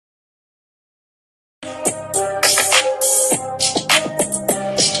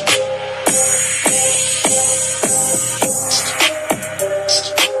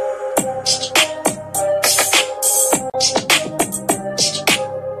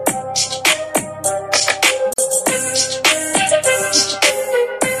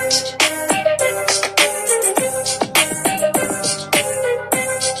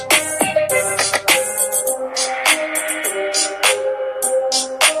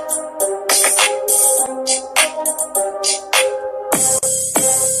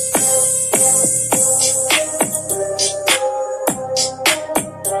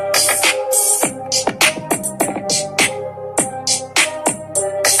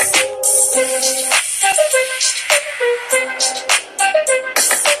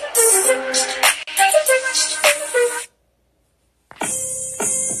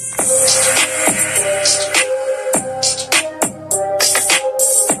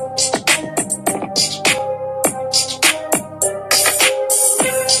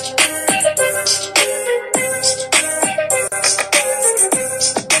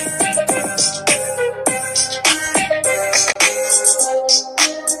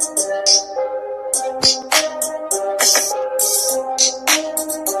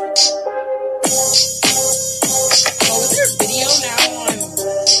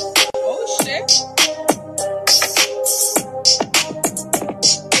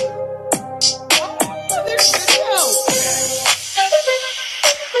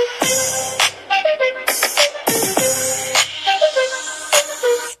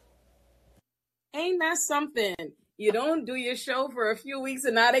something. You don't do your show for a few weeks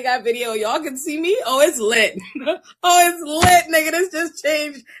and now they got video. Y'all can see me? Oh, it's lit. Oh, it's lit, nigga. This just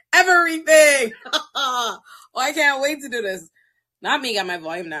changed everything. Oh, I can't wait to do this. Not me, got my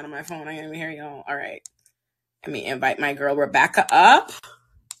volume down on my phone. I can't even hear y'all. All right. Let me invite my girl Rebecca up.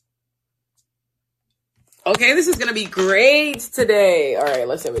 Okay, this is going to be great today. All right,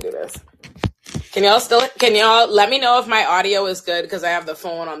 let's see if we do this. Can y'all let me know if my audio is good because I have the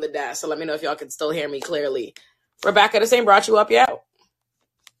phone on the desk. So let me know if y'all can still hear me clearly. Rebecca, this ain't brought you up yet?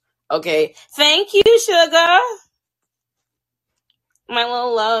 Okay. Thank you, sugar. My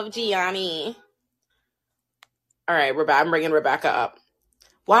little love, Gianni. All right, I'm bringing Rebecca up.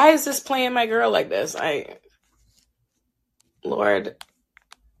 Why is this playing my girl like this? Lord,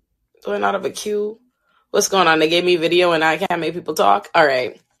 do I not have a cue? What's going on? They gave me video and I can't make people talk? All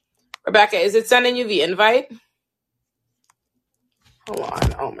right. Rebecca, is it sending you the invite? Hold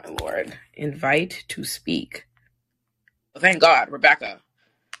on. Oh, my Lord. Invite to speak. Thank God, Rebecca.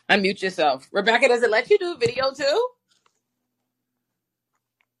 Unmute yourself. Rebecca, does it let you do video too?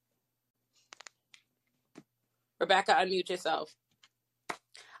 Rebecca, unmute yourself.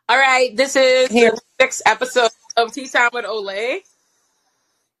 All right, this is the 6th episode of Tea Time with Olay.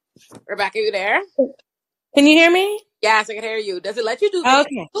 Rebecca, you there? Can you hear me? Yes, I can hear you. Does it let you do video?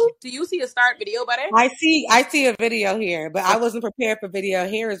 Okay. Do you see a start video button? I see a video here, but I wasn't prepared for video.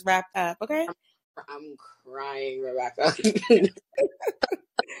 Here is wrapped up, okay? I'm crying, Rebecca.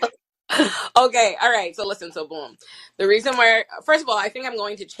 Okay, all right. So listen, boom. The reason why, first of all, I think I'm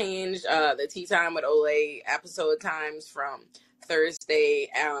going to change the Tea Time with Olay episode times from Thursday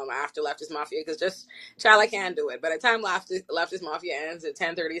after Leftist Mafia because just, child, I can't do it. By the time Leftist Mafia ends at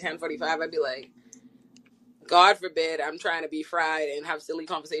 10:30, 10:45, I'd be like, God forbid I'm trying to be fried and have silly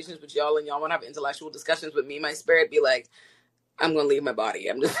conversations with y'all and y'all want to have intellectual discussions with me. My spirit be like, I'm going to leave my body.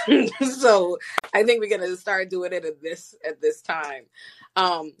 I'm just so I think we're going to start doing it at this time.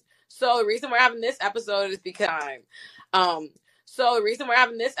 So the reason we're having this episode is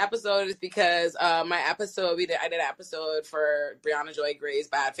because my episode I did an episode for Brianna Joy Gray's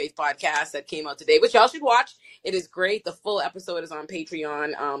Bad Faith podcast that came out today, which y'all should watch. It is great. The full episode is on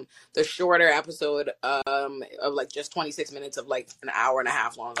Patreon. The shorter episode of like just 26 minutes of like an hour and a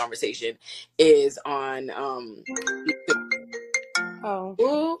half long conversation is on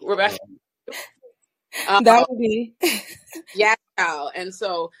Ooh, Rebecca. That would be. Yeah, and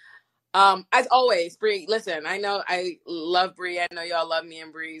so as always, Bree, listen, I know I love Bree. I know y'all love me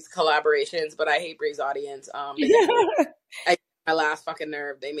and Bree's collaborations, but I hate Bree's audience. My last fucking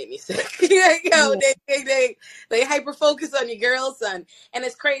nerve. They make me sick. They hyper focus on your girl, son. And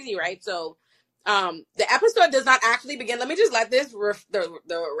it's crazy, right? So the episode does not actually begin. Let me just let this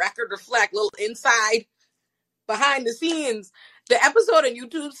the record reflect, little inside behind the scenes. The episode on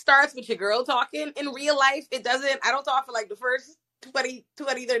YouTube starts with your girl talking. In real life, it doesn't. I don't talk for like the first 20,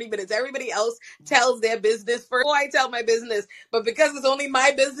 30 minutes. Everybody else tells their business first before I tell my business. But because it's only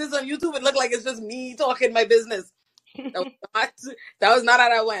my business on YouTube, it looked like it's just me talking my business. That was not how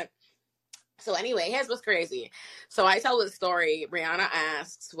that went. So anyway, here's what's crazy. So I tell this story. Brianna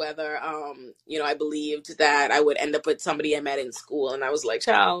asks whether, I believed that I would end up with somebody I met in school. And I was like,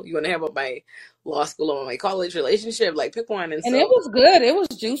 child, you want to hear about my law school or my college relationship? Like, pick one. And so, it was good. It was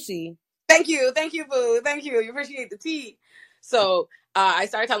juicy. Thank you, boo. Thank you. You appreciate the tea. So I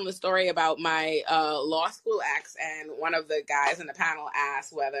started telling the story about my law school ex, and one of the guys in the panel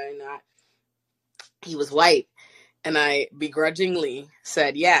asked whether or not he was white. And I begrudgingly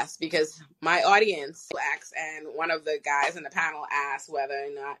said yes, because my audience, and one of the guys in the panel asked whether or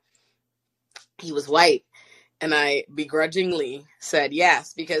not he was white. And I begrudgingly said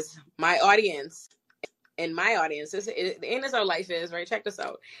yes, because my audience, ain't this how life is, right? Check this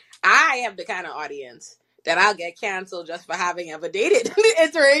out. I have the kind of audience that I'll get canceled just for having ever dated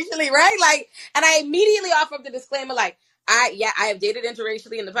interracially, right? Like, and I immediately offer up the disclaimer, like, I have dated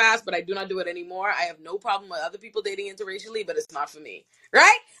interracially in the past, but I do not do it anymore. I have no problem with other people dating interracially, but it's not for me,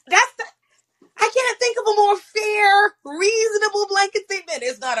 right? I can't think of a more fair, reasonable blanket statement.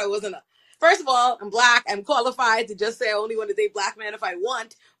 It's not. It wasn't. First of all, I'm black. I'm qualified to just say I only want to date black men if I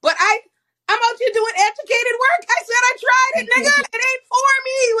want. But I'm out here doing educated work. I said I tried it, nigga. It ain't for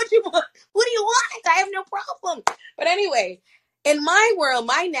me. What do you want? I have no problem. But anyway, in my world,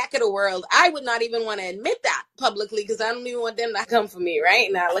 my neck of the world, I would not even want to admit that publicly because I don't even want them to come for me,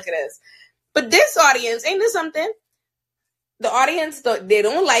 right? Now look at this. But this audience, ain't this something? The audience, they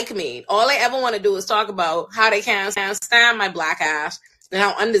don't like me. All they ever want to do is talk about how they can't stand my black ass and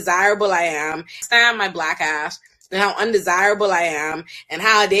how undesirable I am. Stand my black ass and how undesirable I am and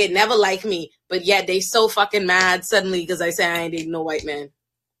how they'd never like me. But yet they so fucking mad suddenly because I say I ain't dating no white man.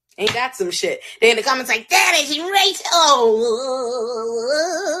 Ain't that some shit? They in the comments like, that is Rachel.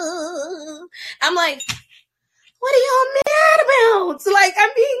 I'm like, what are y'all mad about? Like,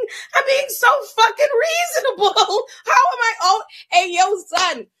 I'm being so fucking reasonable. How am I? Oh, hey, yo,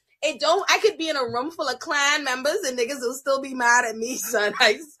 son. I could be in a room full of Klan members and niggas will still be mad at me, son.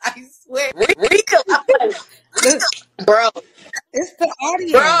 I swear. Bro, It's the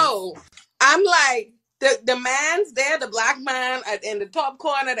audience. bro. I'm like, the man's there, the black man in the top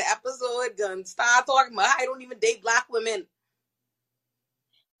corner of the episode, gonna start talking about I don't even date black women.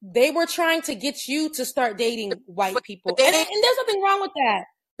 They were trying to get you to start dating white people. And there's nothing wrong with that.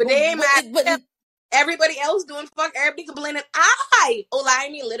 But they ain't mad. Everybody else doing fuck, everybody complaining.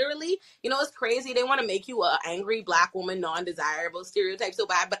 Olayemi, literally, you know, it's crazy. They want to make you an angry black woman, non-desirable stereotype so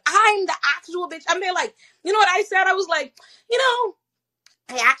bad. But I'm the actual bitch. I'm there like, you know what I said? I was like, you know,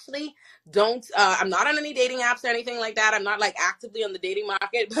 I actually don't, I'm not on any dating apps or anything like that. I'm not like actively on the dating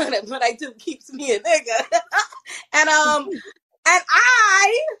market, but I do keeps me a nigga. and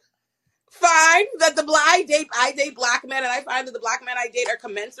I find that I date black men, and I find that the black men I date are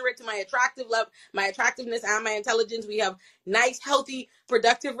commensurate to my attractiveness, and my intelligence. We have nice, healthy,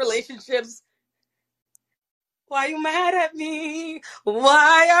 productive relationships. Why are you mad at me?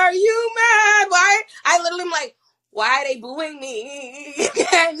 Why are you mad? Why? I literally am like, why are they booing me?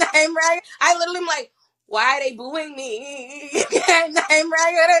 And I'm right. I literally am like, why are they booing me? And I'm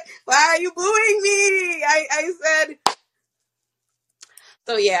right. Why are you booing me? I said.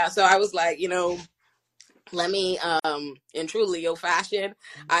 So yeah, so I was like, you know, let me, in true Leo fashion,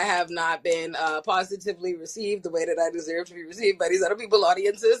 I have not been positively received the way that I deserve to be received by these other people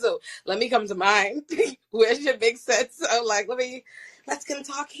audiences. So let me come to mine, which it makes sense. So like, let's come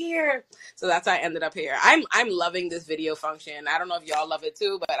talk here. So that's how I ended up here. I'm loving this video function. I don't know if y'all love it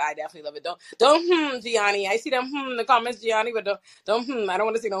too, but I definitely love it. Don't Gianni. I see them in the comments, Gianni, but don't I don't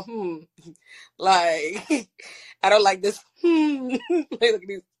want to see no Like, I don't like this Look at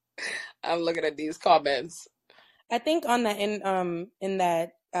these. I'm looking at these comments. I think on that in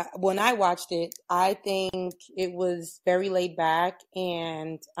that when I watched it, I think it was very laid back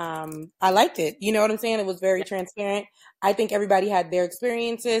and I liked it. You know what I'm saying? It was very transparent. I think everybody had their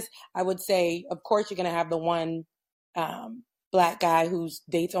experiences. I would say, of course, you're gonna have the one black guy who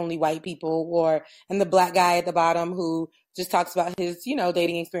dates only white people, and the black guy at the bottom who just talks about his, you know,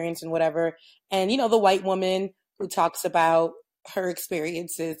 dating experience and whatever, and you know, the white woman who talks about her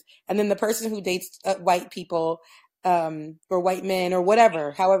experiences, and then the person who dates white people or white men or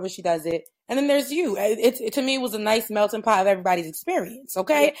whatever, however she does it. And then there's you. To me, it was a nice melting pot of everybody's experience.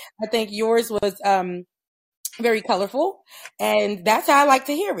 Okay. Yeah. I think yours was very colorful, and that's how I like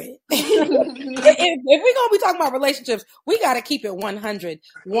to hear it. if we're going to be talking about relationships, we got to keep it 100.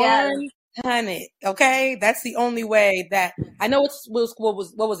 Yes. 100. Okay. That's the only way that I know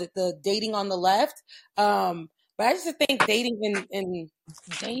what was it? The dating on the left. But I just think dating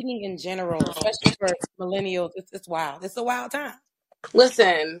in general, especially for millennials, it's wild. It's a wild time.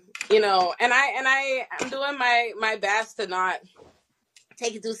 Listen, you know, and I'm doing my best to not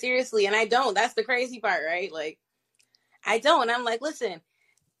take it too seriously, and I don't. That's the crazy part, right? Like, I don't. I'm like, listen,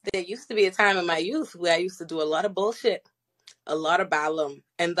 there used to be a time in my youth where I used to do a lot of bullshit, a lot of ballum,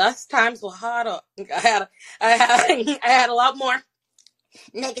 and thus times were harder. I had a lot more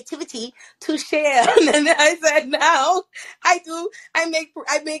negativity to share. And I said, now I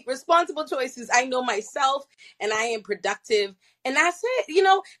make responsible choices. I know myself and I am productive. And that's it. You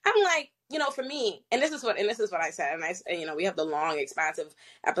know, I'm like, you know, for me, and this is what I said. And you know, we have the long, expansive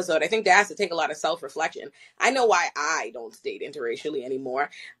episode. I think there has to take a lot of self-reflection. I know why I don't date interracially anymore.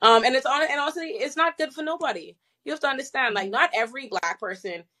 And honestly, it's not good for nobody. You have to understand, like, not every black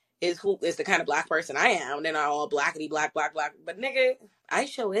person is the kind of black person I am. They're not all blackity black. But nigga, I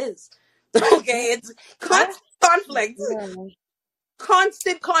sure is. Okay, it's constant conflict.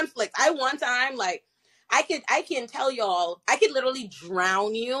 Constant conflict. I one time, like, I can tell y'all, I could literally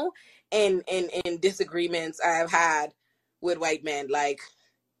drown you in disagreements I've had with white men. Like,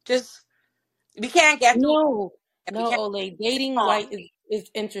 just, we can't get through. No, Ole, dating white is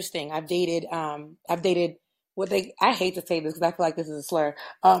interesting. I've dated I hate to say this because I feel like this is a slur.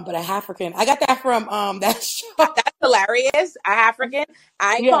 But a African. I got that from that show. That's hilarious. A African.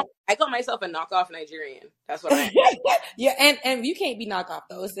 I call myself a knockoff Nigerian. That's what I am. Yeah, and you can't be knockoff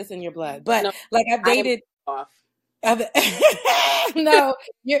though. It's just in your blood. But no, like I've dated no,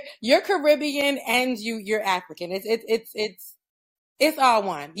 you're Caribbean and you're African. It's all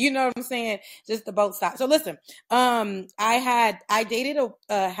one. You know what I'm saying? Just the both sides. So listen, I dated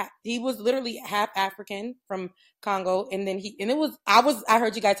he was literally half African from Congo. And then I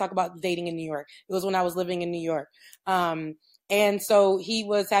heard you guys talk about dating in New York. It was when I was living in New York. And so he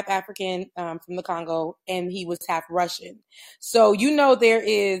was half African from the Congo, and he was half Russian. So there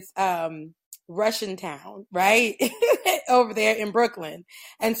is Russian Town, right? Over there in Brooklyn.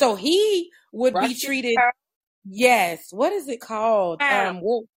 And so he would be Russian treated, yes, what is it called? town.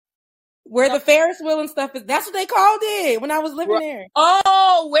 Where the Ferris wheel and stuff is, that's what they called it when I was living there.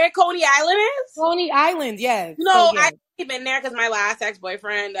 Oh, where Coney Island is? Coney Island, yes. No, So, yes. I've been there because my last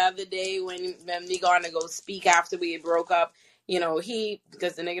ex-boyfriend the other day when me going to go speak after we broke up,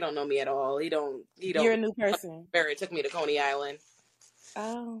 because the nigga don't know me at all. He don't. You're a new person. It took me to Coney Island.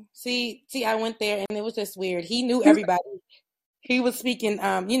 Oh, see, I went there and it was just weird. He knew everybody. He was speaking,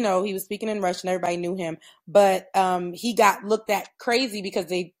 he was speaking in Russian. Everybody knew him, but he got looked at crazy because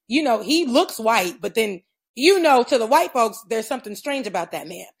he looks white, but then to the white folks, there's something strange about that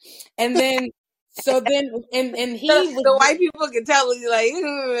man. And then, and he was, the white people can tell you like,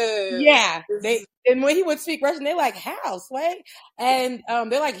 yeah, and when he would speak Russian, they're like, how, Sway? And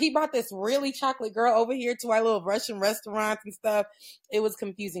they're like, he brought this really chocolate girl over here to our little Russian restaurants and stuff. It was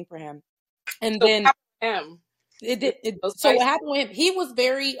confusing for him. And so then it did. So what happened with him? He was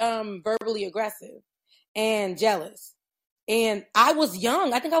very verbally aggressive and jealous. And I was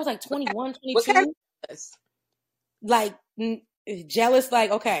young. I think I was like 21, 22. What kind of jealous? Like jealous. Like,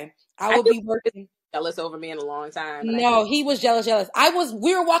 okay, I will be working. Jealous over me in a long time. No, he was jealous.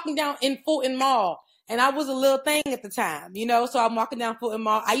 We were walking down in Fulton Mall, and I was a little thing at the time, so I'm walking down Fulton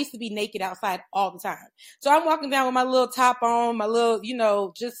Mall. I used to be naked outside all the time. So I'm walking down with my little top on, my little,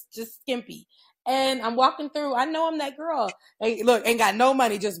 just skimpy. And I'm walking through. I know I'm that girl. Hey, look, ain't got no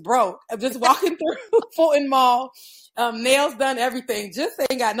money, just broke. I'm just walking through Fulton Mall, nails done, everything. Just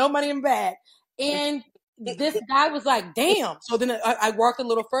ain't got no money in the bag. And this guy was like, damn. So then I walked a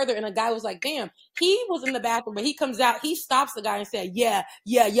little further and a guy was like, damn. He was in the bathroom, but he comes out, he stops the guy and said, yeah,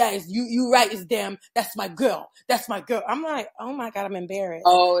 it's you right, it's them. That's my girl. I'm like, oh my God, I'm embarrassed.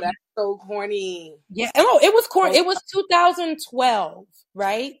 Oh, that's so corny. Yeah. Oh, it was corny. It was 2012,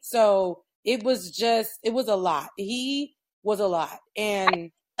 right? So it was a lot. He was a lot.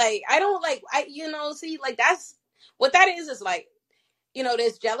 And that's what that is like,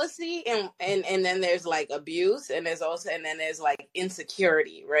 there's jealousy and then there's like abuse and then there's like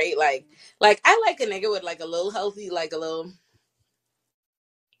insecurity, right? Like I like a nigga with like a little healthy, like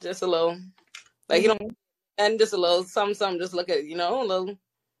just a little, like, and just a little some just look at, a little.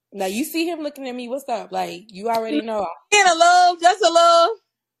 Now you see him looking at me, what's up? Like, you already know. Just a little.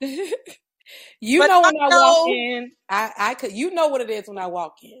 When I walk in, I could, what it is when I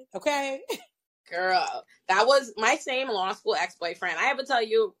walk in, okay? Girl, that was my same law school ex-boyfriend. Rebecca, I ever tell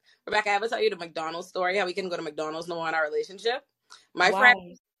you the McDonald's story, how we couldn't go to McDonald's no more in our relationship? My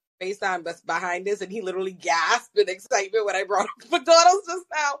friend FaceTime was behind this, and he literally gasped in excitement when I brought up McDonald's just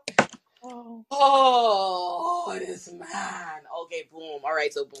now. Oh, this man. Okay, boom. All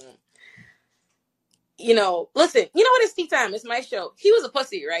right, so boom. Listen, what? It's tea time. It's my show. He was a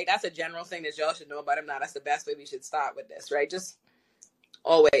pussy, right? That's a general thing that y'all should know about him now. That's the best way we should start with this, right? Just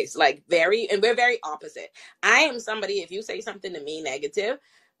always, like, we're very opposite. I am somebody, if you say something to me negative,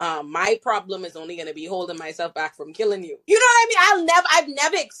 my problem is only going to be holding myself back from killing you. You know what I mean? I've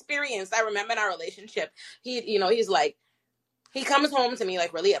never experienced, I remember in our relationship, he's like, he comes home to me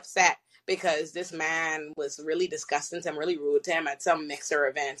like really upset because this man was really disgusting to him, really rude to him at some mixer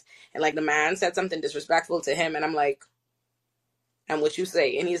event. And like the man said something disrespectful to him. And I'm like, and what you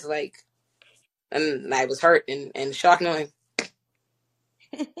say? And he's like, and I was hurt and shocked knowing.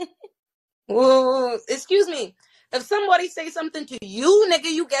 Whoa, excuse me. If somebody say something to you, nigga,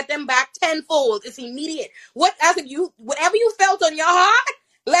 you get them back tenfold. It's immediate. Whatever you felt on your heart,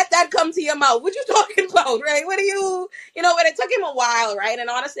 let that come to your mouth. What you talking about, right? But it took him a while, right? And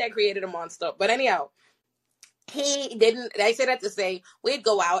honestly, I created a monster. But anyhow, he didn't, I say that to say, we'd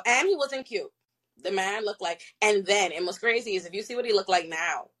go out, and he wasn't cute. The man looked like, and then, and what's crazy is if you see what he looked like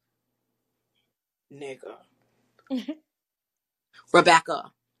now, nigga.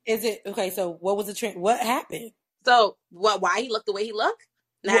 Rebecca. Is it, okay, so what was the trend? What happened? So, why he looked the way he looked?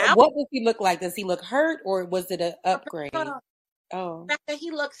 Now? What does he look like? Does he look hurt, or was it an upgrade? Oh. Rebecca,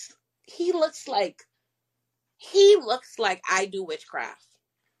 he looks like I do witchcraft.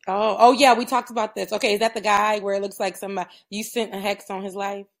 Oh yeah, we talked about this. Okay, is that the guy where it looks like somebody, you sent a hex on his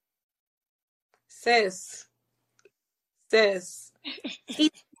life? Sis.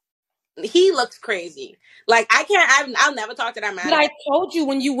 He looks crazy. Like I'll never talk to that man. But I told you,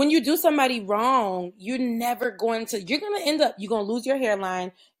 when you do somebody wrong, you're gonna end up, you're gonna lose your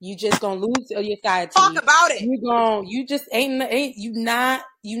hairline. You just gonna lose your side teeth. Talk about it. You just you not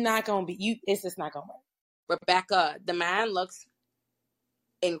gonna be, it's just not gonna work. Rebecca, the man looks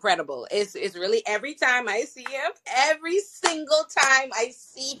incredible. It's really every time I see him, every single time I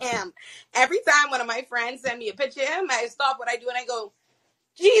see him, every time one of my friends send me a picture of him, I stop what I do and I go,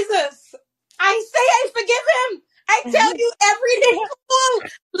 Jesus, I say I forgive him. I tell you every day, cool.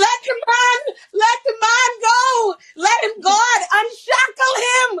 Let the man go. Let him God unshackle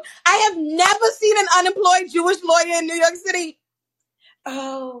him. I have never seen an unemployed Jewish lawyer in New York City.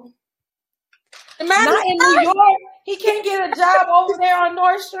 Oh. The man Not is in New York. He can't get a job over there on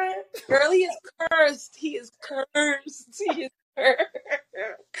Nordstrom. girl, he is cursed. He is cursed. He is cursed.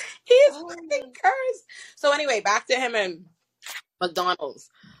 He is fucking Oh. cursed. So anyway, back to him and McDonald's.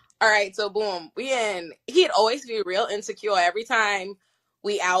 All right, so boom, he'd always be real insecure every time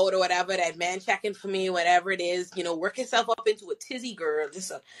we out or whatever, that man checking for me, whatever it is, work himself up into a tizzy girl.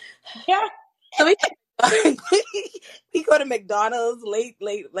 Yeah. So we go to McDonald's late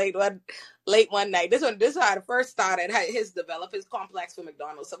one night. This is how it first started. His develop his complex for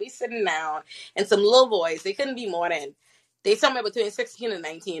McDonald's. So we sitting down, and some little boys. They couldn't be more than somewhere between 16 and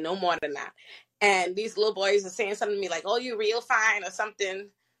 19, no more than that. And these little boys are saying something to me like, "Oh, you real fine" or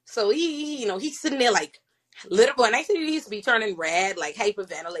something. So he's sitting there like, little boy. And I see he used to be turning red, like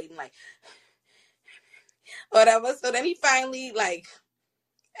hyperventilating, like whatever. So then he finally like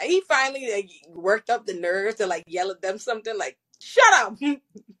worked up the nerve to like yell at them something like, "Shut up!"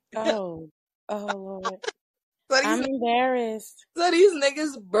 Oh. Oh, Lord. So I'm embarrassed. these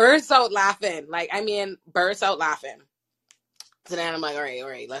niggas burst out laughing. Like, I mean, burst out laughing. So then I'm like, all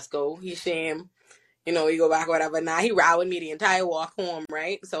right, let's go. He's shame. We go back, whatever. Now he rowed me the entire walk home,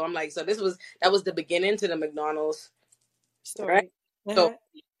 right? So I'm like, so that was the beginning to the McDonald's, right? Story. So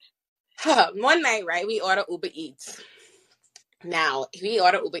Uh-huh. one night, right, we order Uber Eats. Now, we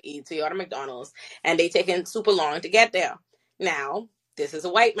order Uber Eats, we order McDonald's, and they taking super long to get there. Now, this is a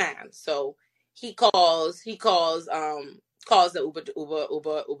white man, so he calls the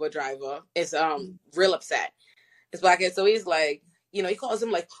Uber driver. Is real upset. It's black kid, so he's like, he calls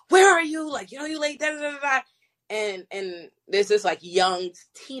him like, "Where are you? Like, you late, da da da da." And there's this like young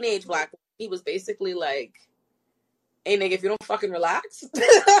teenage black. He was basically like, "Hey nigga, if you don't fucking relax,"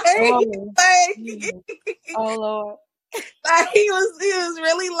 Oh. like, Oh, Lord. like he was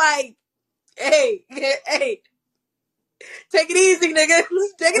really like, hey, hey, take it easy, nigga.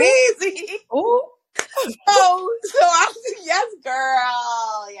 Take it easy. Ooh. So after, yes,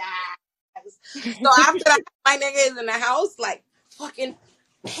 girl, yes. So after that, my nigga is in the house, like fucking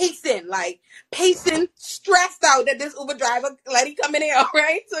pacing, stressed out that this Uber driver let he come in here,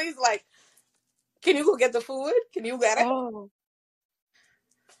 right? So he's like, "Can you go get the food? Can you get it?" Oh.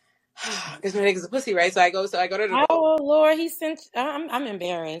 Because my nigga's a pussy, right? So I go to the door. Oh, Lord. He sent. I'm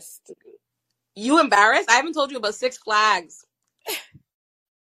embarrassed. You embarrassed? I haven't told you about Six Flags.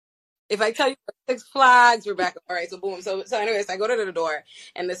 If I tell you about Six Flags, Rebecca. All right, so boom. So anyways, I go to the door,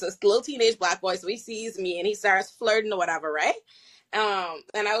 and there's this little teenage black boy. So he sees me, and he starts flirting or whatever, right?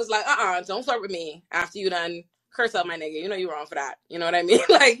 And I was like, don't flirt with me after you done curse out my nigga. You know you're wrong for that. You know what I mean?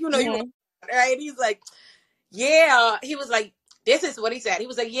 Like, you Mm-hmm. wrong, right? He's like, yeah. He was like, this is what he said. He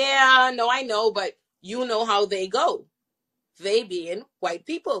was like, yeah, no, I know, but you know how they go. They being white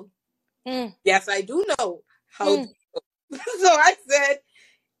people. Mm. Yes, I do know how. Mm. So I said,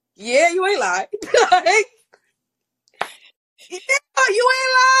 yeah, you ain't lying. Like, yeah, you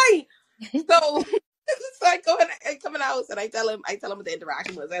ain't lying. So, so I come in the house and I tell him what the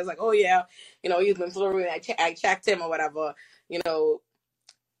interaction was. I was like, oh yeah, he's been flirting. I checked him or whatever. Do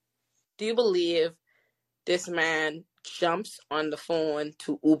you believe this man jumps on the phone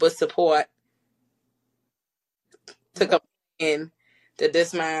to Uber support to complain that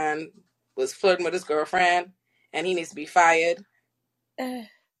this man was flirting with his girlfriend and he needs to be fired?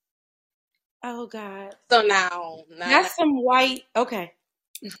 Oh, God. So now, That's some white. Okay.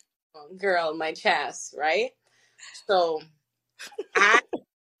 girl, my chest, right? So I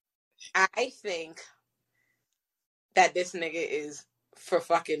I think that this nigga is for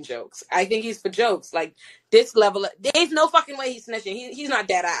fucking jokes. I think he's for jokes. Like, this level there's no fucking way he's snitching. He's not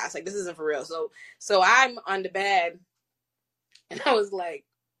dead ass. Like, this isn't for real. So I'm on the bed and I was like,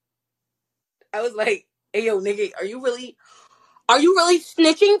 hey yo, nigga, are you really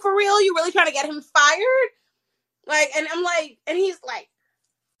snitching for real? You really trying to get him fired? Like, and I'm like, and he's like,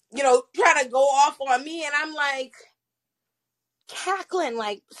 trying to go off on me, and I'm like cackling,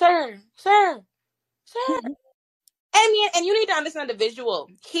 like, sir. And you need to understand the visual.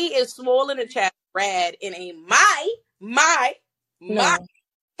 He is swole in the chest, red in a my No.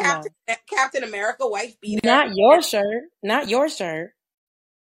 No. Captain America wife beater. Not your shirt. Not your shirt.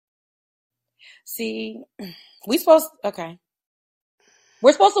 See, okay.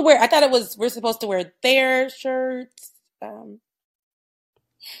 We're supposed to wear, I thought we're supposed to wear their shirts.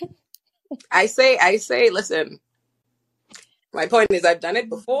 I say, listen, my point is I've done it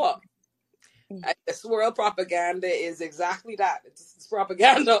before. This world propaganda is exactly that. It's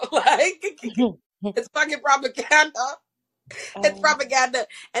propaganda. Like, it's fucking propaganda. It's propaganda.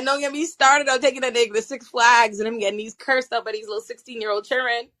 And don't get me started on taking a nigga to Six Flags and him getting these cursed up by these little 16-year-old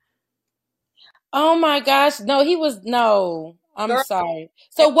children. Oh my gosh. No, no. I'm Girl, sorry.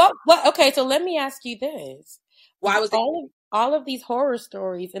 So okay, so let me ask you this. why was it? All of these horror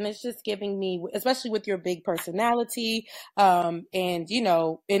stories, and it's just giving me, especially with your big personality, and and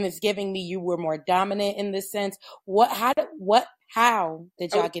it's giving me you were more dominant in this sense. How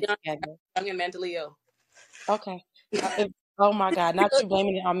did y'all get together? Young and mentally ill. Okay. Oh my God, not you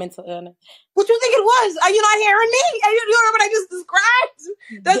blaming it on mental illness. What you think it was? Are you not hearing me? You heard what I just described?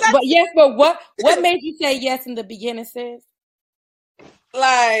 But what made you say yes in the beginning, sis?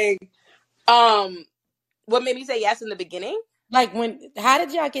 Like, what made me say yes in the beginning? Like, how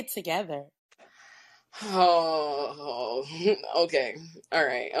did y'all get together? Oh, okay. All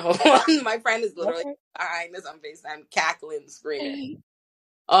right. My friend is literally behind us on FaceTime, cackling, screaming.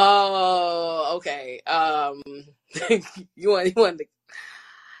 Oh, okay. You want to...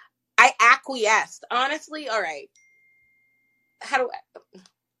 I acquiesced. Honestly, all right. How do I...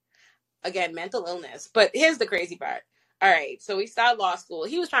 Again, mental illness. But here's the crazy part. All right, so we started law school.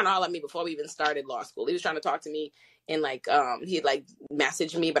 He was trying to holler at me before we even started law school. He was trying to talk to me and he'd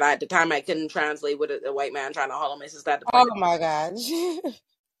messaged me, but at the time I couldn't translate with a white man trying to holler at my sister. Oh my gosh.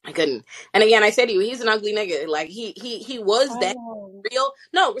 I couldn't. And again, I said to you, he's an ugly nigga. Like he was that real.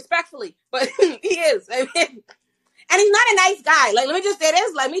 No, respectfully, but he is. I mean, and he's not a nice guy. Like, let me just say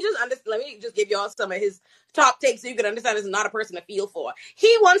this. Let me just give y'all some of his top takes so you can understand this is not a person to feel for.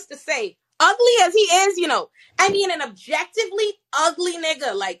 He wants to say, ugly as he is, I mean, an objectively ugly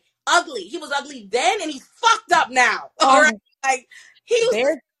nigga. Like, ugly. He was ugly then, and he's fucked up now. All right? Like, he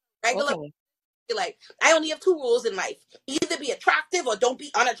was regular. Okay. Like, I only have two rules in life. Either be attractive or don't be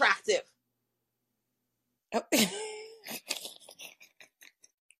unattractive.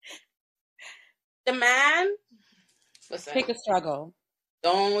 The man... Listen, pick a struggle.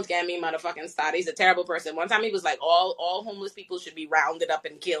 Don't get me motherfucking started. He's a terrible person. One time he was like, all homeless people should be rounded up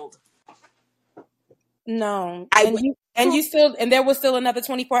and killed. No. And there was still another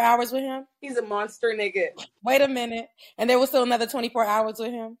 24 hours with him? He's a monster nigga. Wait a minute. And there was still another 24 hours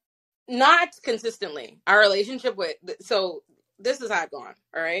with him? Not consistently. Our relationship so this is how it's gone.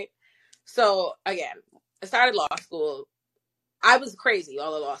 All right. So again, I started law school. I was crazy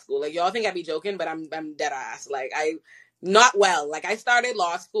all of law school. Like, y'all think I'd be joking, but I'm dead ass. Like, not well. Like, I started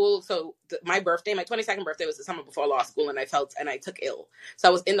law school. So my 22nd birthday was the summer before law school, and I took ill. So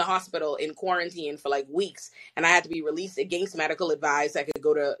I was in the hospital in quarantine for like weeks, and I had to be released against medical advice. So I could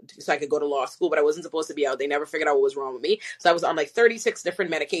go to law school, but I wasn't supposed to be out. They never figured out what was wrong with me. So I was on like 36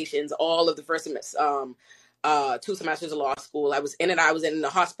 different medications, all of the first 2 semesters of law school. I was in the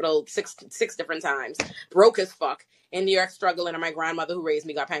hospital six different times, broke as fuck. In New York, struggling, and my grandmother who raised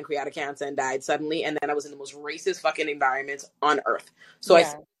me got pancreatic cancer and died suddenly. And then I was in the most racist fucking environments on earth. So I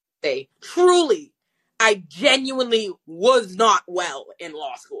say, truly, I genuinely was not well in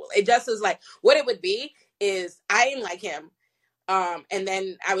law school. It just was like, what it would be is I didn't like him. And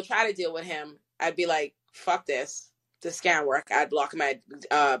then I would try to deal with him. I'd be like, fuck this. This can't work. I'd block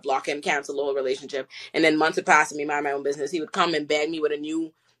him, cancel the whole relationship. And then months would pass and me mind my own business. He would come and beg me with a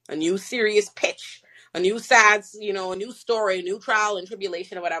new serious pitch. A new sad, a new story, a new trial and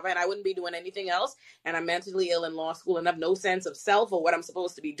tribulation or whatever, and I wouldn't be doing anything else. And I'm mentally ill in law school and have no sense of self or what I'm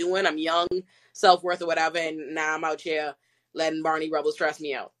supposed to be doing. I'm young, self-worth or whatever, and now I'm out here letting Barney Rubble stress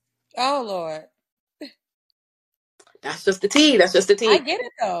me out. Oh, Lord. That's just the tea. I get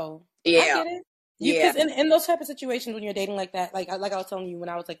it, though. Yeah. I get it. Because in those type of situations when you're dating like that, like I was telling you when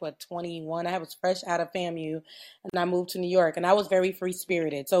I was like, 21, I was fresh out of FAMU and I moved to New York and I was very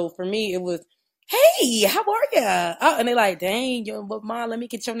free-spirited. So for me, it was, hey, how are ya? Oh, and they're like, dang, Mom, let me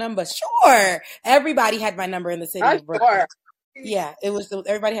get your number. Sure. Everybody had my number in the city of Brooklyn. Sure. Yeah,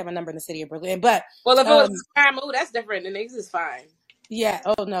 everybody had my number in the city of Brooklyn. But well, if it was FAMU, that's different. The niggas is fine. Yeah.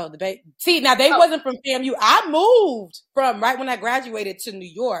 Oh no. See, now they wasn't from FAMU. I moved from right when I graduated to New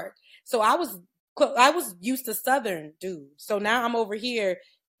York, so I was used to Southern dudes. So now I'm over here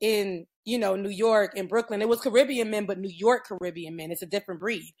in New York and Brooklyn. It was Caribbean men, but New York Caribbean men. It's a different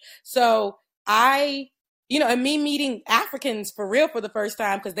breed. So and me meeting Africans for real for the first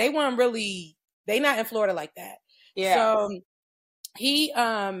time because they not in Florida like that. Yeah. So he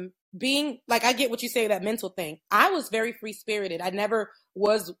being like, I get what you say, that mental thing. I was very free spirited. I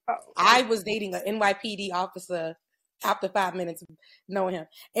was dating an NYPD officer after 5 minutes of knowing him.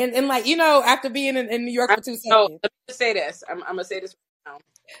 And after being in New York for 2 seconds. So let me just say this. I'm gonna say this. Now,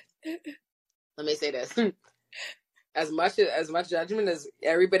 let me say this. As much judgment as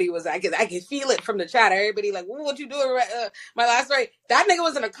everybody was, I could feel it from the chat. Everybody like, what you doing? My last night. That nigga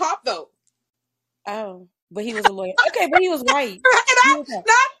wasn't a cop though. Oh, but he was a lawyer. Okay, but he was white. He was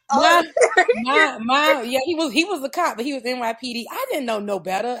white. Not Yeah, he was a cop, but he was NYPD. I didn't know no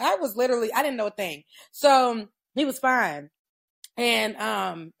better. I didn't know a thing. So he was fine.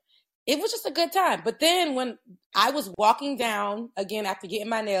 And it was just a good time. But then when I was walking down again after getting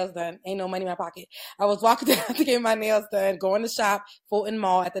my nails done, ain't no money in my pocket. I was walking down after getting my nails done, going to shop, Fulton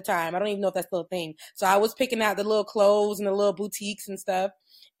Mall at the time. I don't even know if that's still a thing. So I was picking out the little clothes and the little boutiques and stuff.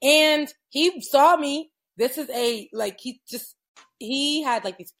 And he saw me. This is he had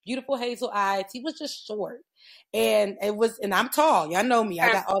like these beautiful hazel eyes. He was just short. And I'm tall. Y'all know me.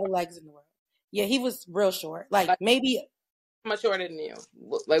 I got all the legs in the world. Yeah, he was real short. Like maybe much shorter than you.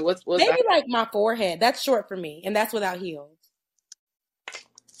 Like what's maybe that? like my forehead. That's short for me, and that's without heels.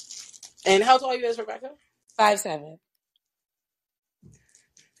 And how tall are you is, Rebecca? 5'7".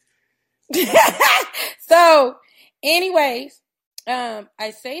 So, anyways,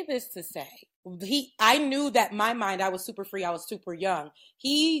 I say this to say I knew that my mind, I was super free. I was super young.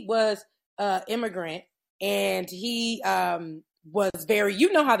 He was immigrant, and he was very,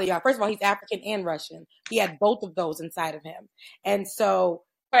 you know how they are. First of all, he's African and Russian. He had both of those inside of him, and so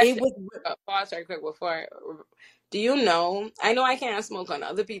Question. it was. Pause right quick before. Do you know? I know I can't smoke on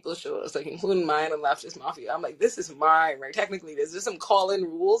other people's shows, like including mine and Leftist Mafia. I'm like, this is mine, right? Technically, there's just some call-in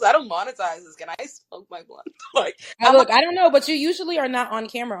rules. I don't monetize this. Can I smoke my blunt? Like, look, I don't know, but you usually are not on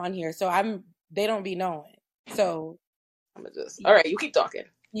camera on here, so they don't be knowing. So I'm just all right. You keep talking.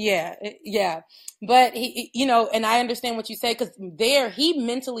 Yeah, but he, and I understand what you say because he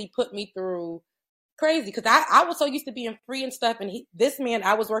mentally put me through crazy because I was so used to being free and stuff, and this man,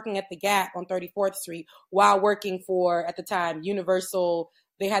 I was working at the Gap on 34th Street while working for, at the time, Universal.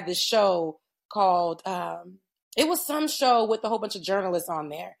 They had this show called it was some show with a whole bunch of journalists on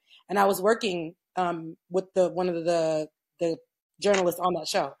there, and I was working with one of the journalists on that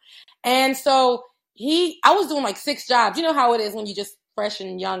show, and so I was doing like 6 jobs. You know how it is when you just fresh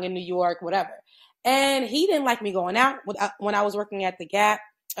and young in New York, whatever. And he didn't like me going out when I was working at the Gap.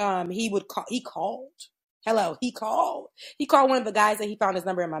 He called. Hello, he called. He called one of the guys that he found his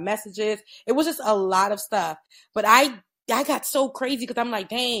number in my messages. It was just a lot of stuff. But I got so crazy because I'm like,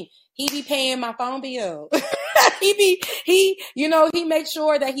 dang, he be paying my phone bill. He makes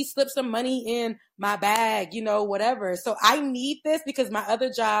sure that he slips some money in my bag, whatever. So I need this because my other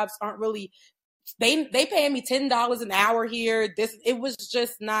jobs aren't really, they paying me $10 an hour here. It was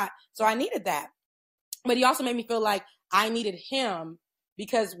just not, so I needed that. But he also made me feel like I needed him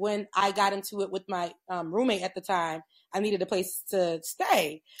because when I got into it with my roommate at the time, I needed a place to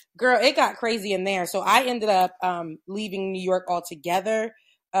stay. Girl, it got crazy in there. So I ended up leaving New York altogether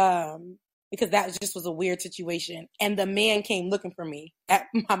because that just was a weird situation. And the man came looking for me at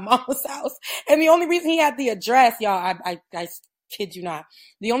my mom's house. And the only reason he had the address, y'all, I kid you not.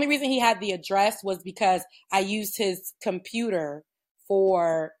 The only reason he had the address was because I used his computer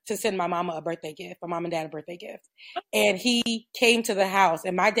to send my mama a birthday gift, my mom and dad a birthday gift. And he came to the house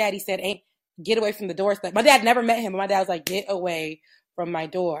and my daddy said, get away from the doorstep. My dad never met him, but my dad was like, get away from my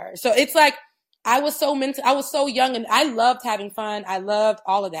door. So it's like, I was so young and I loved having fun. I loved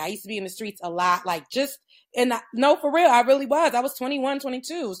all of that. I used to be in the streets a lot, no, for real, I really was. I was 21,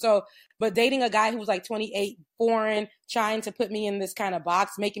 22. So, but dating a guy who was like 28, foreign, trying to put me in this kind of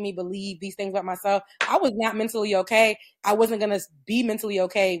box, making me believe these things about myself, I was not mentally okay. I wasn't going to be mentally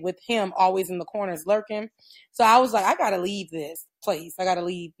okay with him always in the corners lurking. So I was like, I got to leave this place. I got to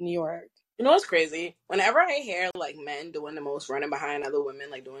leave New York. You know what's crazy? Whenever I hear like men doing the most, running behind other women,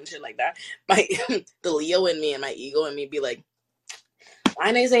 like doing shit like that, the Leo in me and my ego in me be like,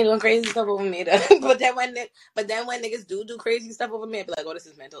 why niggas ain't doing crazy stuff over me? but then when niggas do crazy stuff over me, I be like, oh, this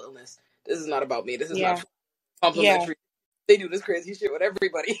is mental illness. This is not about me. This is not complimentary. Yeah. They do this crazy shit with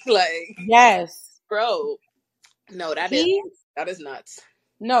everybody. Like, yes, bro. No, that is nuts.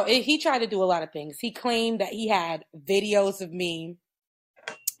 No, he tried to do a lot of things. He claimed that he had videos of me.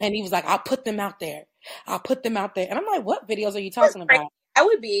 And he was like, I'll put them out there. And I'm like, what videos are you talking about?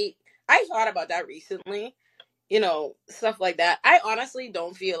 I thought about that recently. Stuff like that. I honestly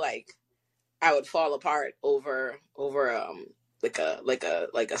don't feel like I would fall apart over like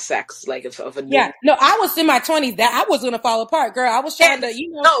a sex, like if a yeah. No, I was in my 20s that I was gonna fall apart, girl. I was trying to,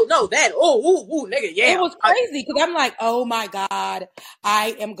 No, then nigga, yeah. It was crazy because I'm like, oh my God,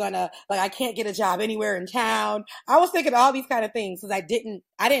 I am gonna, like, I can't get a job anywhere in town. I was thinking all these kind of things because I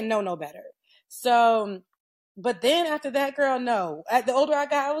didn't know no better. So But then after that, girl, no. The older I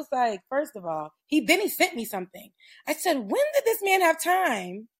got, I was like, first of all, he sent me something. I said, when did this man have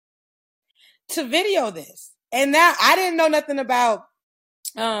time to video this? And now I didn't know nothing about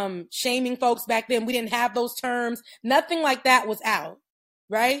shaming folks back then. We didn't have those terms. Nothing like that was out,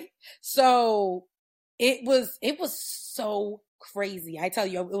 right? So it was so crazy. I tell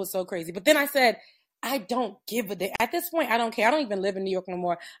you, it was so crazy. But then I said, I don't give a damn. At this point, I don't care. I don't even live in New York no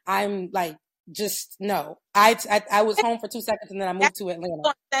more. I'm like, just no. I was home for 2 seconds and then I moved to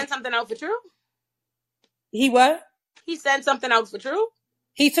Atlanta. Send something out for True? He what? He sent something out for True?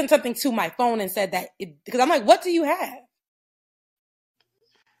 He sent something to my phone and said that because I'm like, what do you have?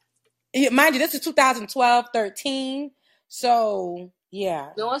 Mind you, this is 2012, 13. So yeah.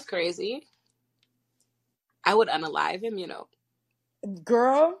 You know what's crazy? I would unalive him,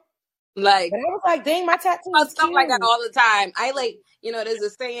 Girl. Like, but I was like, dang, my tattoo is stuff cute. like that all the time. I like, there's a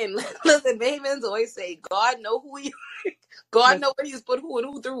saying, listen, Bahamians always say, God know who you God know where he's put who and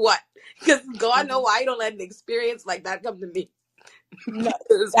who through what. Because God know why I don't let an experience like that come to me. No,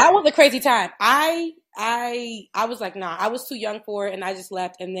 that was a crazy time. I was like, nah, I was too young for it and I just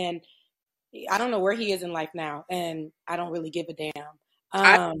left. And then I don't know where he is in life now and I don't really give a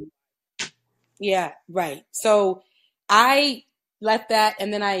damn. Yeah, right. So I left that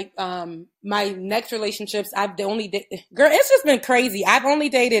and then my next relationships, I've only girl, it's just been crazy. I've only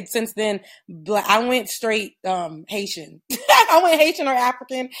dated since then, but I went straight Haitian. I went Haitian or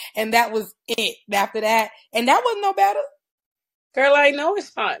African and that was it after that. And that wasn't no better. Girl, I know it's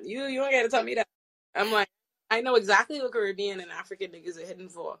fun. You ain't got to tell me that. I'm like, I know exactly what Caribbean and African niggas are hidden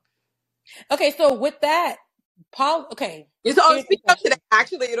for. Okay, so with that, Paul, okay. So speaking of today,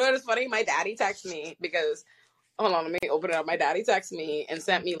 actually, you know what is funny? My daddy texted me because, hold on, let me open it up. My daddy texted me and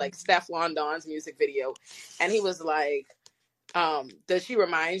sent me like Stefflon Don's music video. And he was like, does she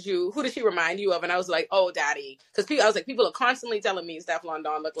remind you? Who does she remind you of? And I was like, oh, daddy. Because I was like, people are constantly telling me Stefflon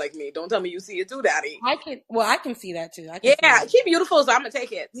Don look like me. Don't tell me you see it too, daddy. I can see that too. She's beautiful, so I'm going to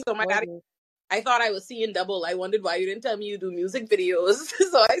take it. So my daddy, I thought I was seeing double. I wondered why you didn't tell me you do music videos.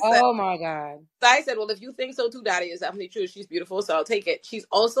 So I said, oh my God. So I said, well, if you think so too, daddy, it's definitely true. She's beautiful, so I'll take it. She's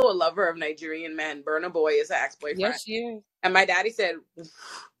also a lover of Nigerian men. Burna Boy is her ex-boyfriend. Yes, she is. And my daddy said,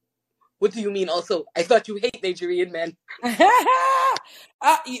 what do you mean also? I thought you hate Nigerian men.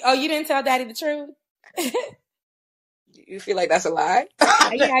 You didn't tell daddy the truth? You feel like that's a lie?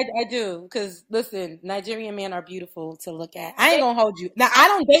 Yeah, I do. Because listen, Nigerian men are beautiful to look at. I ain't gonna hold you. Now I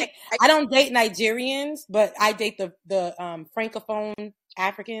don't date Nigerians, but I date the francophone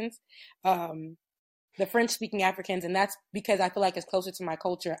Africans, the French speaking Africans, and that's because I feel like it's closer to my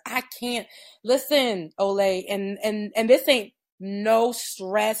culture. I can't listen, Ole, and this ain't no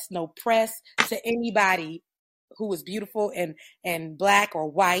stress, no press to anybody who is beautiful and black or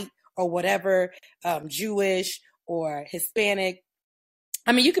white or whatever, Jewish or Hispanic.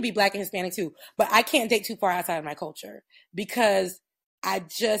 I mean, you could be black and Hispanic too, but I can't date too far outside of my culture because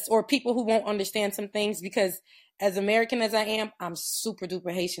or people who won't understand some things because as American as I am, I'm super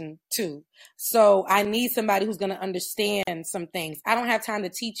duper Haitian too. So I need somebody who's going to understand some things. I don't have time to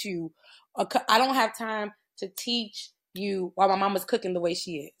teach you. I don't have time to teach you while my mama's cooking the way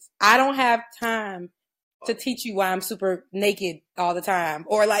she is. I don't have time to teach you why I'm super naked all the time.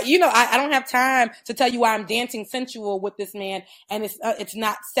 Or like, I don't have time to tell you why I'm dancing sensual with this man and it's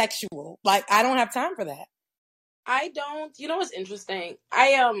not sexual. Like, I don't have time for that. I don't, what's interesting?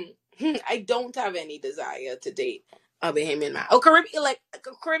 I don't have any desire to date a Bahamian man.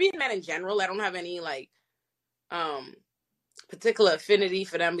 Caribbean men in general, I don't have any particular affinity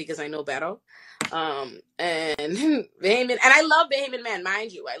for them because I know better. And Bahamian, and I love Bahamian men,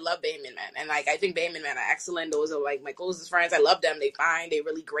 mind you. I love Bahamian men, and I think Bahamian men are excellent. Those are like my closest friends. I love them. They fine. They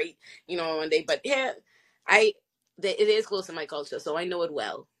really great. It is close to my culture, so I know it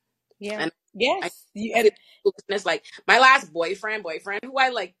well. Yeah. And yes. It's like my last boyfriend who I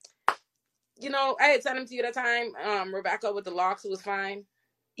like. I had sent him to you at the time. Rebecca with the locks was fine.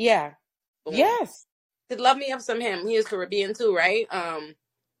 Yeah. Boom. Yes. Did love me up some him. He is Caribbean too, right?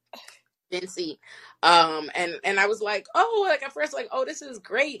 Vinci. And I was like, oh, like at first, like, oh, this is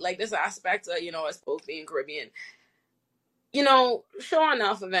great. Like this aspect of, us both being Caribbean. Sure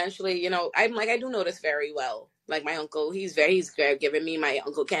enough, eventually, I'm like, I do know this very well. Like my uncle, he's giving me my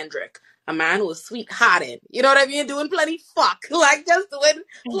Uncle Kendrick, a man who is sweethearted. You know what I mean? Doing plenty fuck. Like just doing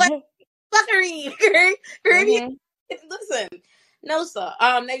plenty fuckery. Caribbean. Listen. No, sir.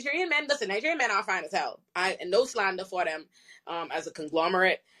 Nigerian men are fine as hell. And no slander for them as a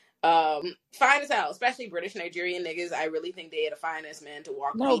conglomerate. Fine as hell, especially British Nigerian niggas. I really think they are the finest men to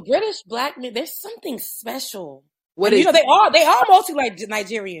walk. No, British black men, there's something special. What they are mostly like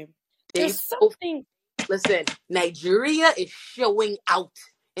Nigerian. There's something. Listen, Nigeria is showing out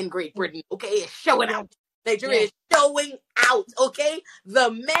in Great Britain. Okay, it's showing Yeah. out. Nigeria Yeah. is showing out. Okay,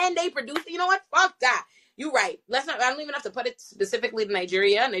 the men they produce. You know what? Fuck that. You're right. Let's not. I don't even have to put it specifically to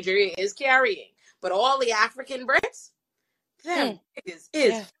Nigeria. Nigeria is carrying, but all the African Brits, them is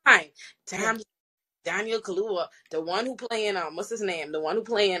Yeah. fine. Yeah. Damn, Daniel Kaluuya, the one who playing what's his name? The one who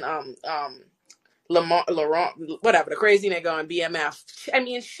playing Lamar, Laurent, whatever, the crazy nigga on BMF. I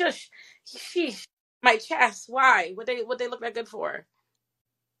mean, shush, sheesh, my chest. Why? What they look that good for?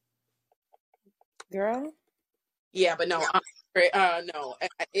 Girl. Yeah, but no, no.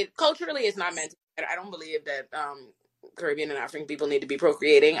 It culturally is not meant. I don't believe that Caribbean and African people need to be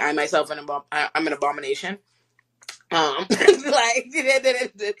procreating. I myself I'm an abomination. Like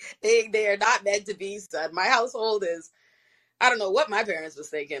they are not meant to be. Son. My household is. I don't know what my parents was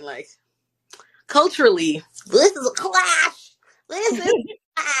thinking. Like culturally, this is a clash. This is a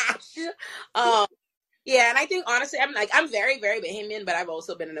clash. Yeah, and I think honestly, I'm very, very Bahamian, but I've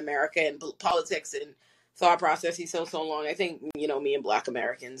also been in America and politics and thought processes so long. I think me and Black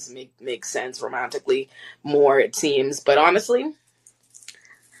Americans make sense romantically more, it seems. But honestly,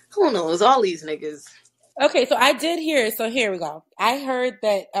 who knows? All these niggas. Okay, so I did hear. So here we go. I heard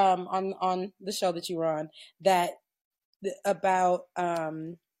that on the show that you were on that about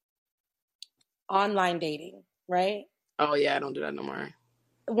online dating, right? Oh yeah, I don't do that no more.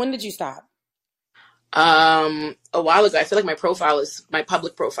 When did you stop? A while ago, I feel like my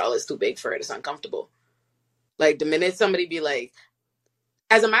public profile is too big for it. It's uncomfortable. Like the minute somebody be like,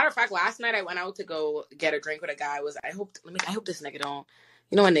 as a matter of fact, last night I went out to go get a drink with a guy. I hope this nigga don't.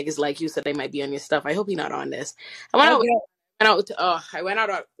 You know when niggas like you said they might be on your stuff. I hope he not on this. Okay. I went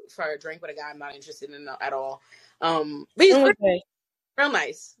out for a drink with a guy I'm not interested in at all. But he's When was it? real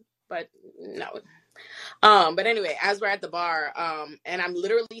nice, but no. But anyway, as we're at the bar, and I'm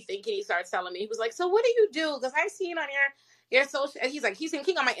literally thinking, he starts telling me, he was like, "So what do you do? Because I seen on your social," and he's like, he's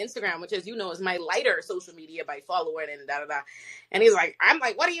thinking on my Instagram, which, as you know, is my lighter social media by following and da da da. And he's like, I'm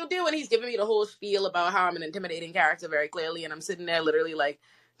like, "What do you do?" And he's giving me the whole spiel about how I'm an intimidating character very clearly, and I'm sitting there literally like,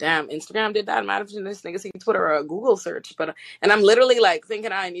 damn, Instagram did that. Imagine this nigga see Twitter or a Google search, and I'm literally like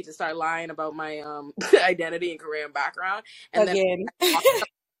thinking I need to start lying about my identity and career and background, and then. Again.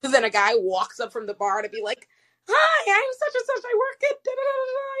 Because then a guy walks up from the bar to be like, "Hi, I'm such and such. I work at da da da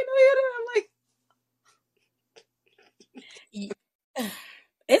da. I know you." I'm like,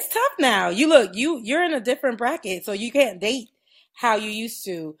 It's tough now. You look, you're in a different bracket, so you can't date how you used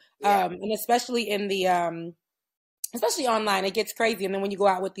to. yeah, And especially in the especially online, it gets crazy. And then when you go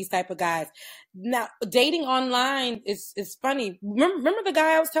out with these type of guys, now dating online is funny. Remember the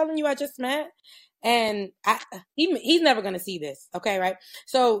guy I was telling you I just met, and he's never gonna see this. Okay, right?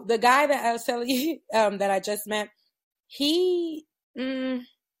 So the guy that I was telling you that I just met, he.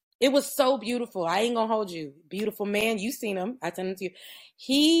 It was so beautiful. I ain't gonna hold you. Beautiful man. You seen him. I sent him to you.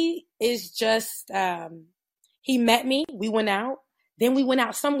 He is just he met me. We went out. Then we went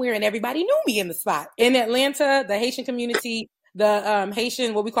out somewhere and everybody knew me in the spot. In Atlanta, the Haitian community, the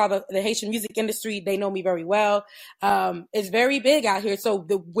Haitian, what we call the Haitian music industry, they know me very well. It's very big out here. So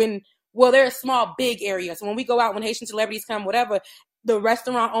they're a small, big area. So when we go out, when Haitian celebrities come, whatever, the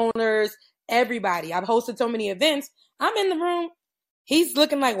restaurant owners, everybody. I've hosted so many events. I'm in the room. He's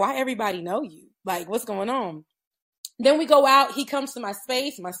looking like, why everybody know you? Like, what's going on? Then we go out. He comes to my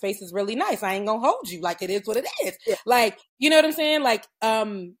space. My space is really nice. I ain't gonna hold you. Like, it is what it is. yeah. Like, you know what I'm saying? Like,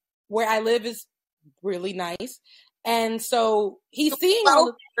 where I live is really nice. And so he's seeing all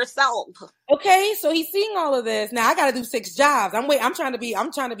of yourself. Okay, so he's seeing all of this. Now I gotta do 6 jobs. I'm trying to be on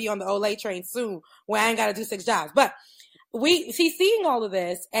the Olay train soon where I ain't gotta do 6 jobs. But he's seeing all of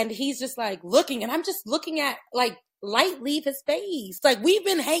this and he's just like looking, and I'm just looking at like light leave his face. Like we've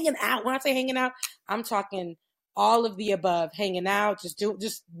been hanging out. When I say hanging out, I'm talking all of the above, hanging out,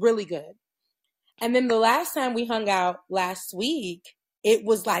 just really good. And then the last time we hung out last week, it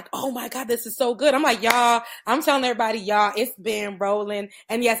was like, oh my God, this is so good. I'm like, y'all, I'm telling everybody, y'all, it's been rolling.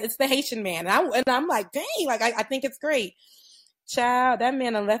 And yes, it's the Haitian man. And I'm like, dang, like, I think it's great. Child, that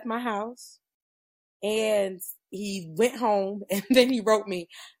man done left my house and he went home and then he wrote me,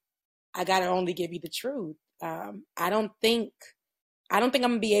 I gotta only give you the truth. I don't think I'm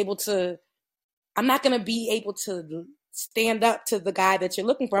gonna be able to, I'm not gonna be able to stand up to the guy that you're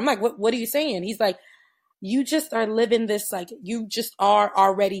looking for. I'm like, what are you saying? He's like, you just are living this, like, you just are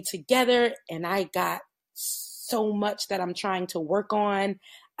already together. And I got so much that I'm trying to work on.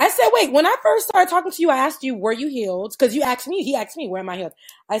 I said, wait, when I first started talking to you, I asked you, were you healed? Because he asked me, where am I healed?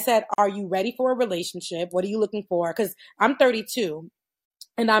 I said, are you ready for a relationship? What are you looking for? Because I'm 32.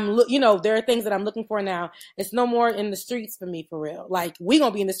 And there are things that I'm looking for now. It's no more in the streets for me, for real. Like, we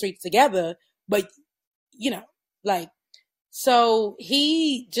gonna be in the streets together, but like, so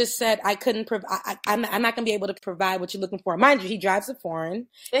he just said, I couldn't I'm not going to be able to provide what you're looking for. Mind you, he drives a foreign.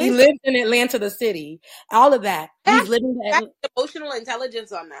 He lives in Atlanta, the city, all of that. He's living emotional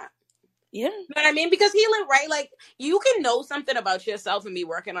intelligence on that. Yeah. You know what I mean? Because healing, right? Like, you can know something about yourself and be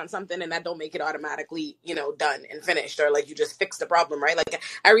working on something, and that don't make it automatically, done and finished, or like you just fix the problem, right? Like,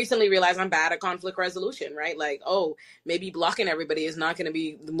 I recently realized I'm bad at conflict resolution, right? Like, oh, maybe blocking everybody is not going to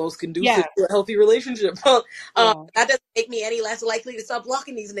be the most conducive to a healthy relationship. That doesn't make me any less likely to stop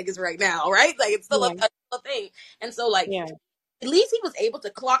blocking these niggas right now, right? Like, it's still a thing. And so, like, at least he was able to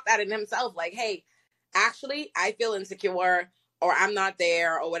clock that in himself. Like, hey, actually, I feel insecure, or I'm not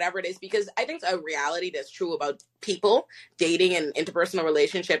there, or whatever it is, because I think a reality that's true about people dating and interpersonal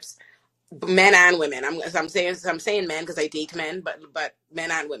relationships, men and women. I'm saying men because I date men, but men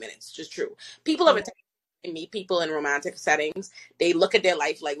and women, it's just true. People have a tendency to meet people in romantic settings. They look at their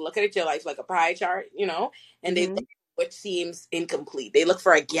life look at your life like a pie chart, and they look at what seems incomplete. They look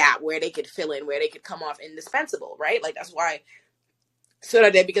for a gap where they could fill in, where they could come off indispensable, right? Like, that's why so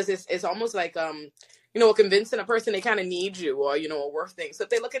that because it's almost like convincing a person they kind of need you, or a worth thing. So if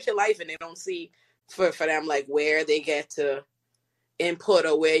they look at your life and they don't see for them like where they get to input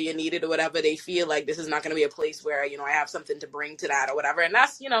or where you're needed or whatever, they feel like this is not going to be a place where I have something to bring to that or whatever. And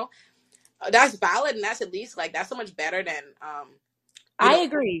that's that's valid, and that's at least like that's so much better than I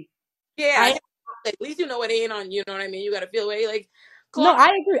agree. Yeah, at least it ain't on. You know what I mean? You got to feel way like. No, I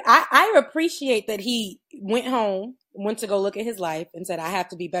agree. I appreciate that he went home, went to go look at his life, and said, I have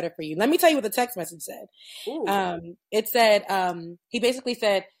to be better for you. Let me tell you what the text message said. It said, he basically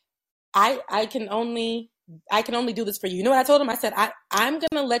said, I can only do this for you. You know what I told him? I said, I'm going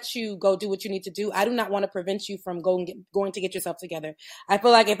to let you go do what you need to do. I do not want to prevent you from going to get yourself together. I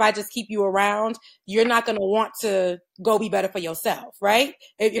feel like if I just keep you around, you're not going to want to go be better for yourself, right?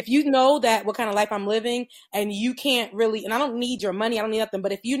 If you know that what kind of life I'm living, and you can't really, and I don't need your money, I don't need nothing,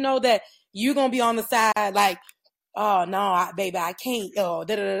 but if you know that you're going to be on the side like, oh no, baby, I can't,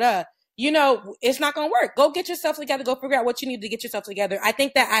 it's not going to work. Go get yourself together. Go figure out what you need to get yourself together. I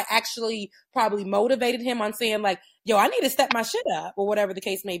think that I actually probably motivated him on saying like, yo, I need to step my shit up, or whatever the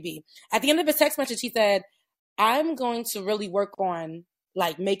case may be. At the end of his text message, he said, I'm going to really work on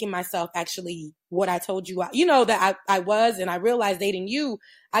like making myself actually what I told you, that I was, and I realized dating you,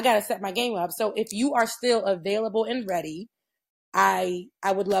 I got to set my game up. So if you are still available and ready, I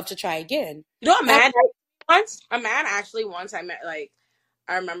would love to try again. A man actually once I met, like,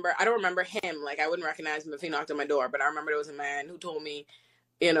 I don't remember him. Like, I wouldn't recognize him if he knocked on my door, but I remember there was a man who told me,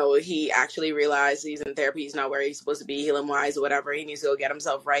 he actually realized he's in therapy. He's not where he's supposed to be, healing wise or whatever. He needs to go get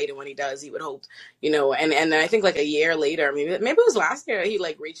himself right. And when he does, he would hope, and then I think like a year later, maybe it was last year, he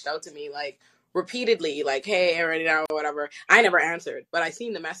like reached out to me like repeatedly, like, hey, Aaron, or whatever. I never answered, but I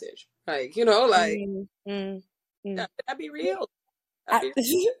seen the message. Like, that'd be real.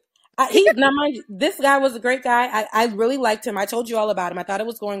 This guy was a great guy. I really liked him. I told you all about him. I thought it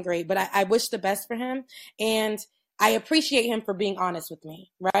was going great, but I wish the best for him. And I appreciate him for being honest with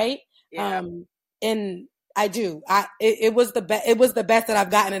me. Right. Yeah. And I do. It was the best. It was the best that I've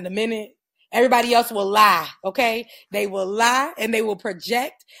gotten in a minute. Everybody else will lie. Okay. They will lie and they will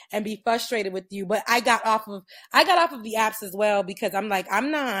project and be frustrated with you. But I got off of the apps as well, because I'm like,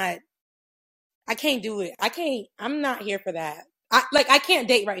 I can't do it. I'm not here for that. I can't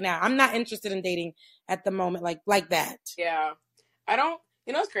date right now. I'm not interested in dating at the moment, like that. Yeah. I don't,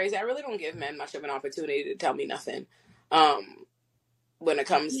 it's crazy. I really don't give men much of an opportunity to tell me nothing. When it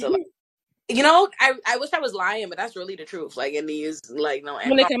comes to like, I wish I was lying, but that's really the truth. Like, in these, like, no.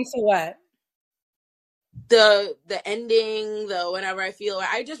 When it comes to what? The ending, though, whenever I feel,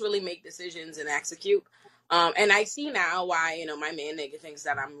 I just really make decisions and execute. And I see now why, my man nigga thinks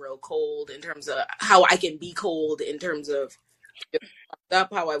that I'm real cold in terms of how I can be cold in terms of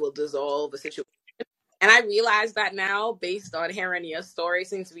how I will dissolve a situation. And I realize that now based on hearing your story,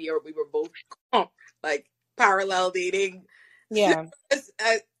 since we were both like parallel dating. Yeah.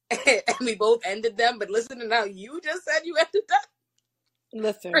 And we both ended them. But listen to now, you just said you ended them.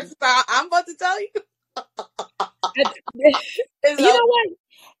 Listen. First of all, I'm about to tell you. You know what?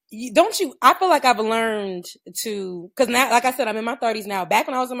 Don't you? I feel like I've learned to, because now, like I said, I'm in my 30s now. Back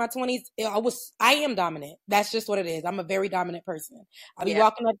when I was in my 20s, I am dominant. That's just what it is. I'm a very dominant person. I'll be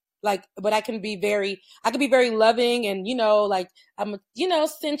walking up but I can be very loving, and like I'm,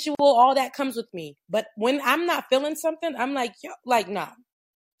 sensual. All that comes with me. But when I'm not feeling something, I'm like, yo, like, no,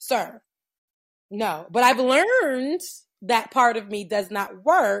 sir, no. But I've learned that part of me does not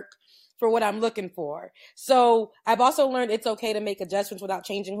work for what I'm looking for. So I've also learned it's okay to make adjustments without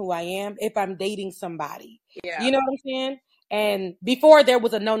changing who I am if I'm dating somebody. Yeah. You know what I'm saying? And before there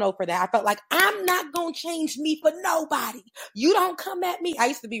was a no for that. I felt like I'm not going to change me for nobody. You don't come at me. I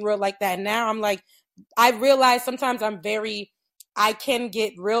used to be real like that. Now I'm like, I realize sometimes I can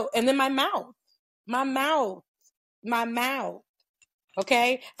get real. And then my mouth.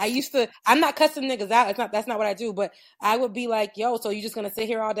 Okay. I'm not cussing niggas out. That's not what I do, but I would be like, yo, so you just going to sit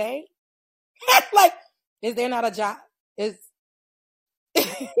here all day? Like, is there not a job?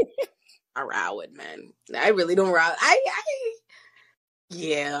 I row with men. I really don't row.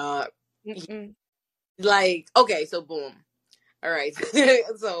 Yeah. Mm-mm. Like, okay, so boom. All right.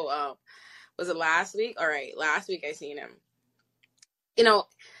 So, was it last week? All right. Last week I seen him. You know,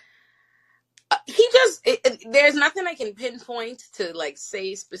 he just, there's nothing I can pinpoint to like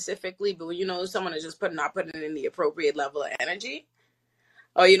say specifically, but when you know someone is just not putting in the appropriate level of energy.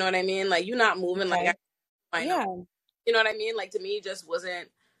 Oh, you know what I mean? Like, you're not moving like I know. You know what I mean? Like, to me, it just wasn't,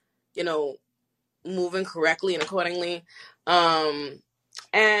 moving correctly and accordingly. And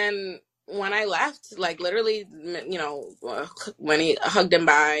when I left, like, literally, when he hugged him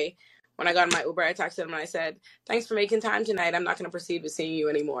by, when I got in my Uber, I texted him and I said, thanks for making time tonight. I'm not going to proceed with seeing you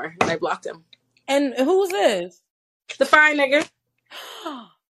anymore. And I blocked him. And who's this? The fine nigga. I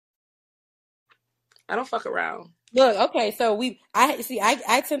don't fuck around. Look, okay, so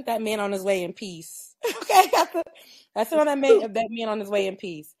I sent that man on his way in peace. Okay, I sent that man on his way in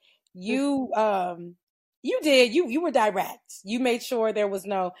peace. You did. You were direct. You made sure there was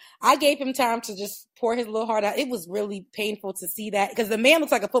I gave him time to just pour his little heart out. It was really painful to see that because the man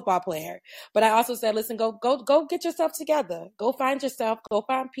looks like a football player. But I also said, listen, go get yourself together. Go find yourself. Go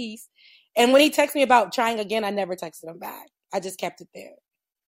find peace. And when he texted me about trying again, I never texted him back. I just kept it there.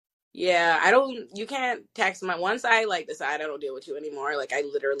 Yeah, you can't text once I decide I don't deal with you anymore, like I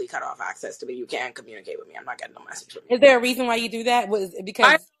literally cut off access to me. You can't communicate with me. I'm not getting no message from you. Is there a reason why you do that? Was it because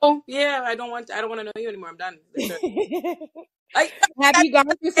I don't want to know you anymore. I'm done. Have you gone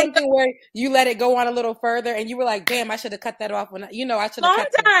through something where you let it go on a little further and you were like, damn, I should have cut that off I should have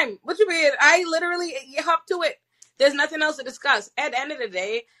cut time. What you mean? I literally hop to it. There's nothing else to discuss. At the end of the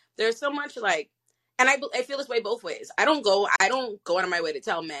day, there's so much and I feel this way both ways. I don't go out of my way to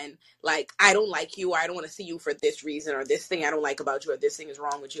tell men, like, I don't like you or I don't want to see you for this reason or this thing I don't like about you or this thing is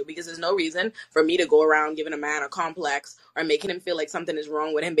wrong with you, because there's no reason for me to go around giving a man a complex or making him feel like something is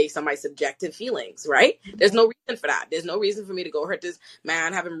wrong with him based on my subjective feelings, right? There's no reason for that. There's no reason for me to go hurt this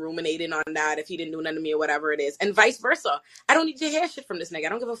man, have him ruminating on that if he didn't do nothing to me or whatever it is, and vice versa. I don't need to hear shit from this nigga. I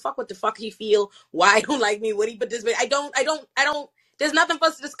don't give a fuck what the fuck he feel, why he don't like me, what he put this, I don't. There's nothing for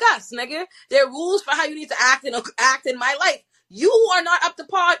us to discuss, nigga. There are rules for how you need to act in my life. You are not up to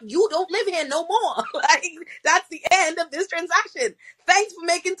par. You don't live here no more. Like, that's the end of this transaction. Thanks for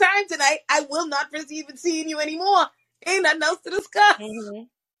making time tonight. I will not proceed with seeing you anymore. Ain't nothing else to discuss. Mm-hmm.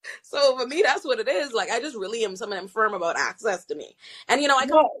 So for me, that's what it is. Like, I just really am something firm about access to me. And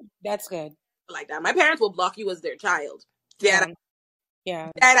that's good. Like that. My parents will block you as their child. Yeah.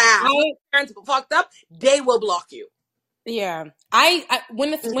 That ass. My parents fucked up, they will block you. Yeah,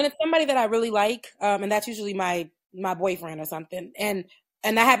 when it's somebody that I really like, and that's usually my boyfriend or something, and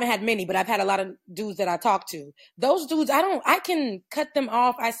I haven't had many, but I've had a lot of dudes that I talk to. Those dudes, I can cut them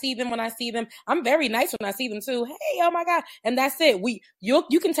off. I see them when I see them. I'm very nice when I see them too. Hey, oh my God, and that's it.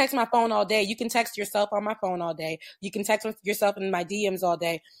 You can text my phone all day. You can text yourself on my phone all day. You can text yourself in my DMs all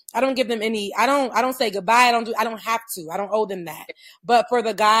day. I don't give them any. I don't say goodbye. I don't have to. I don't owe them that. But for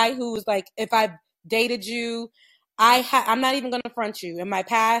the guy who's like, if I've dated you, I'm not even going to front you. In my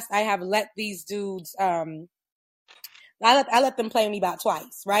past, I have let these dudes, I let them play me about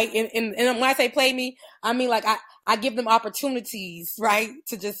twice, right? And when I say play me, I mean, like, I give them opportunities, right,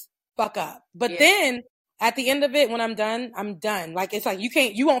 to just fuck up. But then at the end of it, when I'm done, I'm done. Like, it's like,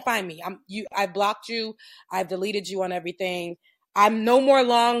 you won't find me. I blocked you. I've deleted you on everything. I'm no more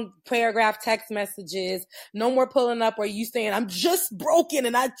long paragraph text messages, no more pulling up where you saying, I'm just broken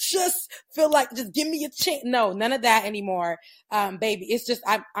and I just feel like, just give me a chance. No, none of that anymore. Baby, it's just,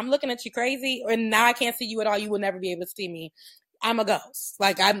 I'm looking at you crazy and now I can't see you at all. You will never be able to see me. I'm a ghost.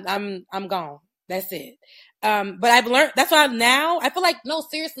 Like I'm gone. That's it. But I've learned, that's why now I feel like, no,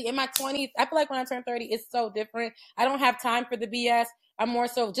 seriously, in my 20s, I feel like when I turn 30, it's so different. I don't have time for the BS. I'm more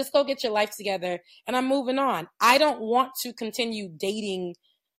so just go get your life together and I'm moving on. I don't want to continue dating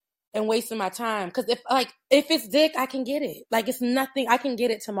and wasting my time. Cause if it's dick, I can get it. Like, it's nothing. I can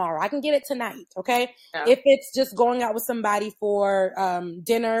get it tomorrow. I can get it tonight. Okay. Yeah. If it's just going out with somebody for,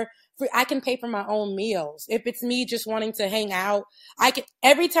 dinner, I can pay for my own meals. If it's me just wanting to hang out,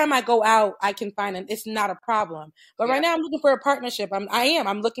 every time I go out, I can find it. It's not a problem. But right now I'm looking for a partnership.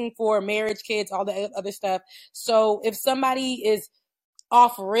 I'm looking for marriage, kids, all the other stuff. So if somebody is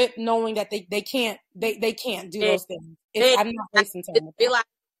off rip, knowing that they can't do And, those things. I'm not wasting time with that. realize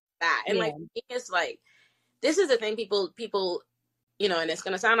that. And Yeah. like, it's like, this is the thing people, you know, and it's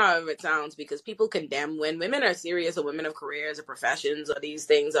going to sound however it sounds, because people condemn when women are serious, or women of careers or professions or these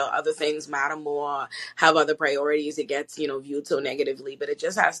things or other things matter more, have other priorities. It gets, you know, viewed so negatively, but it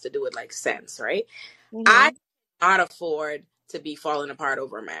just has to do with like sense, right? I cannot afford to be falling apart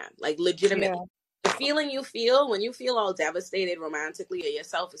over a man. Like, legitimately. Yeah. The feeling you feel when you feel all devastated romantically, or your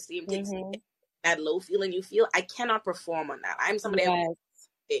self-esteem takes that low feeling you feel, I cannot perform on that. I'm somebody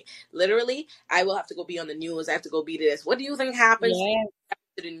literally, I will have to go be on the news. I have to go be this. What do you think happens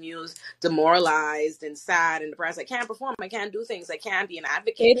to the news? Demoralized and sad and depressed. I can't perform. I can't do things. I can't be an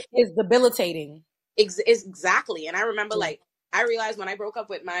advocate. It is debilitating. Exactly. And I remember, like, I realized when I broke up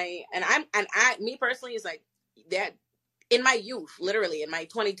with me personally, is like that in my youth, literally in my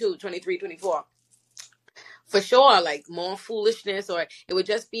 22, 23, 24, for sure, like more foolishness, or it would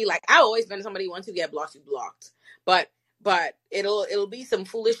just be like, I've always been somebody, once you get blocked, you blocked. But it'll be some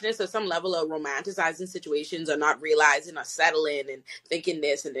foolishness or some level of romanticizing situations, or not realizing or settling and thinking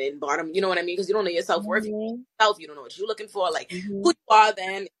this, and then bottom, you know what I mean? Because you don't know your self-worth, you don't know what you're looking for, like who you are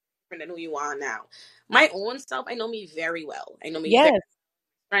then is different than who you are now. My own self, I know me very well. I know me very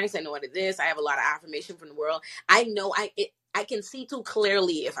strengths. I know what it is. I have a lot of affirmation from the world. I know I can see too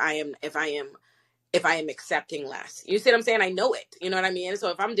clearly if I am accepting less. You see what I'm saying? I know it. You know what I mean? So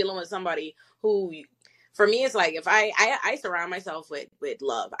if I'm dealing with somebody who, for me, it's like, if I surround myself with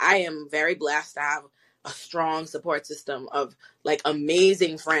love. I am very blessed to have a strong support system of like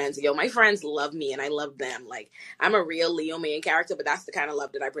amazing friends. Yo, my friends love me and I love them. Like, I'm a real Leo main character, but that's the kind of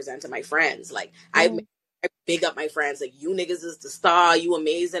love that I present to my friends. Like, I big up my friends. Like, you niggas is the star. You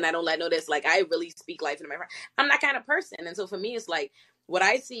amazing. I don't let no this. Like, I really speak life into my friends. I'm that kind of person. And so for me, it's like, what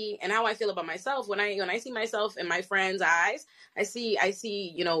I see and how I feel about myself, when I see myself in my friends' eyes, I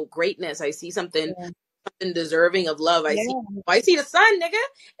see, you know, greatness. I see something deserving of love. I see the sun, nigga.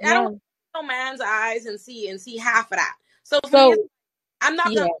 I don't look no man's eyes and see half of that. So for me, I'm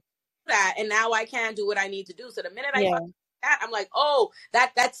not gonna do that, and now I can't do what I need to do. So the minute I fuck that, I'm like, oh,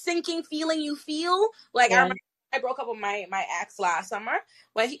 that sinking feeling you feel. Like, I remember I broke up with my ex last summer,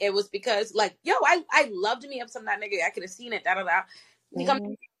 but it was because, like, yo, I loved me up some that nigga. I could have seen it. He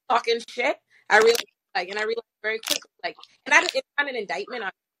comes talking shit. I realized very quickly, like, and it's not an indictment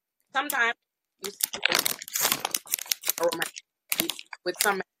on. Sometimes you with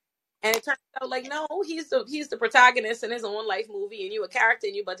some, and it turns out like, no, he's the protagonist in his own life movie, and you a character,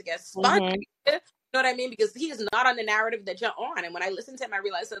 and you about to get spun. You know what I mean? Because he is not on the narrative that you're on. And when I listened to him, I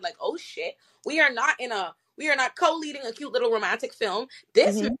realized that, like, oh shit, we are not co-leading a cute little romantic film.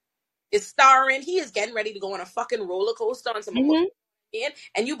 This man is starring. He is getting ready to go on a fucking roller coaster on some emotion,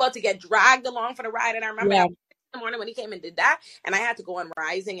 and you about to get dragged along for the ride. And I remember in the morning when he came and did that, and I had to go on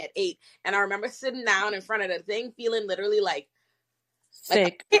Rising at 8, and I remember sitting down in front of the thing, feeling literally like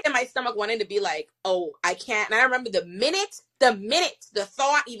sick, like, in my stomach, wanting to be like, oh, I can't. And I remember the minute the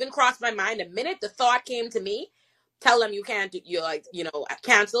thought even crossed my mind, the minute the thought came to me, tell them you can't do, you're like, you know,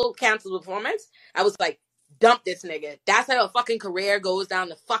 cancel the performance, I was like, dump this nigga. That's how a fucking career goes down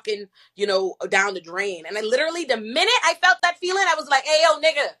the fucking, you know, down the drain. And I literally, the minute I felt that feeling, I was like, hey, yo,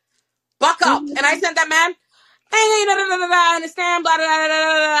 nigga, buck up. And I sent that man, hey, I understand, blah, blah, blah, blah,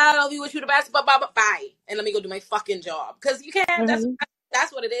 blah, I love you, wish you the best, blah, blah, blah, bye. And let me go do my fucking job. Because you can't,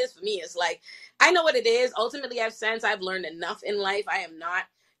 that's what it is for me. It's like, I know what it is. Ultimately, I've sense. I've learned enough in life. I am not,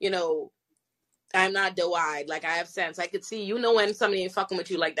 you know, I'm not doe-eyed. Like, I have sense. I could see, you know, when somebody ain't fucking with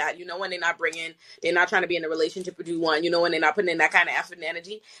you like that. You know, when they're not trying to be in a relationship with you, one. You know, when they're not putting in that kind of effort and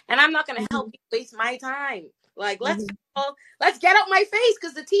energy. And I'm not going to help you waste my time. Like, let's get out my face.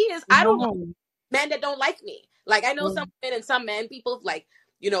 Because the tea is, I don't know men that don't like me. Like, I know some men and some men, people, like,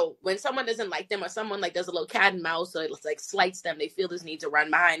 you know, when someone doesn't like them, or someone like does a little cat and mouse, or it's like slights them, they feel this need to run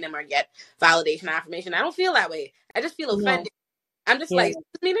behind them or get validation, affirmation. I don't feel that way. I just feel offended. I'm just like,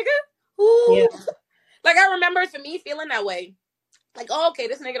 me, nigga? Ooh. Like, I remember for me feeling that way. Like, oh, okay,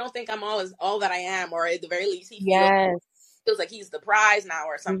 this nigga don't think I'm all that I am, or at the very least, he feels like he's the prize now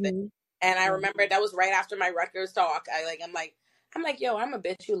or something. And I remember that was right after my Rutgers talk. I'm like, yo, I'm a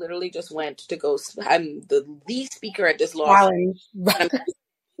bitch who literally just went to go. I'm the speaker at this law. And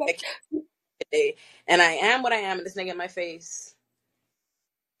I am what I am, and this nigga in my face,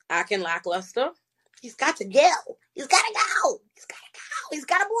 acting lackluster. He's got to go. He's got to go. He's got to go. He's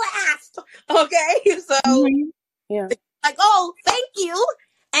got to blast. Okay, so like, oh, thank you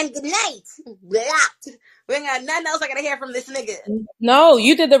and good night. Blocked. We ain't got nothing else I gotta hear from this nigga. No,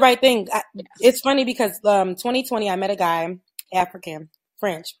 you did the right thing. It's funny because 2020, I met a guy, African,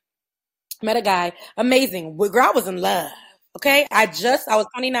 French. Met a guy, amazing. Girl, I was in love. Okay. I was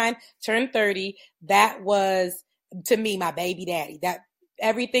 29, turned 30. That was, to me, my baby daddy. That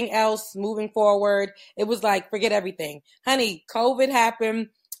everything else moving forward, it was like, forget everything. Honey, COVID happened.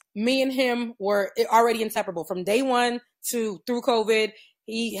 Me and him were already inseparable from day one to through COVID.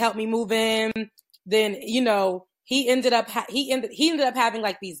 He helped me move in. Then, he ended up having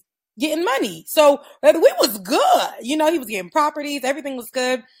like these getting money. So we was good. He was getting properties. Everything was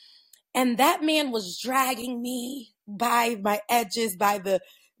good. And that man was dragging me by my edges by the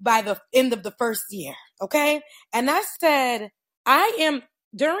end of the first year. Okay. And I said,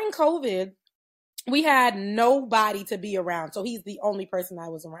 during COVID, we had nobody to be around. So he's the only person I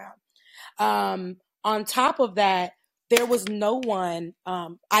was around. On top of that, there was no one,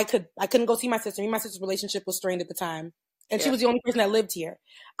 I couldn't go see my sister. Me and my sister's relationship was strained at the time. And she was the only person that lived here.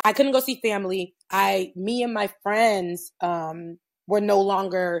 I couldn't go see family. Me and my friends, were no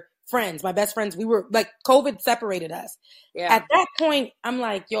longer friends. My best friends, we were like, COVID separated us. Yeah. At that point, I'm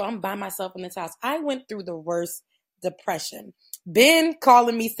like, yo, I'm by myself in this house. I went through the worst depression. Ben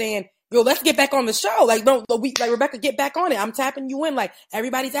calling me saying, yo, let's get back on the show. Like, no, Rebecca, get back on it. I'm tapping you in. Like,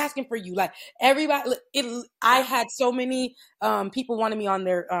 everybody's asking for you. Like, I had so many, people wanting me on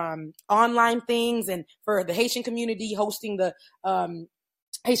their, online things, and for the Haitian community hosting the,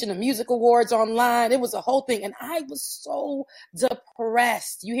 Haitian Music Awards online. It was a whole thing. And I was so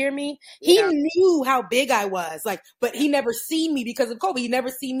depressed. You hear me? Yeah. He knew how big I was. Like, but he never seen me because of COVID. He never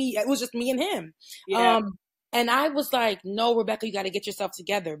seen me. It was just me and him. Yeah. And I was like, no, Rebecca, you got to get yourself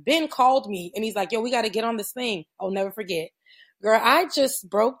together. Ben called me and he's like, yo, we got to get on this thing. I'll never forget. Girl, I just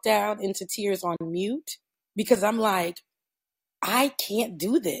broke down into tears on mute because I'm like, I can't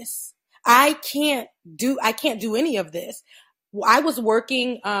do this. I can't do any of this. I was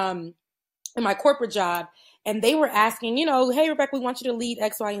working in my corporate job, and they were asking, hey, Rebecca, we want you to lead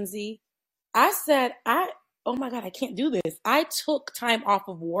X, Y, and Z. I said, oh my God, I can't do this. I took time off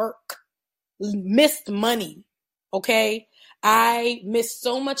of work, missed money. Okay. I missed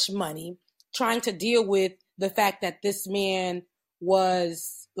so much money trying to deal with the fact that this man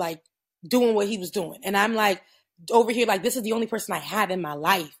was like doing what he was doing. And I'm like over here, like, this is the only person I had in my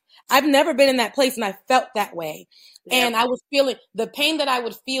life. I've never been in that place, and I felt that way. Yeah. And I was feeling the pain that I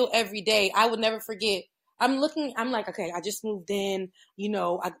would feel every day. I would never forget. I'm like, okay, I just moved in,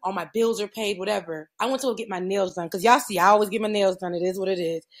 all my bills are paid, whatever. I went to go get my nails done. Cause y'all see, I always get my nails done. It is what it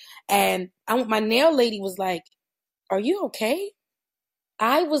is. And my nail lady was like, are you okay?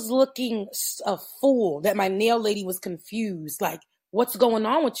 I was looking a fool that my nail lady was confused. Like, what's going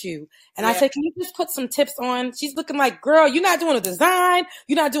on with you? And I said, can you just put some tips on? She's looking like, girl, you're not doing a design.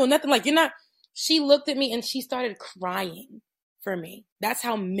 You're not doing nothing. Like, you're not. She looked at me and she started crying for me. That's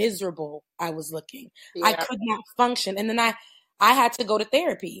how miserable I was looking. Yeah. I could not function. And then I had to go to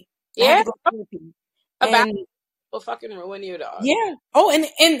therapy. Yeah. Will fucking ruin you, dog. Yeah. Oh,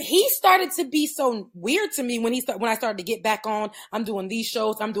 and he started to be so weird to me when I started to get back on. I'm doing these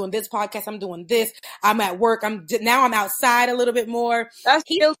shows. I'm doing this podcast. I'm doing this. I'm at work. Now I'm outside a little bit more. That's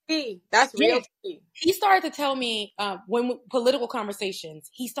real tea. That's real tea. He started to tell me when political conversations,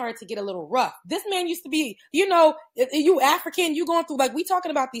 he started to get a little rough. This man used to be, you African, you going through, like, we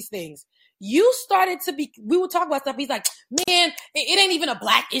talking about these things. You started to be, we would talk about stuff. He's like, man, it ain't even a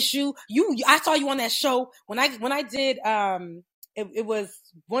black issue. I saw you on that show when I did, it was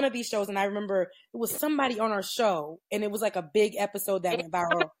one of these shows, and I remember it was somebody on our show, and it was like a big episode that went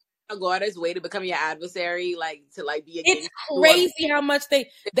viral. God is way to become your adversary, like to like be against. It's crazy how much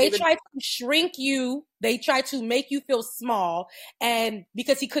they try to shrink you. They try to make you feel small. And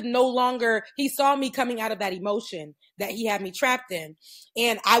because he could no longer, he saw me coming out of that emotion that he had me trapped in,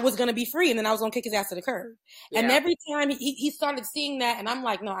 and I was going to be free. And then I was going to kick his ass to the curb. Yeah. And every time he started seeing that, and I'm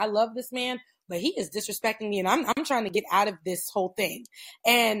like, no, I love this man, but he is disrespecting me. And I'm trying to get out of this whole thing.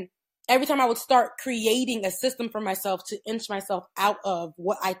 And every time I would start creating a system for myself to inch myself out of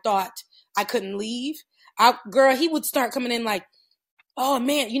what I thought I couldn't leave, he would start coming in like, oh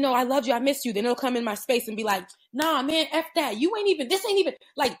man, I loved you, I missed you. Then he'll come in my space and be like, nah, man, F that. This ain't even,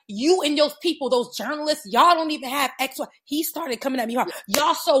 like, you and those people, those journalists, y'all don't even have X, Y. He started coming at me hard.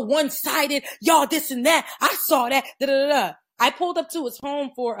 Y'all so one-sided, y'all this and that. I saw that, da-da-da-da. I pulled up to his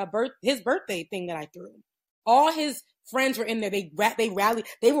home for his birthday thing that I threw. All his friends were in there. They rallied.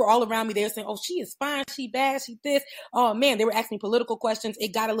 They were all around me. They were saying, oh, she is fine. She bad. She this. Oh man. They were asking me political questions.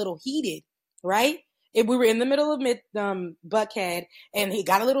 It got a little heated, right? We were in the middle of Buckhead, and it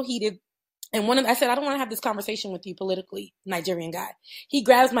got a little heated. And I said, I don't want to have this conversation with you politically, Nigerian guy. He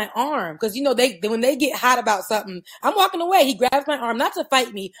grabs my arm because, when they get hot about something, I'm walking away. He grabs my arm, not to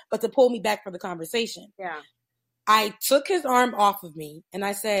fight me, but to pull me back for the conversation. Yeah. I took his arm off of me and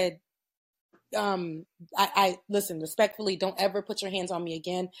I said, I listen respectfully. Don't ever put your hands on me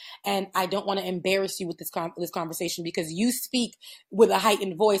again, and I don't want to embarrass you with this conversation because you speak with a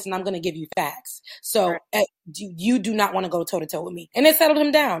heightened voice, and I'm going to give you facts. So you do not want to go toe to toe with me, and it settled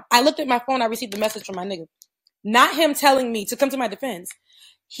him down. I looked at my phone. I received a message from my nigga, not him telling me to come to my defense.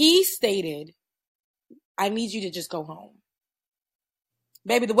 He stated, "I need you to just go home,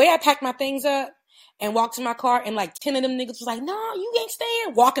 baby." The way I packed my things up and walked to my car, and like 10 of them niggas was like, "No, you ain't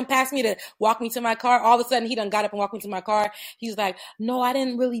staying." Walking past me to walk me to my car. All of a sudden, he done got up and walked me to my car. He's like, "No, I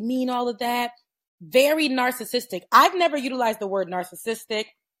didn't really mean all of that." Very narcissistic. I've never utilized the word narcissistic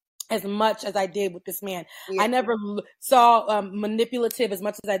as much as I did with this man. Yeah. I never saw manipulative as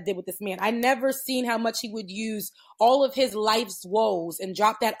much as I did with this man. I never seen how much he would use all of his life's woes and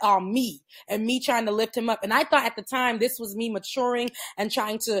drop that on me and me trying to lift him up. And I thought at the time this was me maturing and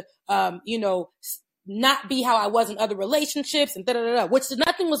trying to, not be how I was in other relationships and which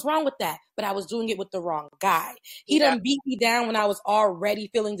nothing was wrong with that, but I was doing it with the wrong guy. He done beat me down when I was already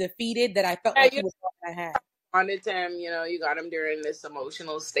feeling defeated, that I felt like he was all I had. Wanted him, you got him during this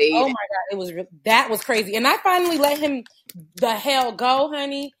emotional state. Oh my God, that was crazy. And I finally let him the hell go,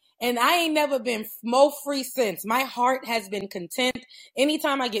 honey. And I ain't never been more free since. My heart has been content.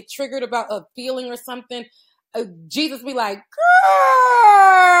 Anytime I get triggered about a feeling or something, Jesus be like,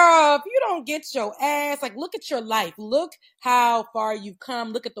 "Girl, if you don't get your ass, like, look at your life. Look how far you've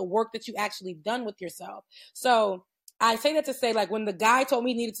come. Look at the work that you actually done with yourself." So I say that to say, like, when the guy told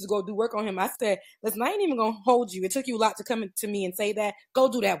me he needed to go do work on him, I said, "Listen, I ain't even going to hold you. It took you a lot to come to me and say that. Go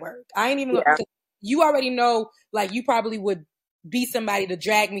do that work. I ain't even going to, you already know, like, you probably would be somebody to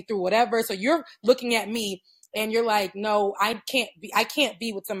drag me through whatever. So you're looking at me and you're like, no, I can't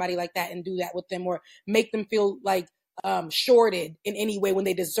be with somebody like that and do that with them or make them feel like shorted in any way when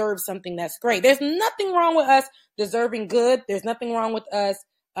they deserve something that's great." There's nothing wrong with us deserving good. There's nothing wrong with us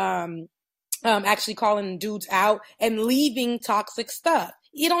actually calling dudes out and leaving toxic stuff.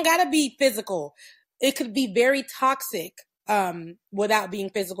 You don't gotta be physical. It could be very toxic without being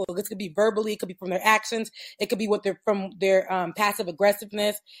physical. This could be verbally, it could be from their actions, it could be from their passive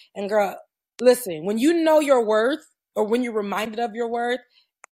aggressiveness. And girl, listen, when you know your worth or when you're reminded of your worth,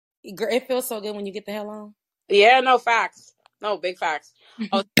 it feels so good when you get the hell on. Yeah, no, facts. No, big facts.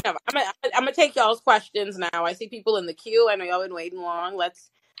 I'm gonna take y'all's questions now. I see people in the queue. I know y'all been waiting long. Let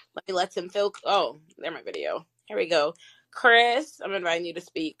me let him feel. Oh, there's my video. Here we go. Chris, I'm inviting you to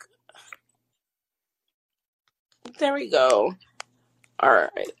speak. There we go. All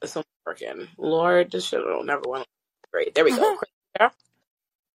right, this one's working. Lord, this shit will never went great. There we go. Chris, yeah?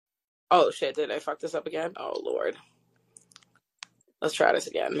 Oh shit, did I fuck this up again? Oh Lord. Let's try this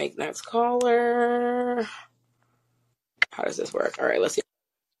again. Make next caller. How does this work? All right, let's see.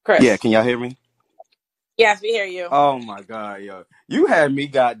 Chris. Yeah, can y'all hear me? Yes, we hear you. Oh my God, yo. You had me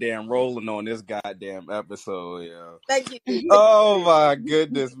goddamn rolling on this goddamn episode, yo. Thank you. Oh my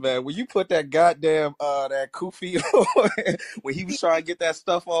goodness, man. When you put that goddamn that Kofi on, when he was trying to get that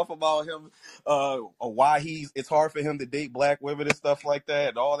stuff off about him, why it's hard for him to date black women and stuff like that,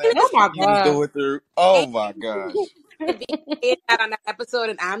 and all that shit he was going through. Oh my gosh. Being mad on that episode,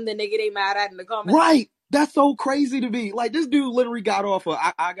 and I'm the nigga they mad at in the comments. Right. That's so crazy to me. Like, this dude literally got off of,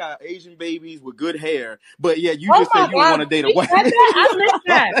 I got Asian babies with good hair, but yeah, you just said you don't want to date a white man. I missed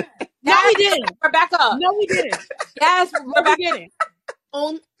that. No, we didn't. Rebecca. No, we didn't. Yes, Rebecca. We didn't.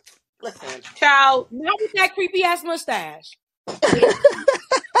 Listen, child. Not with that creepy ass mustache.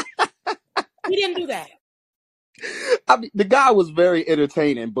 He didn't do that. I mean, the guy was very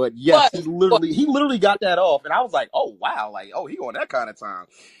entertaining, but yes, he literally got that off, and I was like, oh wow, like, oh, he on that kind of time,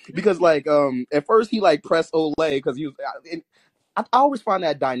 because like at first he like pressed Olay because he was. I always find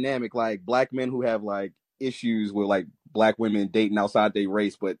that dynamic, like black men who have like issues with like black women dating outside their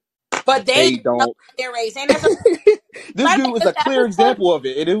race, but they don't their race. And this dude was a clear example of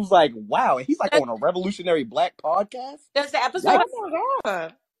it, and it was like, wow, and he's like on a revolutionary black podcast. Does the episode? Oh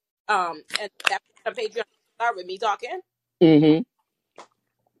my God. And that Patreon start with me talking. No,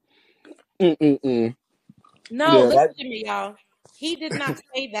 listen to me, y'all. He did not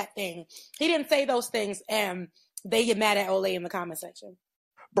say that thing. He didn't say those things, and they get mad at Olay in the comment section.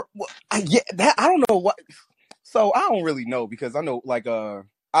 I don't know what. So I don't really know, because I know, like,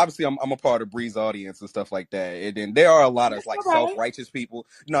 obviously I'm a part of Bree's audience and stuff like that, and then there are a lot of like self-righteous people.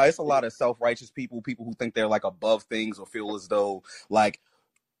 No, it's a lot of self-righteous people who think they're like above things or feel as though like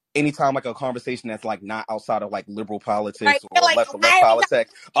anytime like a conversation that's like not outside of like liberal politics or left of left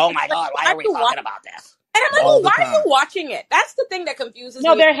politics. Oh my God, why are we talking about this? And I'm like, all well, the why are you time. watching it? That's the thing that confuses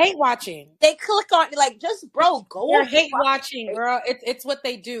No, me. they're hate watching. They click on like, just bro, go They're over. hate watching, girl. It's what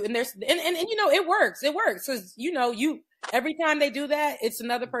they do, and and you know it works. It works because you every time they do that, it's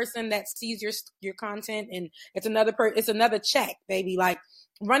another person that sees your content, and it's another check, baby. Like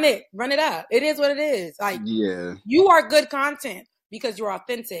run it up. It is what it is. Like Yeah. you are good content because you're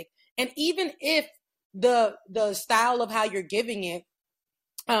authentic, and even if the style of how you're giving it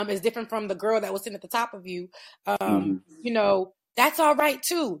is different from the girl that was sitting at the top of you, you know, that's all right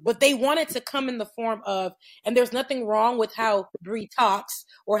too. But they want it to come in the form of, and there's nothing wrong with how Brie talks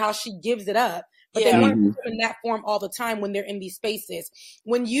or how she gives it up, but they want it to come in that form all the time when they're in these spaces.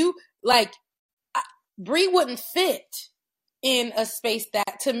 When you like, Brie wouldn't fit in a space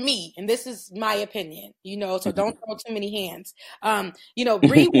that, to me, and this is my opinion, you know, so don't throw too many hands. You know,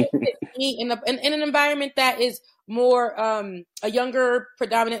 Brie would fit me in an environment that is more a younger,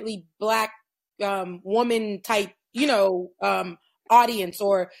 predominantly Black woman type, you know, audience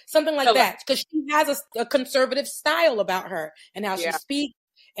or something like that, because she has a conservative style about her and how she speaks,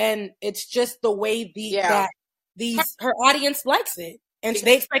 and it's just the way that her audience likes it, and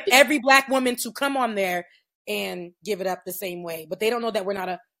they expect every Black woman to come on there and give it up the same way, but they don't know that we're not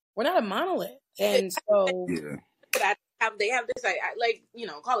a monolith, and so they have this like, you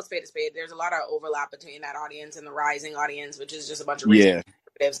know, call a spade a spade. There's a lot of overlap between that audience and the rising audience, which is just a bunch of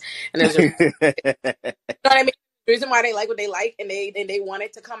conservatives, and there's just, you know what I mean. The reason why they like what they like, and they want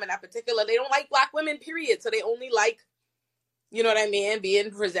it to come in that particular. They don't like Black women, period. So they only like, you know what I mean, being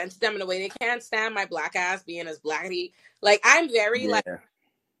presented to them in a way. They can't stand my Black ass being as blacky. Like I'm very like.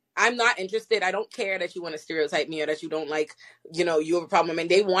 I'm not interested. I don't care that you want to stereotype me or that you don't like, you know, you have a problem. I mean,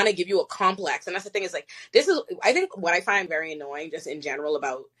 they want to give you a complex. And that's the thing is like, I think what I find very annoying just in general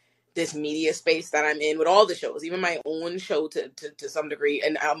about this media space that I'm in with all the shows, even my own show to some degree,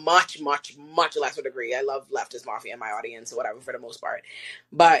 and a much, much, much lesser degree. I love leftist mafia in my audience or whatever for the most part.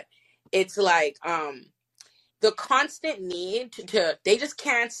 But it's like, the constant need to they just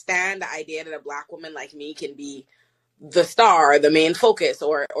can't stand the idea that a Black woman like me can be the star, the main focus,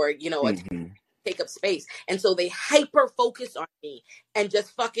 or you know, take up space. And so they hyper focus on me and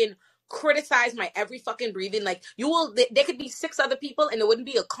just fucking criticize my every fucking breathing. Like there could be 6 other people and there wouldn't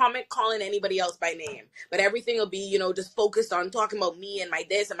be a comment calling anybody else by name, but everything will be, you know, just focused on talking about me and my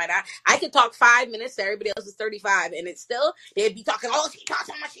this and my that. I could talk 5 minutes to everybody else is 35, and it's still they'd be talking, oh, she talks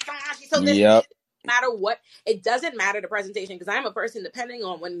so much, she's so this. Matter what, it doesn't matter the presentation, because I'm a person, depending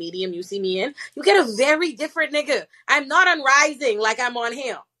on what medium you see me in, you get a very different nigga. I'm not on Rising like I'm on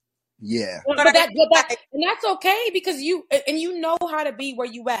him. Yeah. But and that's okay, because you know how to be where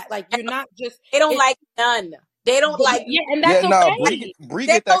you at. Like you're not just they don't like none. They don't like and that's okay. Brie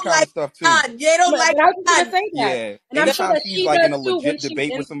get that kind of stuff too. None. They don't like I was gonna say that. Yeah. And I'm sure that she's like in a legit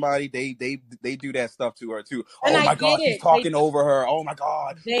debate with somebody, they do that stuff to her too. Oh my God, she's talking over her. Oh my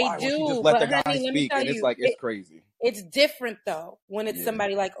God, why won't she just let the guy speak? And it's like, it's crazy. It's different though when it's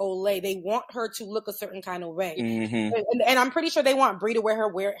somebody like Olay. They want her to look a certain kind of way, and I'm pretty sure they want Brie to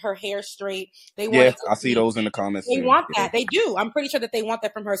wear her hair straight. They want I see those in the comments. They want that. They do. I'm pretty sure that they want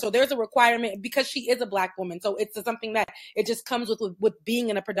that from her. So there's a requirement, because she is a Black woman. So it's something that it just comes with being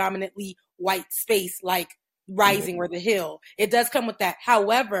in a predominantly white space like Rising or The Hill. It does come with that.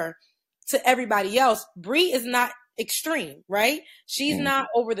 However, to everybody else, Brie is not extreme, right? She's not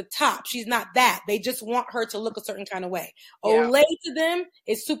over the top. She's not that. They just want her to look a certain kind of way. Olay to them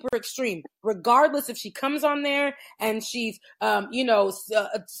is super extreme, regardless if she comes on there and she's, you know,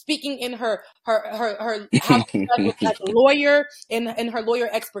 speaking in her how she does as a lawyer in her lawyer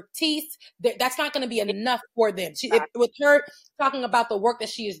expertise. That's not going to be enough for them. With her talking about the work that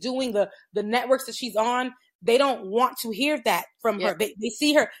she is doing, the networks that she's on, they don't want to hear that from her. They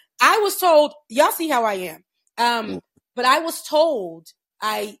see her. I was told, y'all see how I am. But I was told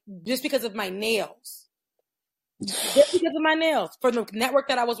just because of my nails, for the network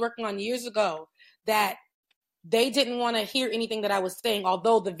that I was working on years ago, that they didn't want to hear anything that I was saying,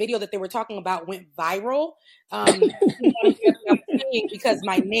 although the video that they were talking about went viral. Because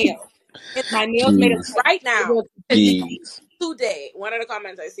my nails made it right now. Today, one of the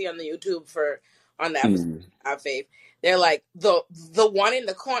comments I see on the YouTube on the episode of Faith, they're like the one in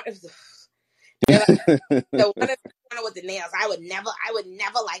the corner. They're like, the one in the corner with the nails. I would never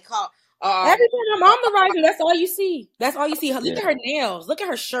like her. Every time I'm on the Rising, that's all you see. Look at her nails. Look at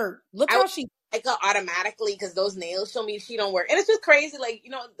her shirt. Look how she like her automatically, because those nails show me she don't work. And it's just crazy. Like,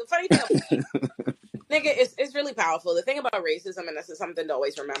 you know, the funny thing, nigga, it's really powerful. The thing about racism, and this is something to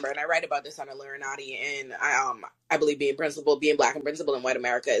always remember, and I write about this on Illuminati, and I believe being Black and principled in white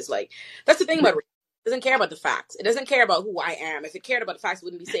America is like, that's the thing about racism. It doesn't care about the facts. It doesn't care about who I am. If it cared about the facts, it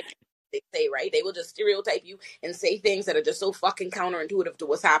wouldn't be safe. they say, right? They will just stereotype you and say things that are just so fucking counterintuitive to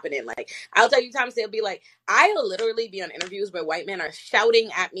what's happening. Like, I'll tell you times they'll be like, I'll literally be on interviews where white men are shouting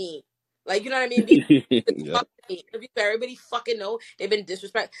at me. Like, you know what I mean? Yep. Everybody fucking know they've been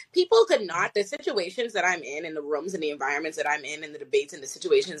disrespected. People could not, the situations that I'm in the rooms and the environments that I'm in and the debates and the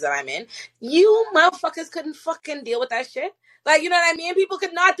situations that I'm in, you motherfuckers couldn't fucking deal with that shit. Like, you know what I mean? People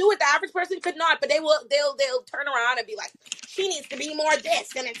could not do it. The average person could not, but they'll turn around and be like, she needs to be more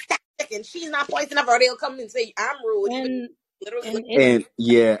this and it's static and she's not poised enough, or they'll come and say I'm rude, even literally. And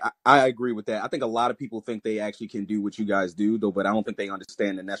yeah, I agree with that. I think a lot of people think they actually can do what you guys do, though, but I don't think they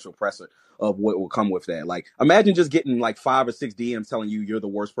understand the natural pressure of what will come with that. Like, imagine just getting like 5 or 6 DMs telling you you're the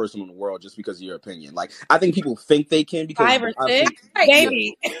worst person in the world just because of your opinion. Like, I think people think they can because 5 or 6, yeah.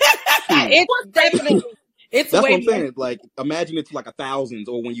 baby. It's definitely, it's That's way what I'm more. saying. Like, imagine it's like 1,000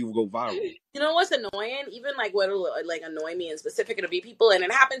 or when you go viral. You know what's annoying? Even like what'll like annoy me in specific, it'll be people, and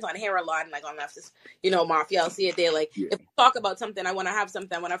it happens on here a lot, and like on leftist, mafia. I'll see it there. Like, if we talk about something, I want to have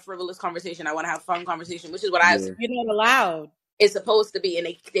something. I want to have frivolous conversation. I want to have fun conversation, which is what You're not allowed. It's supposed to be, and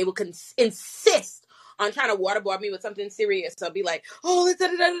they will insist on trying to waterboard me with something serious. So I'll be like, oh, da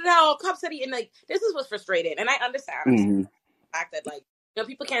da da da, cop city, and like this is what's frustrating, and I understand the fact that like.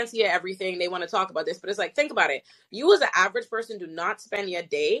 People can't see everything. They want to talk about this, but it's like, think about it. You as an average person do not spend your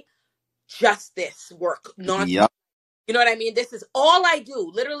day just this work. Yep. You know what I mean? This is all I do,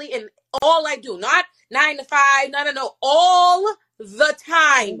 literally, and all I do. Not 9 to 5, no, all the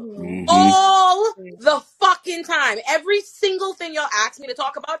time. All the fucking time. Every single thing y'all ask me to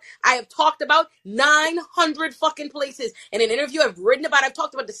talk about, I have talked about 900 fucking places. In an interview I've written about, I've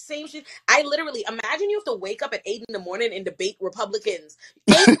talked about the same shit. I literally, imagine you have to wake up at 8 in the morning and debate Republicans.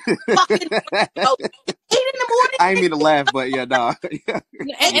 8 fucking morning. 8 in the morning. I ain't mean to laugh, but yeah, nah.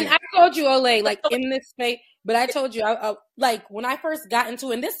 And I told you, Ole, like in this space, but I told you, I like when I first got into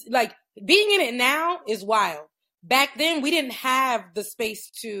it, and this, like being in it now is wild. Back then, we didn't have the space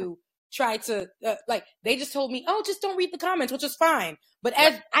to try to, like, they just told me, oh, just don't read the comments, which is fine. But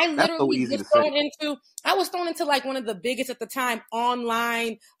as I literally I was thrown into like one of the biggest at the time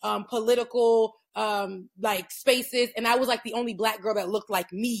online political like spaces, and I was like the only Black girl that looked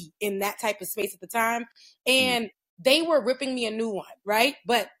like me in that type of space at the time, and they were ripping me a new one, right?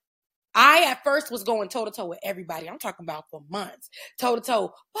 But I at first was going toe to toe with everybody. I'm talking about for months, toe to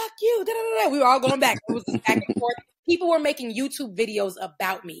toe. Fuck you, da, da, da. We were all going back. It was just back and forth. People were making YouTube videos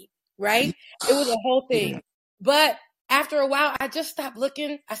about me, right? It was a whole thing. But after a while, I just stopped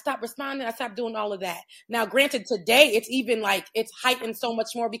looking. I stopped responding. I stopped doing all of that. Now, granted, today it's even like it's heightened so much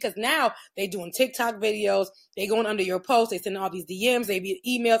more because now they doing TikTok videos. They going under your posts. They sending all these DMs. They be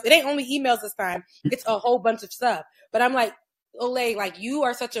emails. It ain't only emails this time. It's a whole bunch of stuff. But I'm like, Olay, like you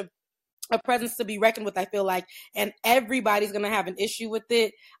are such a presence to be reckoned with, I feel like, and everybody's going to have an issue with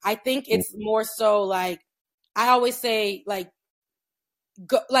it. I think it's more so like, I always say like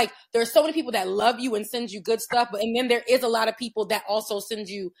there's so many people that love you and send you good stuff, and then there is a lot of people that also send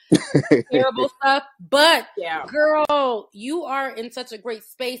you terrible stuff. But girl, you are in such a great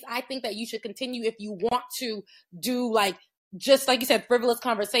space. I think that you should continue if you want to do like, just like you said, frivolous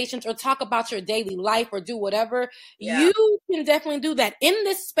conversations or talk about your daily life or do whatever. You can definitely do that in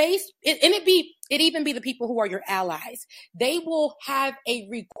this space. It even be the people who are your allies. They will have a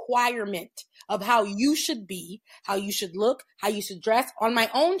requirement of how you should be, how you should look, how you should dress. On my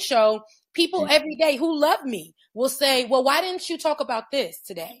own show, people every day who love me will say, well, why didn't you talk about this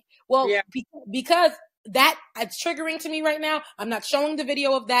today? Well, because that it's triggering to me right now. I'm not showing the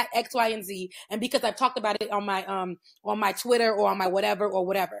video of that X, Y, and Z. And because I've talked about it on my Twitter or on my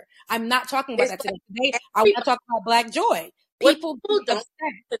whatever. I'm not talking about that today. I want to talk about Black joy. People don't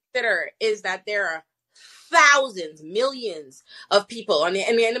consider is that there are thousands, millions of people and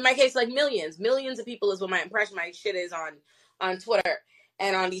in my case, like millions of people is what my shit is on Twitter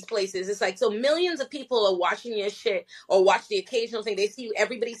and on these places. It's like, so millions of people are watching your shit or watch the occasional thing.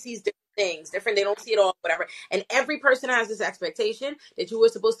 Everybody sees different things, different. They don't see it all, whatever. And every person has this expectation that you were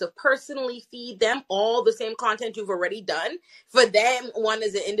supposed to personally feed them all the same content you've already done for them. One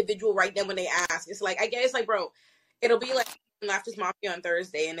as an individual, right then when they ask, it's like, I guess, like, bro, it'll be like Leftist Mafia on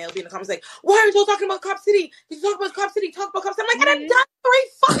Thursday, and they'll be in the comments like, why aren't you talking about Cop City? Did you talk about Cop City? Talk about Cop City. I'm like, I done done 3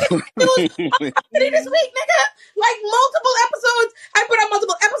 fucking news on Cop City this week, nigga. Like, multiple episodes. I put out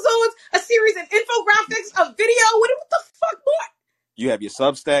multiple episodes, a series of infographics, a video. What the fuck more? You have your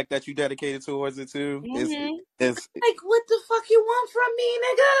Substack that you dedicated towards it too. It's like, what the fuck you want from me,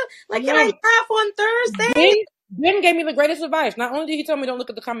 nigga? Like, can I laugh on Thursday? Ben gave me the greatest advice. Not only did he tell me don't look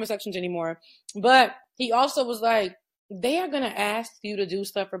at the comment sections anymore, but he also was like, they are going to ask you to do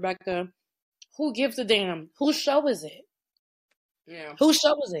stuff, Rebecca. Who gives a damn? Whose show is it? Yeah. Whose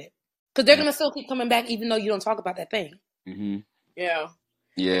show is it? Because they're gonna still keep coming back, even though you don't talk about that thing. Mm-hmm. Yeah.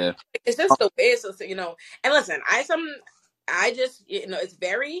 Yeah. It's just the way it's, you know. And listen, I just, you know, it's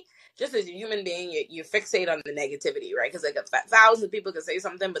very, just as a human being, you fixate on the negativity, right? Because like a thousand people can say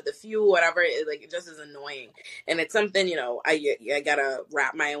something, but the few, whatever, it just is annoying. And it's something, you know, I gotta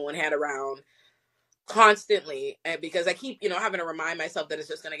wrap my own head around constantly, because I keep, you know, having to remind myself that it's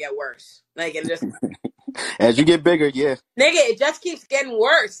just gonna get worse. Like, and just As you get bigger, yeah. nigga, it just keeps getting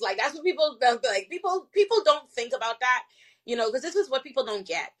worse. Like, that's what people like. People don't think about that, you know, because this is what people don't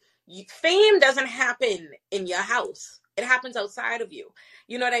get. Fame doesn't happen in your house. It happens outside of you.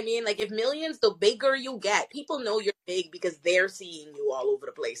 You know what I mean? Like, if millions, the bigger you get, people know you're big because they're seeing you all over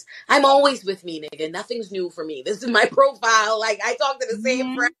the place. I'm always with me, nigga. Nothing's new for me. This is my profile. Like, I talk to the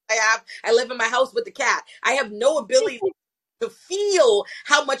same friends I have. I live in my house with the cat. I have no ability to feel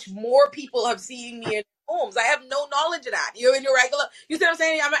how much more people have seen me in homes. I have no knowledge of that. You're in your regular, you see what I'm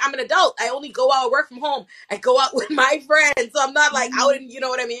saying? I'm an adult. I only go out, work from home. I go out with my friends. So I'm not like out and, you know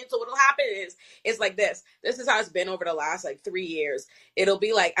what I mean? So what'll happen is, it's like this. This is how it's been over the last like 3 years. It'll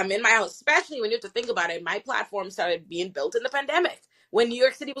be like, I'm in my house, especially when you have to think about it. My platform started being built in the pandemic. When New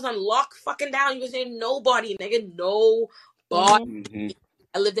York City was on lock fucking down, you was saying nobody, nigga, nobody. Mm-hmm.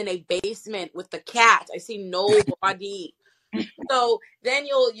 I lived in a basement with the cat. I see nobody. So then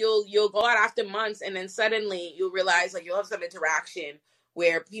you'll go out after months, and then suddenly you'll realize, like, you'll have some interaction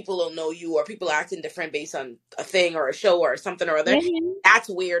where people will know you, or people acting different based on a thing or a show or something or other. Mm-hmm. That's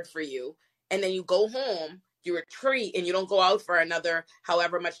weird for you. And then you go home, you retreat, and you don't go out for another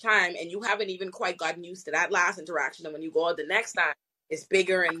however much time, and you haven't even quite gotten used to that last interaction. And when you go out the next time, it's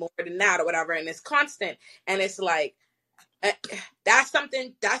bigger and more than that or whatever, and it's constant. And it's like, that's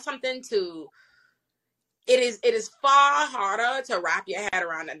something to, it is far harder to wrap your head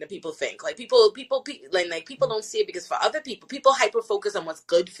around than people think. Like, people don't see it, because for other people hyper focus on what's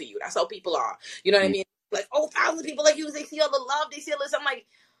good for you. That's how people are. You know what I mean? Like, oh, thousands of people like you, they see all the love, they see all this. I'm like,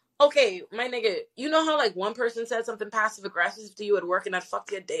 okay, my nigga, you know how like one person said something passive aggressive to you at work and that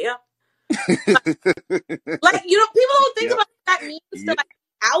fucked your day up? Like, you know, people don't think Yep. about what that means to Yep. like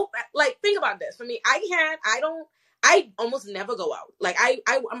out. Like, think about this. For me, I almost never go out. Like,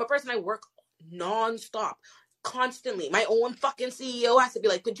 I'm a person, I work nonstop, constantly. My own fucking CEO has to be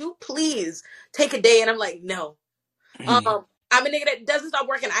like, could you please take a day? And I'm like, no. I'm a nigga that doesn't stop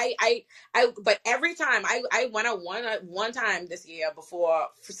working. But every time I went out one time this year before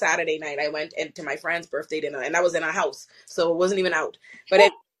Saturday night, I went into my friend's birthday dinner, and I was in a house, so it wasn't even out.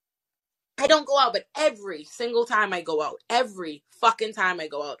 But I don't go out, but every single time I go out, every fucking time I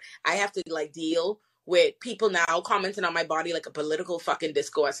go out, I have to like deal with people now commenting on my body like a political fucking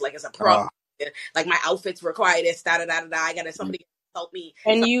discourse, like it's a problem. Like, my outfits require this, da da da da. I gotta somebody help me.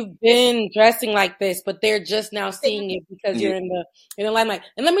 And you've been dressing like this, but they're just now seeing it because you're in the limelight.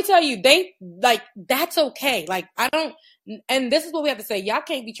 And let me tell you, they like, that's okay. Like, I don't, and this is what we have to say. Y'all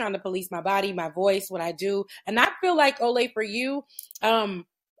can't be trying to police my body, my voice, what I do. And I feel like, Olay, for you,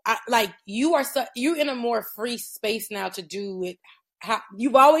 like, you in a more free space now to do it how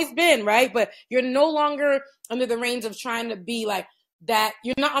you've always been, right? But you're no longer under the reins of trying to be like that.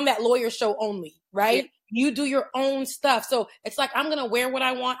 You're not on that lawyer show only, right? Yeah. You do your own stuff. So it's like, I'm going to wear what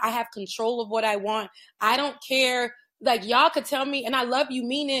I want. I have control of what I want. I don't care. Like, y'all could tell me, and I love you,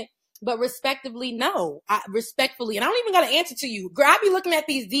 mean it, but respectively, no. Respectfully. And I don't even got to answer to you. Girl, I be looking at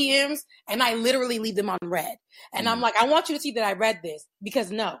these DMs, and I literally leave them on read. And I'm like, I want you to see that I read this,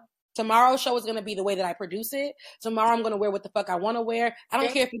 because no. Tomorrow's show is going to be the way that I produce it. Tomorrow I'm going to wear what the fuck I want to wear. I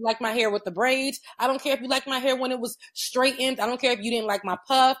don't care if you like my hair with the braids. I don't care if you like my hair when it was straightened. I don't care if you didn't like my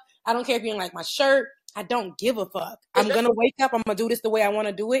puff. I don't care if you didn't like my shirt. I don't give a fuck. I'm going to wake up. I'm going to do this the way I want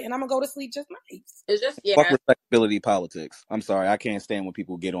to do it. And I'm going to go to sleep just nice. It's just, Fuck respectability politics. I'm sorry. I can't stand when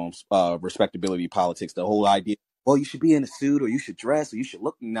people get on respectability politics. The whole idea, well, you should be in a suit, or you should dress, or you should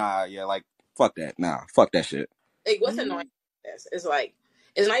look. Nah, yeah, like, fuck that. Nah, fuck that shit. Like, what's annoying is this? It's like,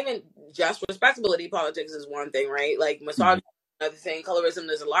 it's not even just respectability politics is one thing, right? Like, misogyny, another thing, colorism,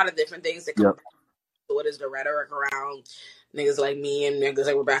 there's a lot of different things that come to what is the rhetoric around niggas like me and niggas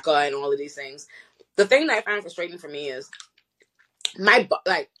like Rebecca and all of these things. The thing that I find frustrating for me is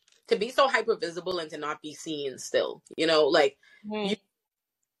to be so hyper visible and to not be seen still, you know, like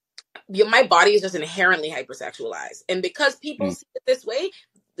my body is just inherently hypersexualized. And because people see it this way,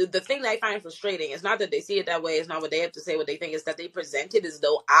 the thing that I find frustrating is not that they see it that way. It's not what they have to say, what they think, is that they present it as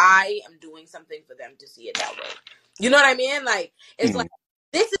though I am doing something for them to see it that way. You know what I mean? Like, it's like,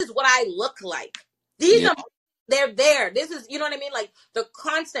 this is what I look like. These are, they're there. This is, you know what I mean? Like, the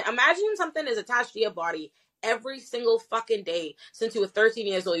constant, imagine something is attached to your body every single fucking day since you were 13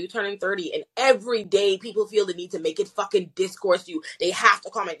 years old, you turning 30, and every day people feel the need to make it fucking discourse to you. They have to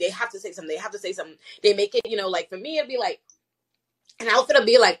comment. They have to say something. They have to say something. They make it, like for me, it'd be like, an outfit will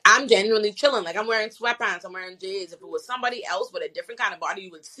be like, I'm genuinely chilling. Like, I'm wearing sweatpants. I'm wearing J's. If it was somebody else with a different kind of body,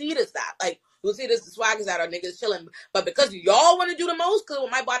 you would see this, that. Like, you would see this, the swag is that, or niggas chilling. But because y'all want to do the most, because what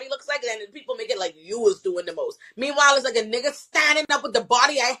my body looks like, then people make it like you was doing the most. Meanwhile, it's like a nigga standing up with the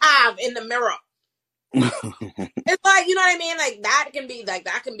body I have in the mirror. It's like, you know what I mean? Like, that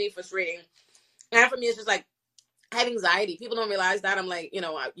can be frustrating. And for me, it's just like, I have anxiety. People don't realize that. I'm like,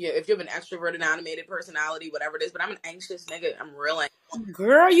 if you have an extroverted, animated personality, whatever it is, but I'm an anxious nigga. I'm real anxious.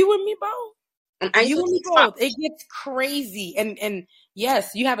 Girl, you and me both. I'm anxious. You and me both. It gets crazy. And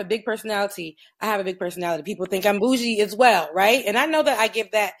yes, you have a big personality. I have a big personality. People think I'm bougie as well, right? And I know that I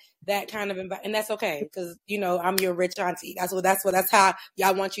give that kind of and that's okay, because I'm your rich auntie. That's how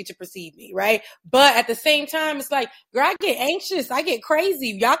y'all want you to perceive me, right? But at the same time, it's like, girl, I get anxious, I get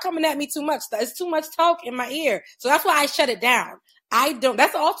crazy. Y'all coming at me too much. It's too much talk in my ear. So that's why I shut it down.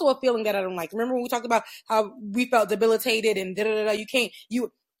 That's also a feeling that I don't like. Remember when we talked about how we felt debilitated and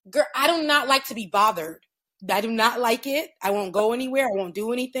girl, I do not like to be bothered. I do not like it. I won't go anywhere. I won't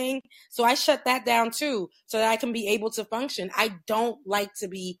do anything. So I shut that down too, so that I can be able to function. I don't like to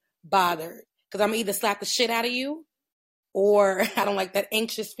be bothered, because I'm gonna either slap the shit out of you, or I don't like that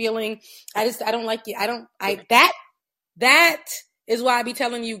anxious feeling. I don't like it. That is why I be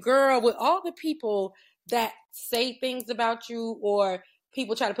telling you, girl, with all the people that say things about you, or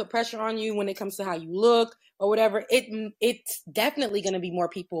people try to put pressure on you when it comes to how you look or whatever, it's definitely going to be more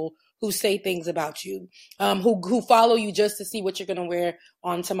people who say things about you, who follow you just to see what you're going to wear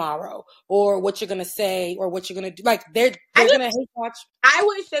on tomorrow, or what you're going to say, or what you're going to do. Like, they're going to hate watch. I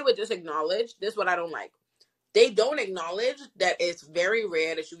wish they would just acknowledge this. What I don't like, they don't acknowledge that it's very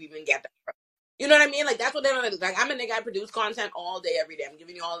rare that you even get that. You know what I mean? Like, that's what they don't like. I'm a nigga. I produce content all day, every day. I'm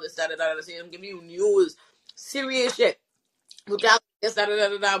giving you all this, da da da da. I'm giving you news, serious shit. Without this, da da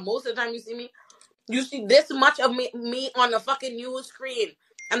da da. Most of the time, you see me, you see this much of me on the fucking news screen.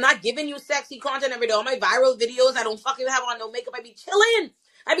 I'm not giving you sexy content every day. All my viral videos, I don't fucking have on no makeup. I be chilling.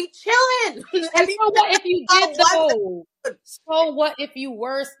 And so what if you did though? So what if you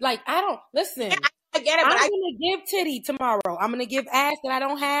were like, I don't listen. Yeah, I get it, but I'm gonna give titty tomorrow. I'm gonna give ass that I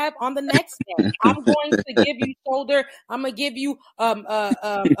don't have on the next day. I'm going to give you shoulder. I'm gonna give you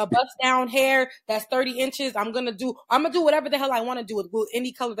a bust down hair that's 30 inches. I'm gonna do whatever the hell I want to do with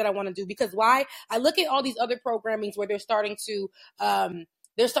any color that I want to do. Because why? I look at all these other programmings where they're starting to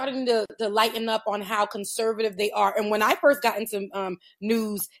lighten up on how conservative they are. And when I first got into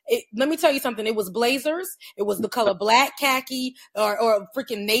news, let me tell you something. It was blazers. It was the color black, khaki, or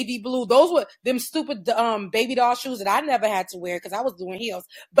freaking navy blue. Those were them stupid baby doll shoes that I never had to wear because I was doing heels.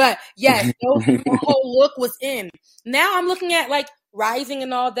 But yes, the whole look was in. Now I'm looking at like Rising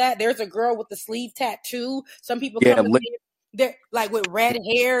and all that. There's a girl with the sleeve tattoo. Some people come in. They're like with red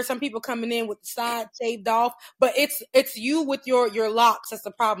hair. Some people coming in with the side shaved off, but it's you with your locks. That's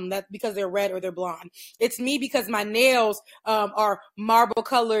the problem. That's because they're red or they're blonde. It's me because my nails are marble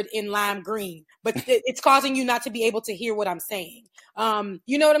colored in lime green, but it's causing you not to be able to hear what I'm saying.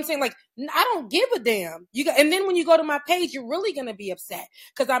 You know what I'm saying? Like, I don't give a damn. And then when you go to my page, you're really gonna be upset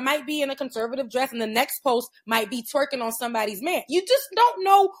because I might be in a conservative dress, and the next post might be twerking on somebody's man. You just don't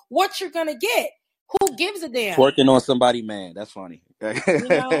know what you're gonna get. Who gives a damn? Twerking on somebody, man. That's funny.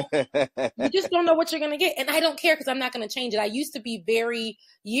 You just don't know what you're going to get. And I don't care because I'm not going to change it.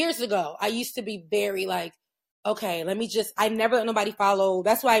 Years ago, I used to be very like, okay, I never let nobody follow.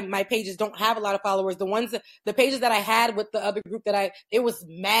 That's why my pages don't have a lot of followers. The pages that I had with the other group there was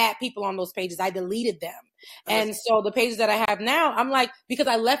mad people on those pages. I deleted them. And so the pages that I have now, I'm like, because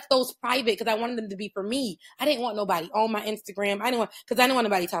I left those private because I wanted them to be for me. I didn't want nobody on my Instagram. Because I didn't want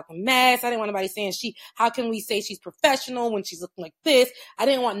nobody talking mess. I didn't want nobody saying how can we say she's professional when she's looking like this? I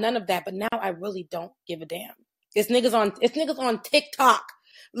didn't want none of that. But now I really don't give a damn. It's niggas on TikTok,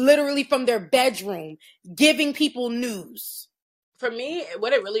 literally from their bedroom, giving people news. For me,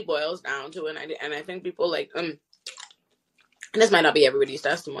 what it really boils down to, and I think people like, and this might not be everybody's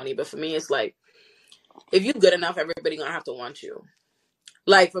testimony, but for me, it's like, if you're good enough, everybody gonna have to want you.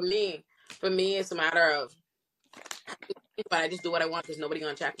 Like for me, it's a matter of, but I just do what I want because nobody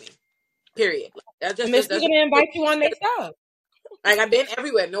gonna check me. Period. That's just. They're gonna invite you on their stuff. Like, I've been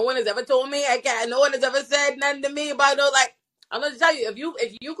everywhere. No one has ever told me I can't. No one has ever said nothing to me about no. Like, I'm gonna tell you,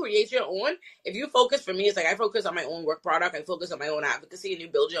 if you create your own, if you focus, for me, it's like I focus on my own work product. I focus on my own advocacy, and you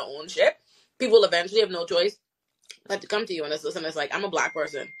build your own shit. People eventually have no choice but to come to you and listen. It's like, I'm a black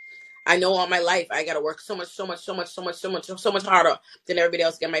person. I know all my life I gotta work so much harder than everybody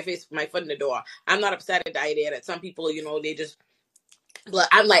else to get my foot in the door. I'm not upset at the idea that some people, they just. But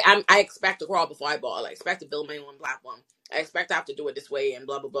I expect to crawl before I ball. I expect to build my own platform. I expect to have to do it this way and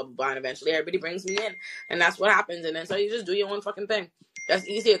blah blah blah blah blah. And eventually, everybody brings me in, and that's what happens. And then so you just do your own fucking thing. That's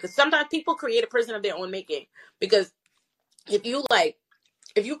easier because sometimes people create a prison of their own making. Because if you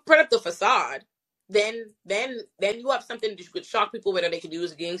put up the facade, then you have something that you could shock people with, or they could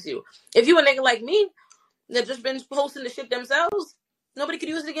use against you. If you a nigga like me that just been posting the shit themselves, nobody could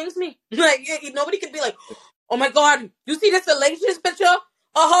use it against me. Like nobody could be like, oh my God, you see this salacious picture?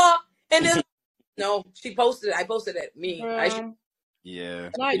 And then no, she posted it. I posted it. Me. Yeah.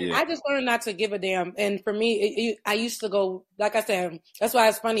 I just learned not to give a damn. And for me, I used to go, like I said, that's why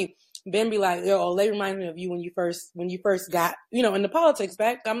it's funny. Ben be like, yo, they remind me of you when you first got, in the politics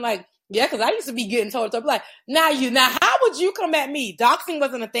back. I'm like, yeah, because I used to be getting told, so I'm like, now how would you come at me? Doxing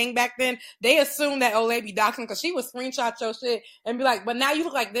wasn't a thing back then. They assumed that Olay be doxing because she would screenshot your shit and be like, but now you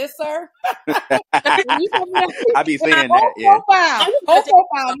look like this, sir. I be saying that, yeah. Whole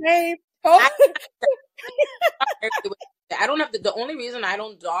profile name. I don't have the only reason I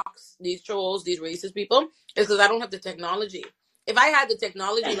don't dox these trolls, these racist people, is because I don't have the technology. If I had the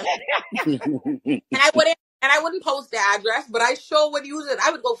technology, and I wouldn't post the address, but I sure would use it.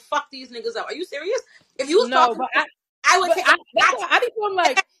 I would go fuck these niggas up. Are you serious? If you was talking, I would take. I think I'm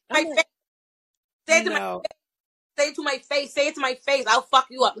like, say it to my face. Say it to my face. I'll fuck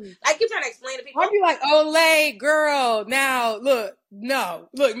you up. I keep trying to explain to people. I'll be like, Olay, girl. Now look,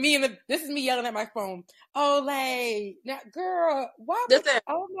 this is me yelling at my phone. Olay, now, girl. Why? Listen.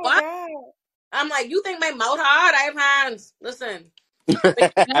 Oh my God. I'm like, you think my mouth hard? I have hands. Listen.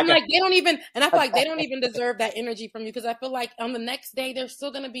 I'm like, they don't even, and I feel like they don't even deserve that energy from you because I feel like on the next day there's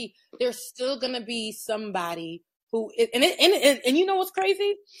still gonna be somebody who and you know what's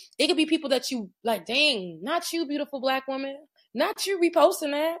crazy? It could be people that you like, dang, not you, beautiful black woman, not you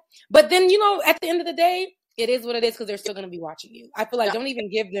reposting that. But then at the end of the day, it is what it is because they're still gonna be watching you. I feel like don't even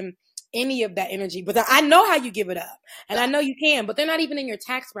give them any of that energy, but I know how you give it up, and I know you can, but they're not even in your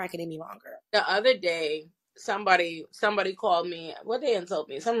tax bracket any longer. The other day, somebody called me. What they insult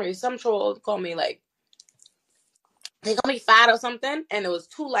me? Some troll called me like they called me fat or something, and there was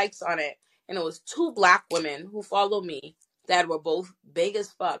 2 likes on it, and it was 2 black women who follow me that were both big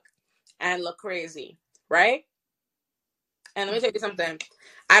as fuck and look crazy, right? And let me tell you something.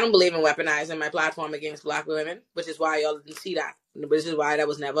 I don't believe in weaponizing my platform against black women, which is why y'all didn't see that. Which is why that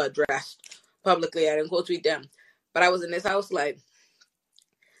was never addressed publicly. I didn't quote tweet them, but I was in this house like.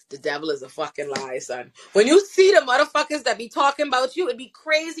 The devil is a fucking lie, son. When you see the motherfuckers that be talking about you, it'd be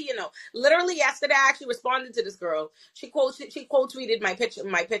crazy, Literally yesterday, I actually responded to this girl. She quote tweeted my picture,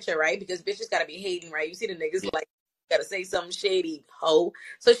 right? Because bitches gotta be hating, right? You see the niggas like gotta say something shady, ho.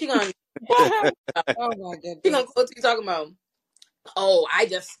 So she gonna, oh my goodness. She gonna quote tweet talking about.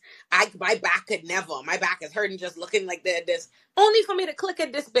 My back could never. My back is hurting just looking like this. Only for me to click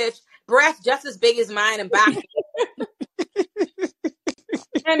at this bitch, breast just as big as mine and back.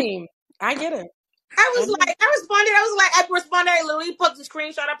 Honey, I get it. I responded. I literally put the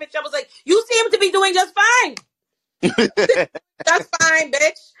screenshot up picture. I was like, you seem to be doing just fine. Just fine,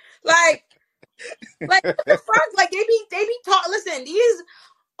 bitch. Like what the fuck? Like they be talking. Listen, these.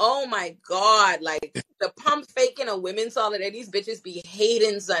 Oh my God! Like the pump faking of women's solidarity. These bitches be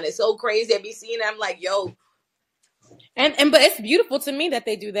hating, son. It's so crazy. I be seeing them like, yo. But it's beautiful to me that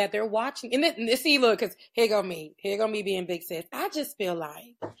they do that. They're watching and see, look, because here go me being big sis. I just feel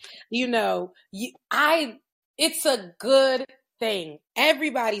like, it's a good thing.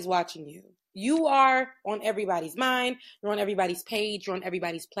 Everybody's watching you. You are on everybody's mind. You're on everybody's page. You're on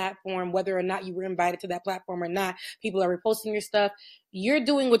everybody's platform, whether or not you were invited to that platform or not. People are reposting your stuff. You're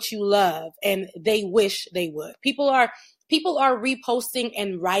doing what you love, and they wish they would. People are reposting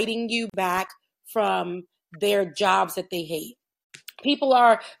and writing you back from their jobs that they hate. People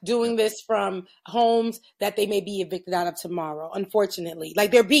are doing this from homes that they may be evicted out of tomorrow, unfortunately.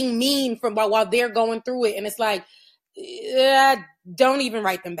 Like they're being mean while they're going through it. And it's like, don't even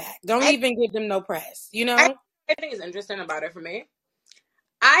write them back. Don't even give them no press, I think it's interesting about it for me.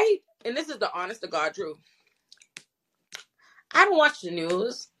 And this is the honest to God truth. I don't watch the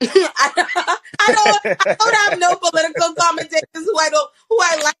news. I don't have no political commentators who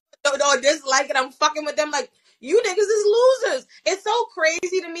I like or dislike, and I'm fucking with them. Like, you niggas is losers. It's so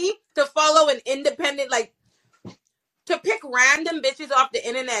crazy to me to follow an independent, like, to pick random bitches off the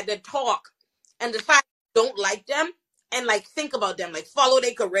internet that talk and decide don't like them and like think about them, like follow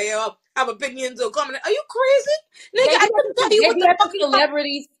their career, have opinions or comment. Are you crazy, nigga? I couldn't tell you what the fuck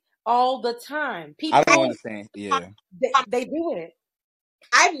celebrities all the time. People, I don't understand. Yeah, they do it.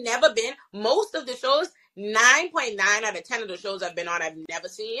 I've never been. Most of the shows, 9.9 out of 10 of the shows I've been on, I've never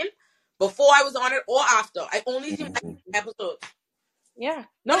seen before I was on it or after. I only seen like episodes. Yeah.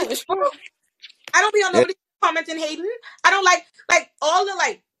 No, it's true. I don't be on nobody commenting hating. I don't like all the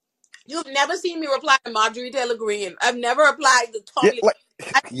like. You've never seen me reply to Marjorie Taylor Greene. I've never replied to Yeah, Tommy. like,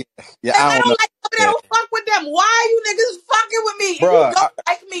 I I don't know. don't like them. I don't fuck with them. Why are you niggas fucking with me? If you Bruh, don't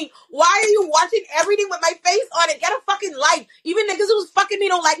like me, why are you watching everything with my face on it? Get a fucking life. Even niggas who's fucking me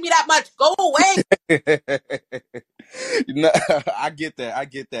don't like me that much. Go away. No, I get that. I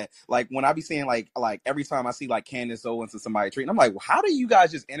get that. Like when I be seeing like every time I see like Candace Owens and somebody treating, I'm like, well, how do you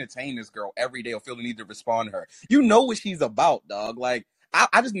guys just entertain this girl every day or feel the need to respond to her? You know what she's about, dog. Like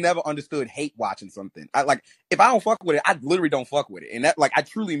I just never understood hate watching something. I like if I don't fuck with it, I literally don't fuck with it, and that like I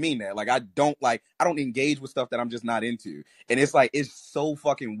truly mean that. Like I don't engage with stuff that I'm just not into, and it's like it's so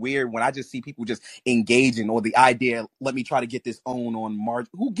fucking weird when I just see people just engaging or the idea. Let me try to get this on March.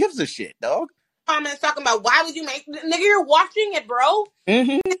 Who gives a shit, dog? Comments talking about why would you make nigga? You're watching it, bro.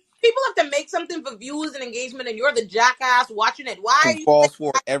 Mm-hmm. People have to make something for views and engagement, and you're the jackass watching it. Why are And you? falls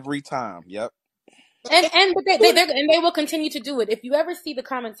for it every time. Yep. But they will continue to do it. If you ever see the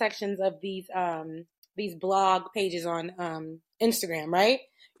comment sections of these blog pages on Instagram, right?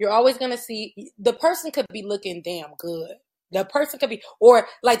 You're always gonna see the person could be looking damn good. The person could be, or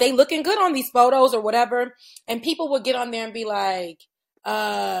like they looking good on these photos or whatever, and people would get on there and be like,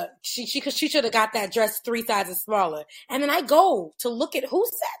 she should have got that dress 3 sizes smaller. And then I go to look at who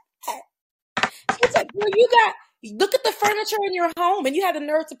said that. It's like, well, look at the furniture in your home, and you had the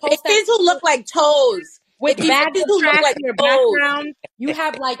nerve to post that. Kids who look like toes With bags of trash like in your background. You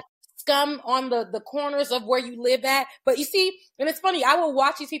have like scum on the corners of where you live at. But you see, and it's funny, I will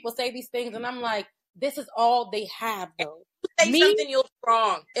watch these people say these things, and I'm like, this is all they have, though. Say something, you'll be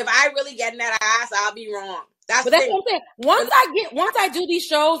wrong. If I really get in that ass, I'll be wrong. That's what I'm saying. Once I do these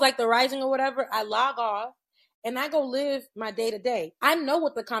shows like The Rising or whatever, I log off and I go live my day to day. I know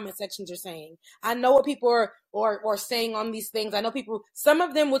what the comment sections are saying. I know what people are saying on these things. I know people. Some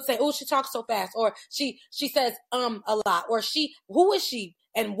of them would say, "Oh, she talks so fast," or she says a lot, or who is she,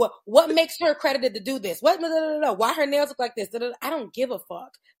 and what makes her credited to do this? Why her nails look like this? I don't give a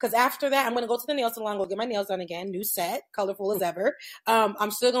fuck. Because after that, I'm gonna go to the nail salon, go get my nails done again, new set, colorful as ever.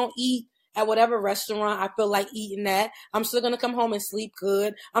 I'm still gonna eat at whatever restaurant I feel like eating at. I'm still gonna come home and sleep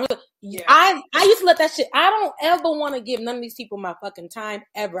good. I used to let that shit. I don't ever want to give none of these people my fucking time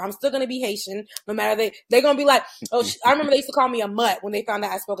ever. I'm still gonna be Haitian, no matter they're gonna be like, oh, I remember they used to call me a mutt when they found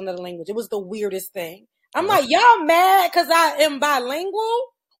out I spoke another language. It was the weirdest thing. I'm like, y'all mad because I am bilingual?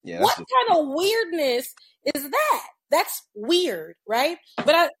 Yeah, what kind of weirdness is that? That's weird, right?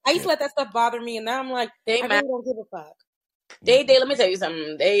 But I used to let that stuff bother me, and now I'm like, I really don't give a fuck. Let me tell you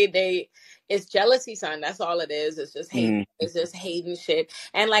something. It's jealousy, son. That's all it is. It's just hate. It's just hating shit.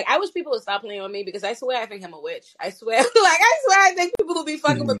 And like, I wish people would stop playing on me because I swear I think I'm a witch. I swear, I think people will be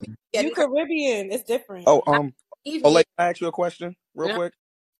fucking with me. You Caribbean. It's different. Oh, can I ask you a question real quick?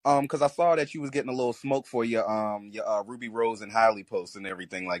 Because I saw that you was getting a little smoke for your Ruby Rose and Hailey posts and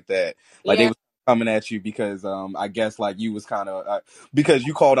everything like that. Like they was coming at you because I guess like you was kind of because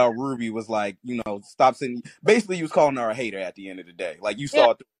you called out Ruby was like, stop sitting. Basically, you was calling her a hater at the end of the day. Like you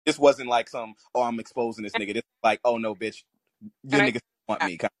saw this wasn't like I'm exposing this nigga. This like, oh no, bitch, you niggas want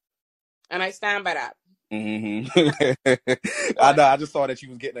me. And I stand by that. I know. I just saw that you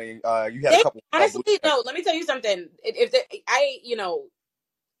was getting you had a couple. Honestly, no. Let me tell you something.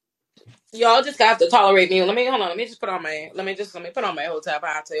 Y'all just got to tolerate me. Let me put on my hotel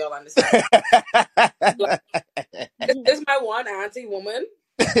hat so y'all understand. This is my one auntie woman.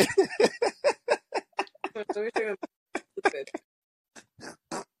 Women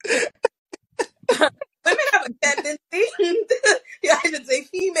have a tendency. I should say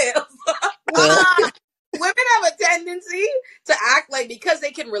females. Women have a tendency to act like because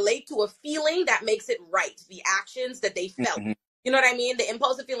they can relate to a feeling that makes it right. The actions that they felt. You know what I mean? The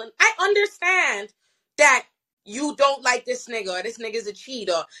impulsive feeling. I understand that you don't like this nigga or this nigga's a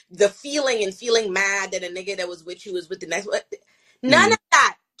cheat or the feeling and feeling mad that a nigga that was with you is with the next one. None of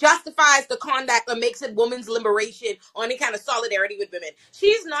that justifies the conduct or makes it woman's liberation or any kind of solidarity with women.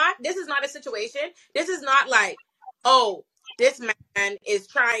 This is not a situation. This is not like, oh, this man is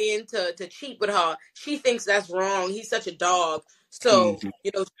trying to cheat with her. She thinks that's wrong. He's such a dog. So,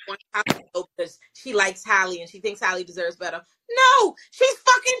 she wants Hailey to know because she likes Hailey and she thinks Hailey deserves better. No, she's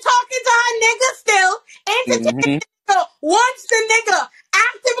fucking talking to her nigga still. Entertaining nigga wants the nigga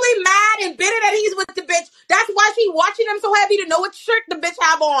actively mad and bitter that he's with the bitch. That's why she watching him so heavy to know what shirt the bitch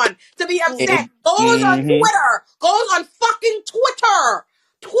have on to be upset. Goes on Twitter. Goes on fucking Twitter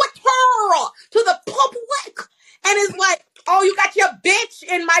to the public and is like Oh, you got your bitch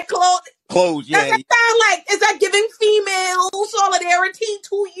in my clothes. Clothes, Does yeah. that sound like, is that giving female solidarity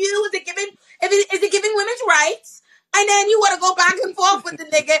to you? Is it giving women's rights? And then you want to go back and forth with the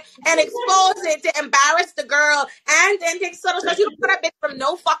nigga and expose it to embarrass the girl and then take subtle shots. You don't know that bitch from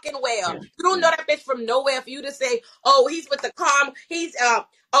no fucking where. You don't know that bitch from nowhere for you to say, oh, he's with the calm,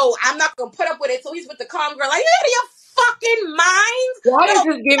 oh, I'm not gonna put up with it, so he's with the calm girl. Like, you out of your fucking mind? Why No, is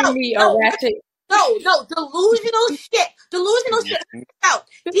this giving me a ratchet? no, delusional shit. Delusional shit. Out.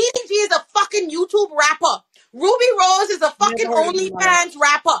 DDG is a fucking YouTube rapper. Ruby Rose is a fucking Never heard of him. OnlyFans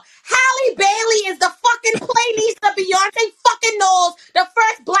rapper. Halle Bailey is the fucking play niece that Beyonce fucking knows, the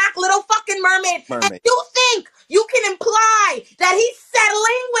first black little fucking mermaid. And Mermaid. you think you can imply that he's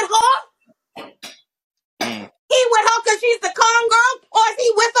settling with her? He with her because she's the con girl, or is he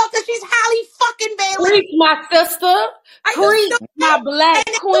with her because she's Halle fucking Bailey? Creep, my sister. Creep, my black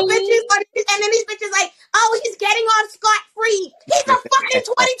queen. And then these bitches like, oh, he's getting off scot-free. He's a fucking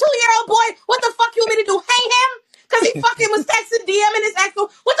 22-year-old boy. What the fuck you want me to do? Hang him? Because he fucking was texting DMing his ex.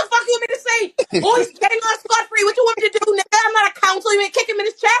 What the fuck you want me to say? Oh, he's getting off scot-free. What you want me to do, nigga? I'm not a counselor. You want to kick him in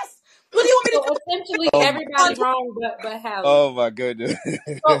his chest? What do you want me to do? Essentially, everybody's wrong but Halle. Oh my goodness.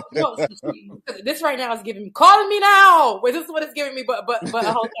 No, this right now is giving me, calling me now. Wait, this is what it's giving me, but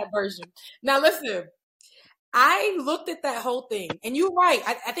a whole cat version. Now listen, I looked at that whole thing, and you're right.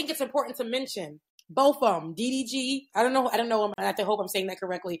 I think it's important to mention both of them. DDG, I don't know. I hope I'm saying that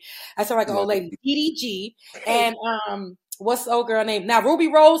correctly. I sound like an old lady. DDG and what's the old girl name? Now Ruby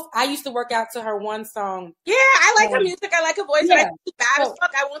Rose. I used to work out to her one song. Yeah, I like her music. I like her voice. Yeah. She's bad as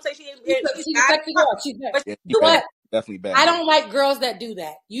fuck. I won't say she's a sexy girl. She's bad. But definitely bad. I don't like girls that do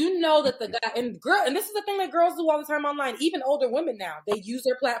that. You know that the guy and this is the thing that girls do all the time online. Even older women now, they use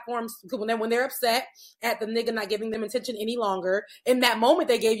their platforms when they're upset at the nigga not giving them attention any longer. In that moment,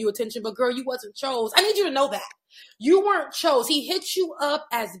 they gave you attention, but girl, you wasn't chose. I need you to know that you weren't chose. He hit you up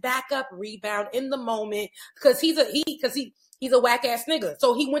as backup rebound in the moment because he's a whack ass nigga.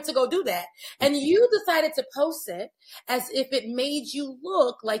 So he went to go do that, and you decided to post it as if it made you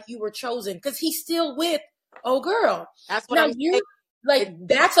look like you were chosen because he's still with. Oh, girl. That's what I'm saying. Like,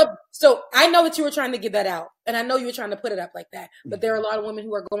 so I know that you were trying to get that out, and I know you were trying to put it up like that, but there are a lot of women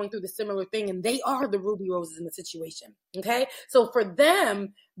who are going through the similar thing, and they are the Ruby Roses in the situation. Okay? So for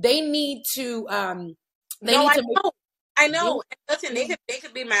them, they need to, I know. Listen, they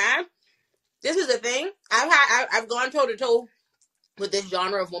could be mad. This is the thing. I've gone toe to toe with this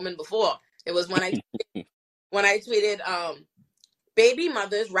genre of woman before. It was when I tweeted,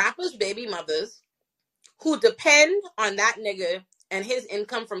 rappers' baby mothers, who depend on that nigga and his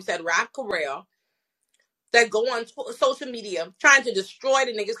income from said rap career, that go on social media trying to destroy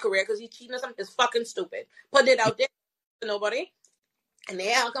the nigga's career because he's cheating or something is fucking stupid. Putting it out there to nobody. And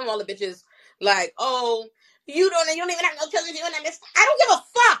then how come all the bitches like, oh, you don't even have no children doing that. I don't give a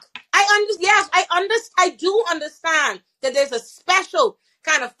fuck. I do understand that there's a special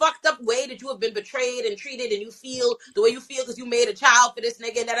kind of fucked up way that you have been betrayed and treated, and you feel the way you feel because you made a child for this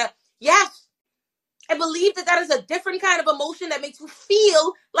nigga. Yes. I believe that is a different kind of emotion that makes you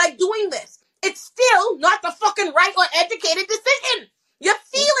feel like doing this. It's still not the fucking right or educated decision. Your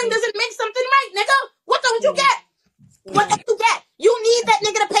feeling doesn't make something right, nigga. What don't you get? What don't you get? You need that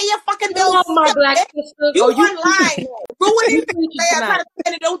nigga to pay your fucking bills. Oh, my black sister. You online ruining trying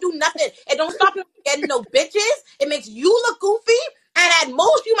to don't do nothing. It don't stop him from getting no bitches. It makes you look goofy. And at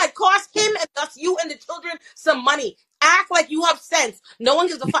most, you might cost him and thus you and the children some money. Act like you have sense. No one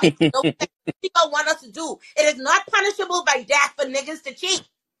gives a fuck. No sense. People want us to do. It is not punishable by death for niggas to cheat.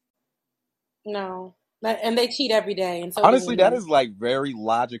 No. And they cheat every day. And so honestly, that is like very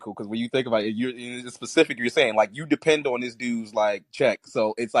logical because when you think about it, you're specific. You're saying like you depend on this dude's like check,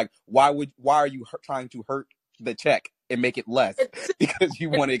 so it's like why are you trying to hurt the check and make it less because you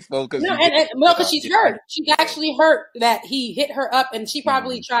want to expose? Because she's hurt. She's actually hurt that he hit her up, and she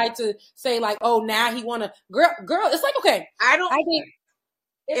probably tried to say like, oh, now he want to girl. It's like okay, I think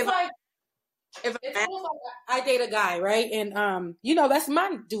it's almost like I date a guy, right? And that's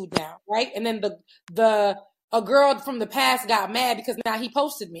my dude now, right? And then a girl from the past got mad because now he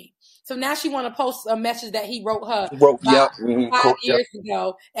posted me. So now she want to post a message that he wrote her 5 years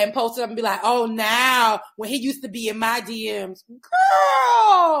ago and post it up and be like, oh, now when he used to be in my DMs,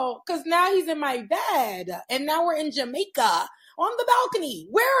 girl, because now he's in my bed and now we're in Jamaica on the balcony.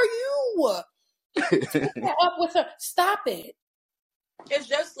 Where are you? Up with her. Stop it. It's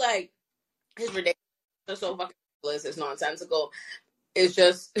just like, it's ridiculous. It's so fucking ridiculous. It's nonsensical. It's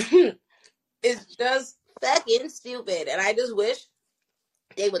just, it's just fucking stupid. And I just wish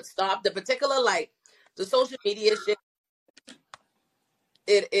they would stop the particular, like, the social media shit.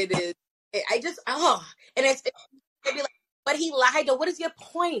 And it's, it'd be like, But he lied though. What is your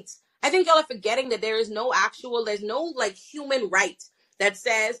point? I think y'all are forgetting that there's no like human right that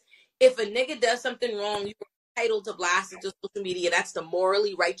says if a nigga does something wrong, you're entitled to blast it to social media. That's the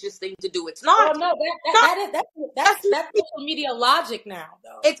morally righteous thing to do. It's not. Well, no, that's social media logic now,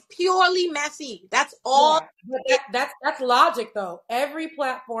 though. It's purely messy. That's all. Yeah, but that's logic, though. Every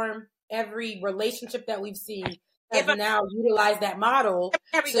platform, every relationship that we've seen has now utilized that model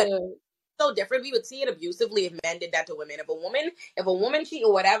to. So different. We would see it abusively if men did that to women. If a woman cheat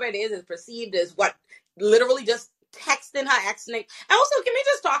or whatever it is perceived as what literally just texting her ex. And also, can we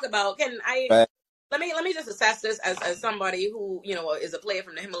just talk about? Let me just assess this as somebody who is a player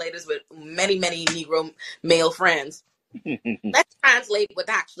from the Himalayas with many Negro male friends. Let's translate what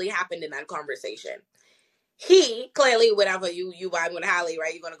actually happened in that conversation. He clearly, whatever you vibe with Hallie,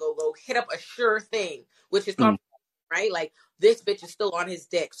 right? You're gonna go hit up a sure thing, which is right? Like this bitch is still on his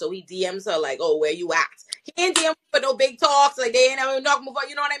dick, so he DMs her like, "Oh, where you at?" He ain't DM for no big talks, like they ain't ever talking before.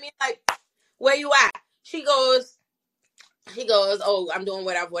 You know what I mean? Like, where you at? She goes, "Oh, I'm doing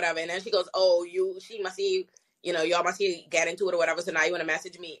whatever," and then she goes, "Oh, she must see, y'all must see get into it or whatever. So now you want to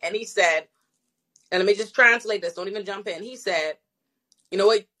message me?" And he said, and let me just translate this. Don't even jump in. He said, "You know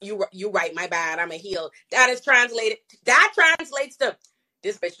what? You right. My bad. I'm a heel." That translates to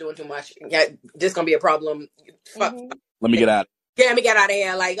this bitch doing too much. Yeah, this gonna be a problem. Fuck. Let me get out. Yeah, let me get out of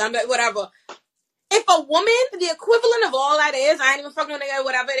here. Like, I'm whatever. If a woman, the equivalent of all that is, I ain't even fucking with nigga,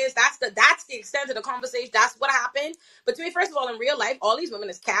 whatever it is, that's the extent of the conversation. That's what happened. But to me, first of all, in real life, all these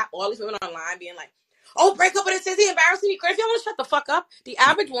women is cap. All these women online being like, "Oh, break up with it, Sissy, embarrassing me, Chris." Y'all want to shut the fuck up? The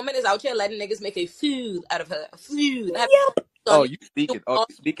average woman is out here letting niggas make a fool out of her. Yep. Oh, you speaking? Oh,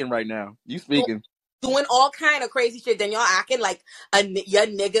 you speaking right now? You speaking? Doing all kind of crazy shit. Then y'all acting like your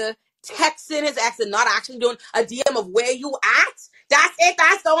nigga texting his ex and not actually doing a DM of where you at. That's it.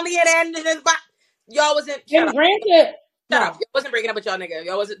 That's the only it ended. Y'all wasn't. Shut up. Granted, Shut up. Y'all wasn't breaking up with y'all nigga.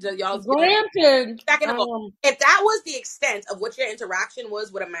 Y'all wasn't. Y'all. Granted. Second of all, if that was the extent of what your interaction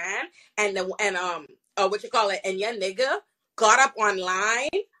was with a man, and what you call it, and your nigga got up online,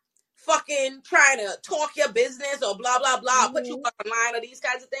 fucking trying to talk your business or blah blah blah, put you online or these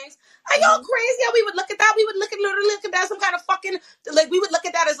kinds of things. Are y'all crazy? How we would look at that? We would literally look at that some kind of fucking we would look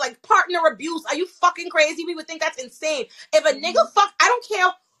at that as like partner abuse. Are you fucking crazy? We would think that's insane. If a nigga I don't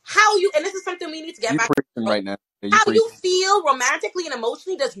care how you, and this is something we need to get back right now. How you feel romantically and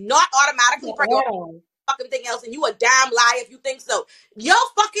emotionally does not automatically prioritize fucking thing else, and you a damn lie if you think so. Yo,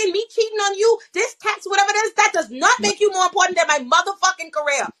 fucking me cheating on you, this text, whatever it is, that does not make you more important than my motherfucking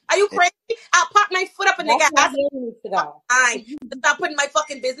career. Are you crazy? I'll pop my foot up in the gas. Fine. Stop putting my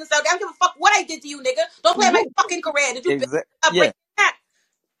fucking business out. I don't give a fuck what I did to you, nigga. Don't play my fucking career. Did you break that?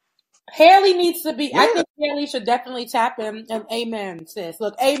 Haley needs to be. I think Haley should definitely tap him. And amen, sis.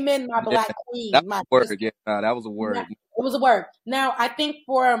 Look, amen, my black queen. That was a word. Yeah, that was a word. Yeah, it was a word. Now, I think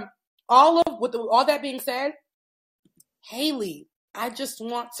for all that being said, Haley, I just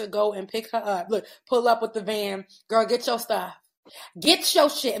want to go and pick her up. Look, pull up with the van, girl. Get your stuff, get your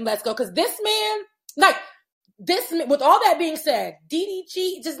shit, and let's go. Because this man, with all that being said,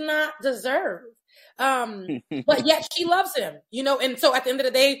 DDG does not deserve. But yet she loves him, and so at the end of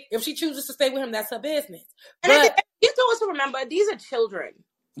the day, if she chooses to stay with him, that's her business. But you have to also remember, these are children.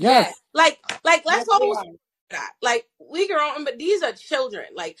 Yes. Like let's always that. Like, we grown, but these are children.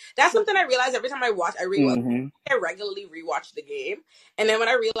 Like, that's something I realize every time I watch. I regularly rewatch the game, and then when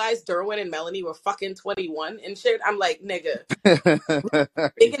I realized Derwin and Melanie were fucking 21 and shit, I'm like, nigga,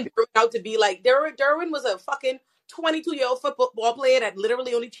 making Derwin out to be like Derwin was a fucking 22-year-old football player that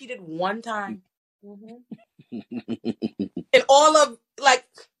literally only cheated one time. And all of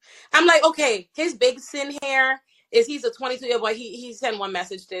I'm like, okay, his big sin here is he's a 22-year-old boy. He sent one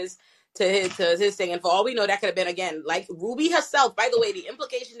message to his thing, and for all we know, that could have been again like Ruby herself. By the way, the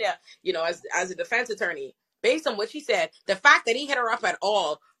implication there, as a defense attorney, based on what she said, the fact that he hit her up at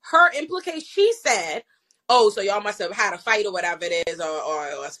all, her implication, she said, "Oh, so y'all must have had a fight or whatever it is,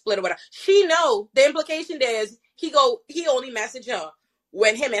 or a split or whatever." She know the implication there is he only messaged her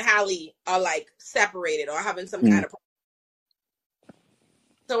when him and Hallie are like separated or having some kind of.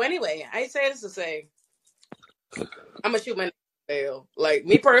 So anyway, I say this to say, I'm gonna shoot my fail. Like,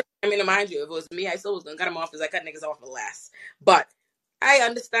 me personally, I mean, to mind you, if it was me, I still was gonna cut him off because I cut niggas off for less. But I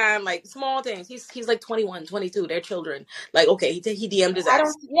understand, like, small things. He's like 21, 22. They're children. Like, okay, he DM'd his ex. I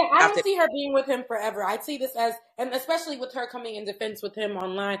don't see her being with him forever. I see this as, and especially with her coming in defense with him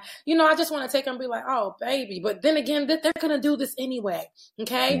online, I just want to take her and be like, oh, baby. But then again, they're going to do this anyway,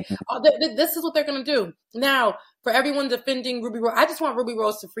 okay? This is what they're going to do. Now, for everyone defending Ruby Rose, I just want Ruby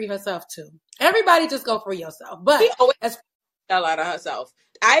Rose to free herself, too. Everybody just go free yourself. But she always hell out of herself.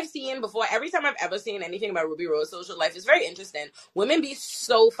 I've seen before, every time I've ever seen anything about Ruby Rose social life, it's very interesting. Women be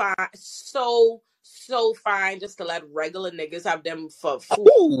so fine, so fine just to let regular niggas have them for food.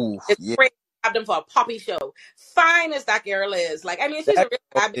 Ooh, It's yeah. crazy to have them for a poppy show. Fine as that girl is. Like, I mean, she's a That real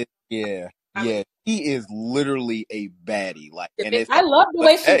girl bad bitch. is, yeah, I mean, yeah. He is literally a baddie. Like, the and bitch it's I love the but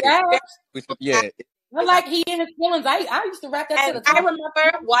way she hey, raps. yeah. I like he in his feelings. I used to rap that to And the I top of my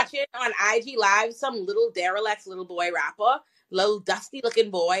remember watching on IG Live some little derelict little boy rapper, little dusty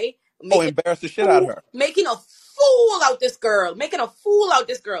looking boy, Oh, embarrass the shit out of her. making a fool out this girl, making a fool out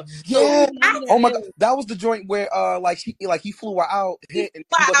this girl. So Yeah. I Oh my god, that was the joint where like he flew her out, he hit, and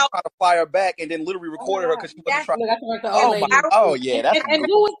he fly wasn't out. trying to fly her back, and then literally Oh my recorded her God. because she wasn't Yes, trying. Look, that's like the old Oh my. lady. I Oh yeah, that's And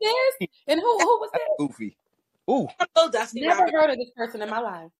goofy. who was this? And who was That's this? goofy. Ooh, little dusty Never rapper. heard of this person in my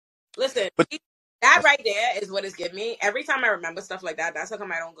life. Listen, but that right there is what it's giving me. Every time I remember stuff like that, that's how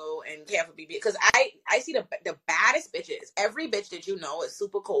come I don't go and care for BB, because I see the baddest bitches. Every bitch that you know is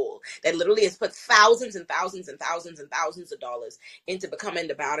super cool, that literally has put thousands and thousands and thousands and thousands of dollars into becoming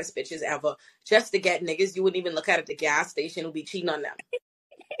the baddest bitches ever, just to get niggas you wouldn't even look at the gas station who be cheating on them.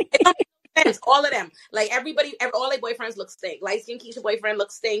 It don't make sense. All of them, like all their boyfriends look stink. Light skin Keisha boyfriend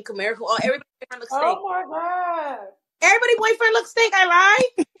looks stink. Kamara, everybody boyfriend looks stink. Oh my God. Everybody boyfriend looks stink. I lie.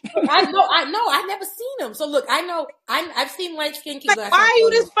 Look, I know. I've never seen him. So look, I know. I've seen light skin kids. Like, why are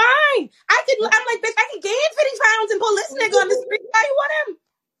you this fine? I'm like, bitch, I can gain 50 pounds and pull this nigga on the street. Why you want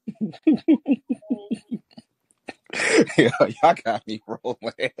him? yeah, y'all got me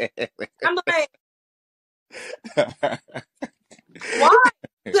rolling. I'm like, why?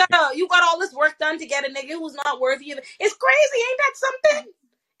 You got all this work done to get a nigga who's not worthy of it. It's crazy. Ain't that something?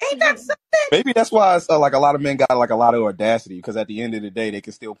 Ain't that something? Maybe that's why it's, like a lot of men got like a lot of audacity, because at the end of the day they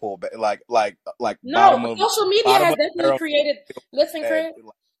can still pull back, like No, bottom of social media bottom has of the definitely barrel. created. Listen, Chris.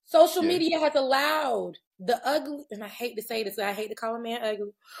 Like, Social yeah. media has allowed the ugly, and I hate to say this, I hate to call a man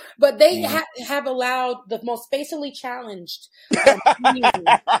ugly, but they have allowed the most facially challenged community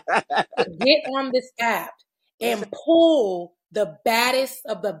to get on this app and pull the baddest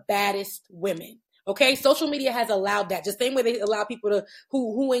of the baddest women. Okay, social media has allowed that. Just same way they allow people to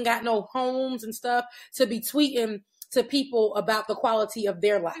who ain't got no homes and stuff to be tweeting to people about the quality of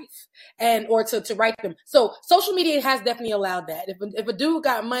their life and or to write them. So social media has definitely allowed that. If a dude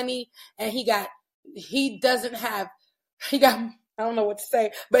got money and he got I don't know what to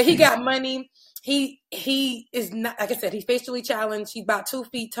say, but he got money. He is not, like I said, he's facially challenged. He's about 2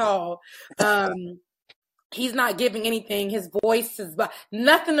 feet tall. He's not giving anything. His voice is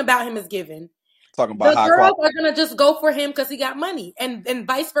nothing about him is given. Talking about The high girls quality. are gonna just go for him because he got money, and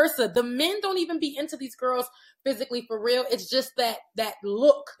vice versa. The men don't even be into these girls physically for real. It's just that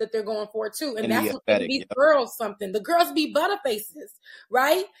look that they're going for too, and that's what gives these girls something. The girls be butterfaces,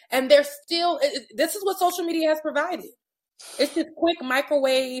 right? And they're still. This is what social media has provided. It's just quick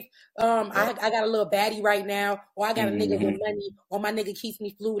microwave. I got a little baddie right now, or I got a nigga with money, or my nigga keeps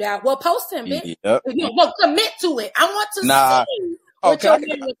me flued out. Well, post him, bitch. No, commit to it. I want to see. Oh,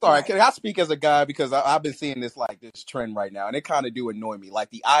 like. can I speak as a guy, because I've been seeing this trend right now, and it kind of do annoy me.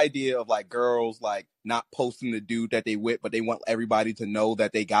 Like the idea of like girls like not posting the dude that they with, but they want everybody to know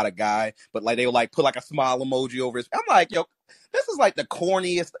that they got a guy, but like they'll like put like a smile emoji over his. I'm like, yo, this is like the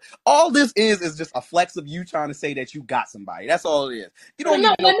corniest. All this is just a flex of you trying to say that you got somebody. That's all it is. You don't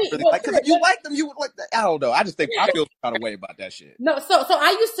even know because if you like them, you would like that. I don't know. I just think I feel kind of way about that shit. No, so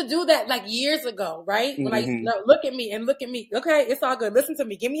I used to do that like years ago, right? When I used to look at me. Okay, it's all good. Listen to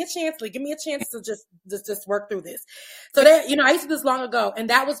me. Give me a chance. Give me a chance to just work through this. So that I used to do this long ago, and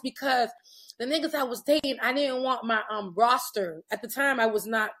that was because the niggas I was dating, I didn't want my roster at the time. I was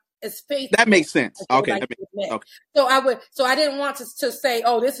not as faithful. That makes sense. Okay. So I didn't want to say,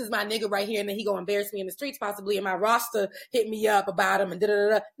 oh, this is my nigga right here, and then he go embarrass me in the streets possibly, and my roster hit me up about him and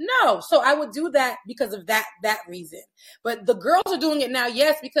da-da-da-da. No, so I would do that because of that reason. But the girls are doing it now,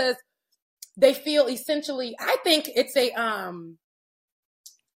 yes, because they feel essentially. I think it's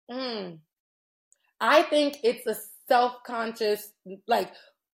I think it's a self-conscious, like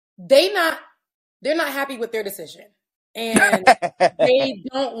they're not happy with their decision. And they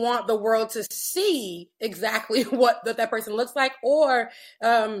don't want the world to see exactly what that person looks like, or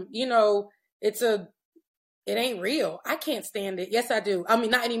it ain't real. I can't stand it. Yes, I do. I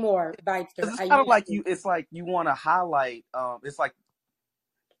mean, not anymore. It's kind of like you. It's like you want to highlight. It's like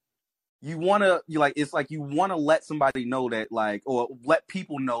you want to let somebody know that, like, or let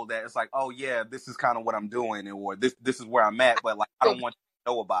people know that it's like, oh yeah, this is kind of what I'm doing, or this is where I'm at, but like I don't want you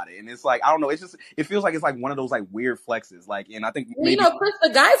to know about it. And it's like, I don't know, it's just, it feels like it's like one of those like weird flexes, like, and I think maybe Chris,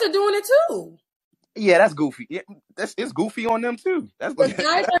 the guys are doing it too. Yeah, that's goofy. Yeah, it's goofy on them too. The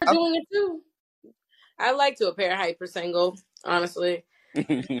guys are doing it too. I like to appear hyper single, honestly.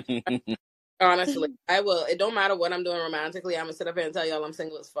 Honestly, I will. It don't matter what I'm doing romantically. I'm gonna sit up here and tell y'all I'm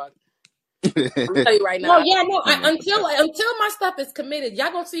single as fuck. I'm gonna tell you right now. No, yeah, no. Until my stuff is committed,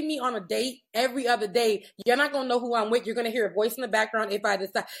 y'all gonna see me on a date every other day. You're not gonna know who I'm with. You're gonna hear a voice in the background if I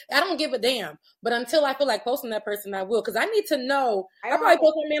decide. I don't give a damn. But until I feel like posting that person, I will, because I need to know. I'll probably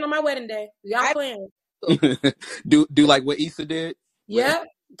post that man on my wedding day. Y'all playing? do like what Issa did. Yeah,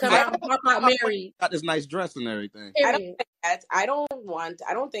 because I'm married. Got this nice dress and everything. I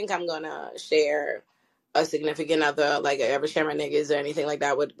don't think I'm gonna share a significant other, like ever share my niggas or anything like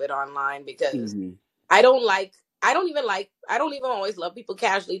that with online, because I don't even always love people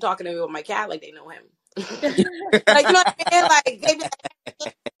casually talking to me with my cat like they know him. Like, you know what I mean? Like they be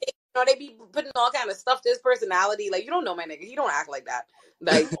they be putting all kind of stuff to his personality. Like, you don't know my nigga. He don't act like that.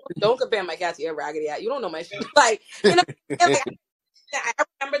 Like, don't compare my cat to your raggedy cat. You don't know my shit. Like, like, I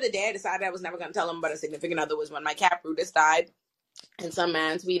remember the day I decided I was never going to tell him about a significant other was when my cat Brutus died. And some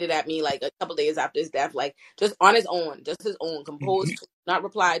man tweeted at me like a couple days after his death, like just on his own, just his own composed tweet, not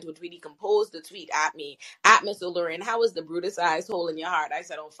replied to a tweet. He composed the tweet at me, at Mr. Lurin. How was the Brutus-sized hole in your heart? I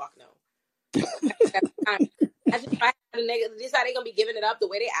said, oh, fuck no. Imagine if I had a nigga, this how they gonna be giving it up, the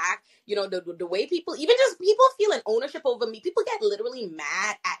way they act, the way people, even just people feeling ownership over me. People get literally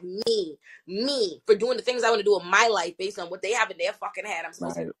mad at me for doing the things I want to do in my life based on what they have in their fucking head. I'm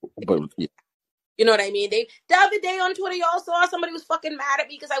supposed to. But yeah. You know what I mean? The other day on Twitter, y'all saw somebody was fucking mad at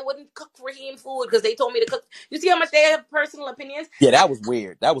me because I wouldn't cook Raheem food because they told me to cook. You see how much they have personal opinions? Yeah, that was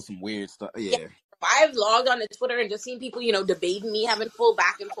weird. That was some weird stuff. Yeah. I've logged on to Twitter and just seen people, debating me, having full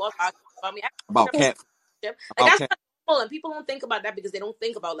back and forth about me. About cat. Like, that's not normal, and people don't think about that because they don't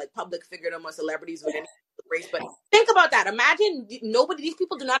think about like public figurdom or celebrities with any race. But think about that. Imagine these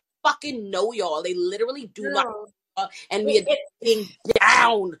people do not fucking know y'all. They literally do not. And we are getting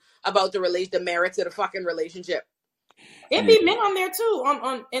down about the merits of the fucking relationship. It be men on there too.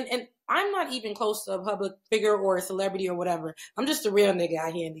 And I'm not even close to a public figure or a celebrity or whatever. I'm just a real nigga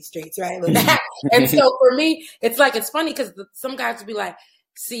out here in these streets, right? And so for me, it's funny because some guys would be like,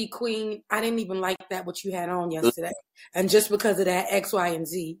 "See, Queen, I didn't even like that what you had on yesterday, and just because of that X, Y, and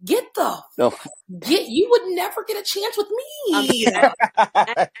Z, you would never get a chance with me."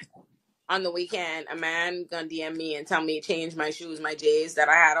 On the weekend, a man gonna DM me and tell me to change my shoes, my J's that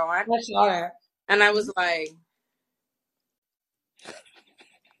I had on. And I was like,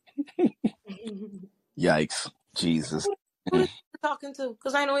 yikes, Jesus. Who are you talking to?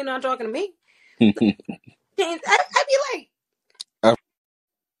 Because I know you're not talking to me. I'd be like,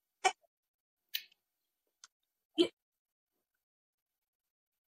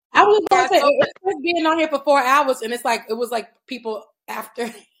 I was gonna say it's being on here for 4 hours, and it was like people after.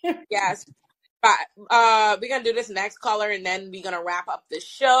 Yes. But we're gonna do this next caller, and then we're gonna wrap up the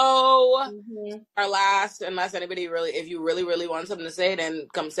show. Our last, unless anybody if you really want something to say, then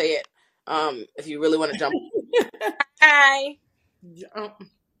come say it. If you really want to jump. Hi.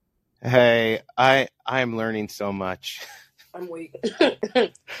 Hey, I'm learning so much. I'm weak.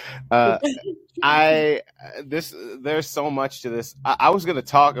 There's so much to this. I was gonna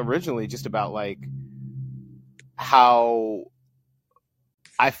talk originally just about like how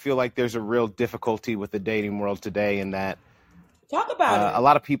I feel like there's a real difficulty with the dating world today, in that talk about it. A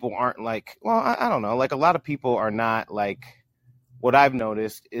lot of people aren't like, well, I don't know, like a lot of people are not like, what I've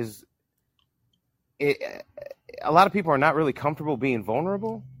noticed is a lot of people are not really comfortable being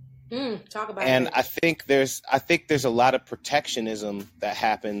vulnerable. Talk about and it. I think there's a lot of protectionism that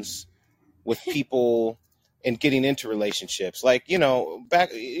happens with people and getting into relationships. Like, the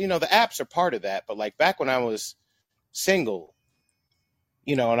apps are part of that, but like back when I was single,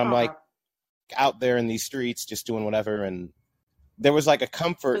 and I'm like out there in these streets just doing whatever, and there was like a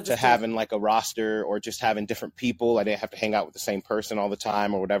comfort to having like a roster or just having different people. I didn't have to hang out with the same person all the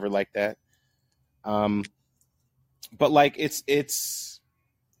time or whatever like that. But like it's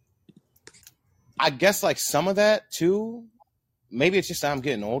I guess like some of that too, maybe it's just I'm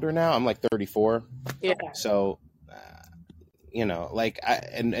getting older now. I'm like 34. Yeah. So, like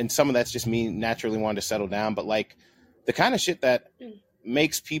and some of that's just me naturally wanting to settle down. But like the kind of shit that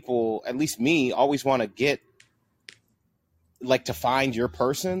makes people, at least me, always want to get like to find your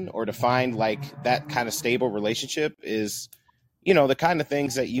person or to find like that kind of stable relationship is, the kind of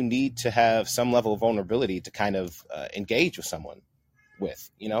things that you need to have some level of vulnerability to kind of engage with someone with,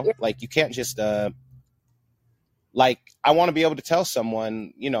 like you can't just like I want to be able to tell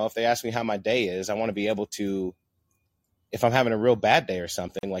someone, if they ask me how my day is, I want to be able to, if I'm having a real bad day or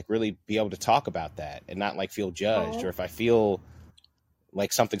something, like really be able to talk about that and not like feel judged. Or if I feel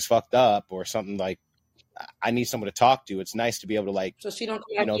like something's fucked up or something, like I need someone to talk to, it's nice to be able to like, so she don't,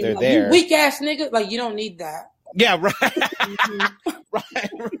 they're there. You weak ass nigga. Like you don't need that. Yeah,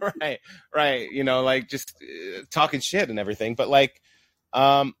 right, right. You know, like just talking shit and everything. But like,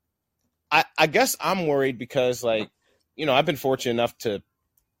 I guess I'm worried because like, you know, I've been fortunate enough to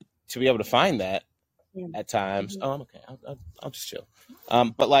be able to find that at times. Oh, I'm okay. I'll just chill.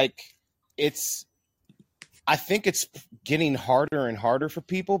 But like, I think it's getting harder and harder for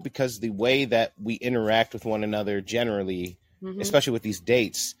people because the way that we interact with one another generally, especially with these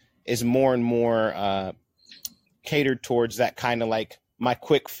dates, is more and more catered towards that kind of like my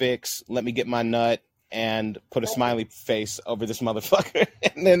quick fix. Let me get my nut and put a smiley face over this motherfucker,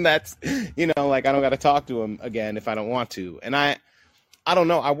 and then that's, you know, like I don't got to talk to him again if I don't want to. And I don't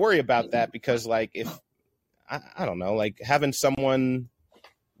know. I worry about that because like if I don't know, like having someone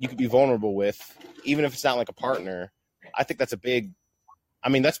you could be vulnerable with, even if it's not like a partner, I think that's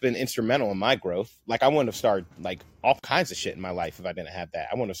that's been instrumental in my growth. Like I wouldn't have started like all kinds of shit in my life if I didn't have that.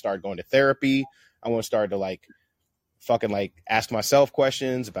 I wouldn't have started going to therapy. I wouldn't have started to like fucking like ask myself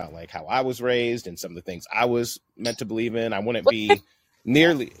questions about like how I was raised and some of the things I was meant to believe in. I wouldn't be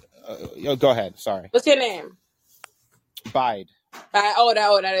nearly. Go ahead. Sorry. What's your name? Bide.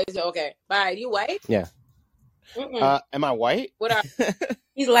 That is okay. Bide. You white? Yeah. Am I white? What are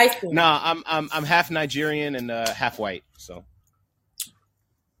He's light skinned. No, I'm half Nigerian and half white. So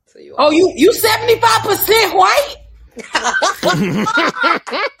you 75% white? Because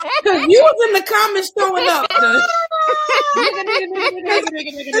you was in the comments throwing up.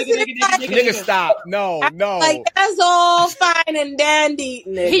 Nigga, stop. No. Like, that's all fine and dandy,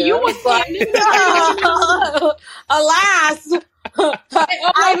 nigga. You was like, alas. Look at me.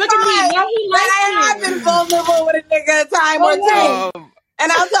 Now he I have been vulnerable with a nigga a time or two. And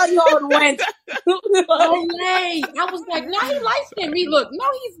I'll tell you how it went. I was like, no, he light skinned me. Look, no,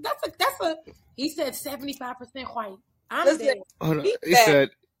 he said 75% white.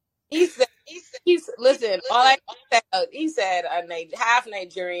 Listen, all I said, he said half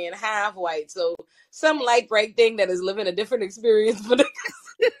Nigerian, half white. So some light bright thing that is living a different experience for the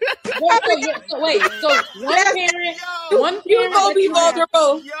wait, so one parent you gonna be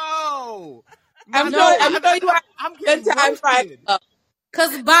vulnerable. Yo, I'm sure you have a good time trying.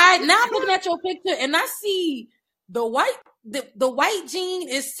 Cause now I'm looking at your picture and I see the white gene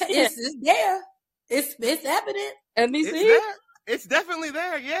is there. It's evident. And me see there. It's definitely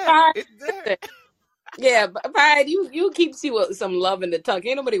there. Yeah, it's there. Yeah, but Bide, you keep some love in the tuck.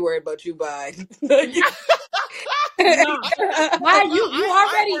 Ain't nobody worried about you, Bide. Bide, you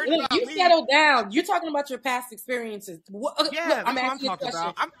already you settled down. You're talking about your past experiences. Yeah, look, I'm asking you a talking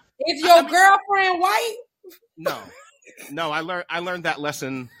question. about. Is your girlfriend white? No, I learned that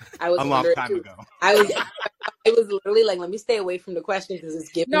lesson a long time ago. I was literally like, let me stay away from the question because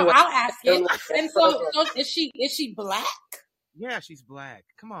it's giving. No, I'll ask it. And so is she black? Yeah, she's black.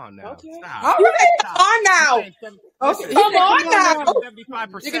 Come on now. Okay. Stop. All right. Come on now. Okay. Come on now.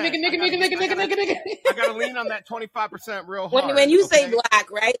 75%. Nigga. I gotta lean on that 25% real hard. When you say black,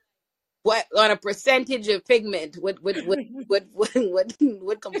 right? What on a percentage of pigment? What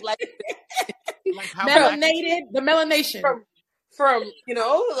complexion? Like how melanated, the melanation from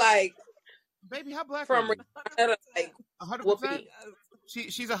like baby, how black from like 100%?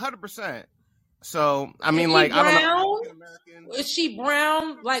 She's 100%. So I mean, like brown? I don't know. Is she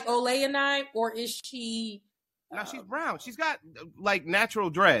brown like Olay and I, or is she? No, she's brown. She's got like natural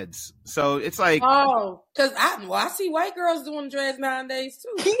dreads, so it's like because I see white girls doing dreads nowadays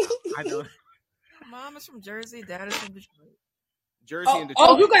too. I know. Mom is from Jersey, dad is from Detroit. Jersey and Detroit.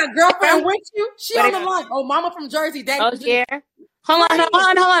 Oh, you got a girlfriend with you? She on the line. Oh, mama from Jersey, dad. Oh, yeah. Hold on.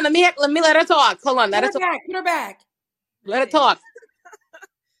 Let me let her talk. Hold on, let her talk. Put her back. Let her talk.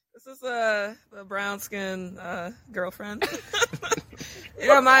 This is a brown skin girlfriend.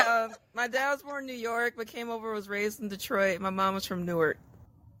 Yeah, my dad was born in New York, but came over, was raised in Detroit. My mom was from Newark.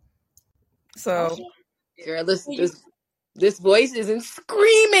 So, girl, this voice isn't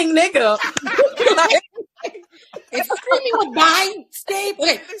screaming, nigga. It's screaming with Bide, Steve.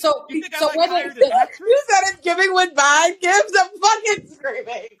 Okay, so whether you said it's giving what Bide gives, I'm fucking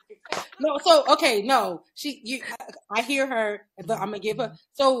screaming. No, so okay, no, I hear her, but I'm gonna give her.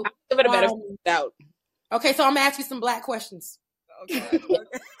 So I'll give it a better doubt. Okay, so I'm gonna ask you some black questions. Okay.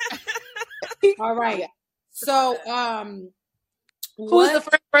 All right. So, who's the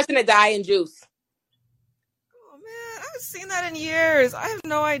first person to die in juice? Oh man, I haven't seen that in years. I have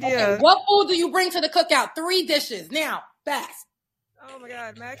no idea. Okay, what food do you bring to the cookout? 3 dishes now, fast. Oh my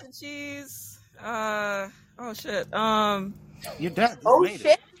god, mac and cheese. Oh shit. Your dad. Oh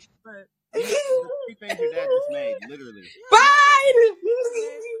shit. But the 3 things your dad just made, literally. Bide.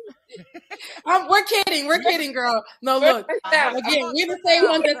 We're kidding, girl. No, look. Again, we're the same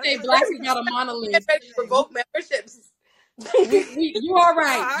ones that say black is not a monolith. Revoke memberships. You are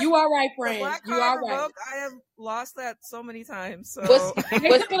right. You are right, friend. Black You card are right. revoked, I have lost that so many times. So They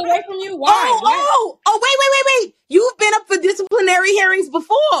took it away from you. Why? Wait. You've been up for disciplinary hearings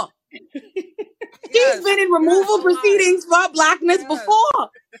before. Yes, She's been in removal proceedings for blackness before.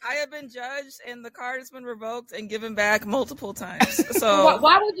 I have been judged, and the card has been revoked and given back multiple times. So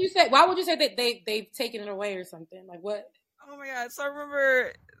why would you say that they've taken it away or something? Like what? Oh my god! So I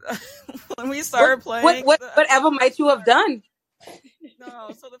remember when we started playing. Whatever might you have done?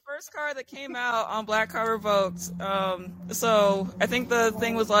 No, so the first card that came out on Black Card Revoked. So I think the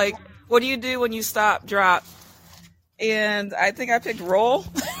thing was like, "What do you do when you stop, drop?" And I think I picked roll.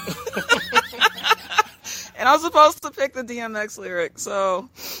 And I was supposed to pick the DMX lyric, so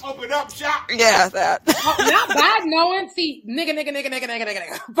open up shop. Yeah, that. Not bad knowing. See, nigga.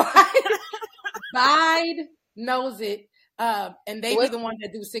 Bide knows it, and they be the ones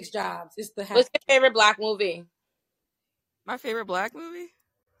that do 6 jobs. It's the What's your favorite black movie? My favorite black movie?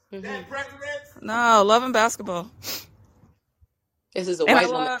 Mm-hmm. No, Love and Basketball. This is a white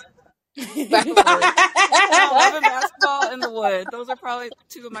woman. Love and Basketball and The Wood. Those are probably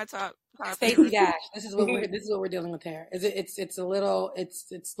 2 of my top. Stacey Dash. This is what we're dealing with here. It's a little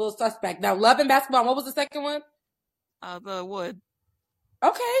suspect. Now, Love and Basketball. What was the second one? The Wood.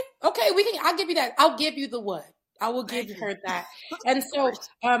 Okay. I'll give you that. I'll give you The Wood. I will give her that. And so,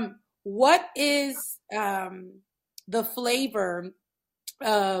 what is the flavor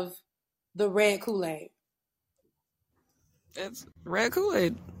of the red Kool-Aid? It's red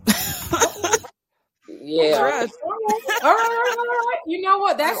Kool-Aid. Yeah. Red. All right. You know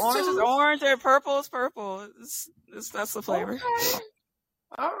what? That's orange is orange and purple is purple. That's the flavor. Okay.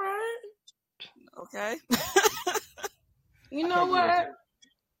 All right. Okay. You know what?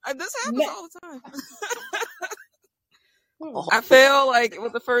 This happens all the time. I fail like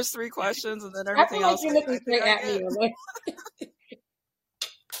with the first 3 questions, and then everything else. You're looking straight at me.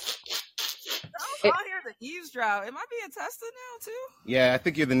 I was on here to eavesdrop. Am I being tested now too? Yeah, I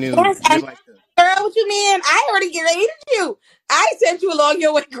think you're the new. Yes, girl, what you mean? I already graded you. I sent you along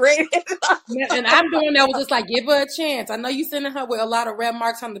your way graded. And I'm doing that was just like, give her a chance. I know you sending her with a lot of red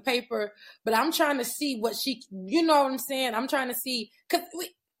marks on the paper, but I'm trying to see what she, you know what I'm saying? I'm trying to see, because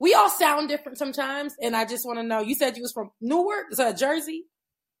we all sound different sometimes, and I just want to know. You said you was from Newark, Jersey?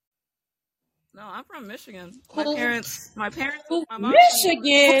 No, I'm from Michigan. My parents, my mom.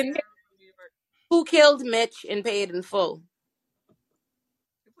 Michigan. Who killed Mitch and paid in full?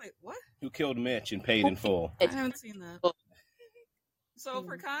 Wait, what? Who killed Mitch and paid in full? I haven't seen that. So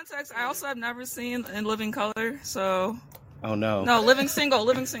for context, I also have never seen In Living Color. So. Oh no. No, Living Single.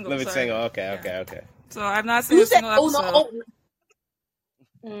 Living Single. Okay. So I've not seen a single episode.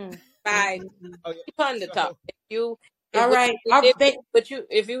 Fine. On the top. What you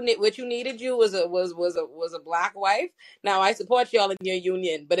needed was a black wife. Now I support y'all in your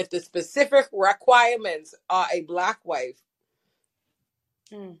union, but if the specific requirements are a black wife,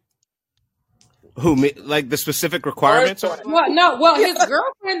 who like the specific requirements? Well, his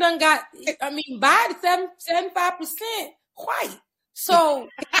girlfriend done got. I mean, by 75% white. So,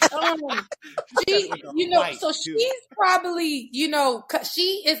 she's probably,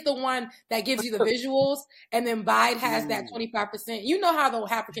 she is the one that gives you the visuals, and then Bide has that 25%. You know how the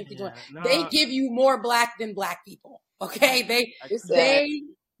African people, they give you more black than black people. Okay, they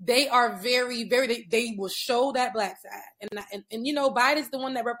are very, very. They will show that black side, and Bide is the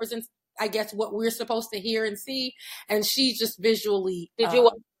one that represents, I guess, what we're supposed to hear and see, and she's just visually. Did you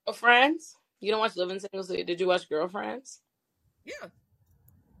watch Girlfriends? You don't watch Living Singles? Did you watch Girlfriends? Yeah.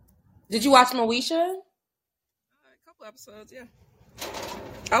 Did you watch Moesha? A couple episodes, yeah.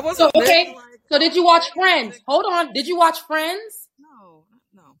 I wasn't. So did you watch Friends? Hold on. Did you watch Friends? No.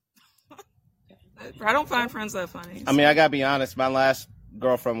 I don't find Friends that funny. I mean, I gotta be honest. My last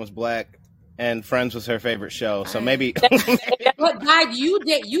girlfriend was black, and Friends was her favorite show. So maybe. But Bide, you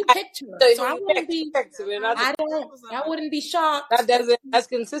picked her, so I wouldn't be. I wouldn't be shocked. That's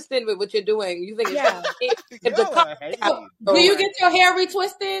consistent with what you're doing. You think? Do you get your hair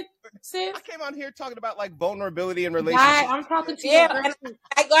retwisted, sis? I came on here talking about like vulnerability and relationships. I'm talking to you. And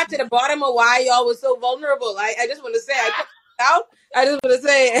I got to the bottom of why y'all was so vulnerable. I just want to say, I just want to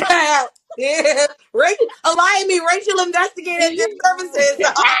say, yeah, Rachel, Rachel investigated your services.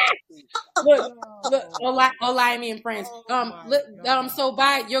 Look, lie me and friends. So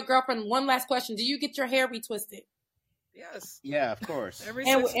by your girlfriend, one last question: do you get your hair retwisted? Yes. Yeah, of course.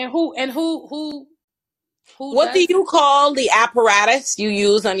 Who? What do you call the apparatus you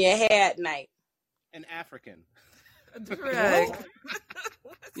use on your hair at night? An African. A drag.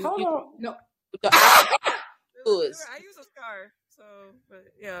 Hold on. No. I use a scarf, so but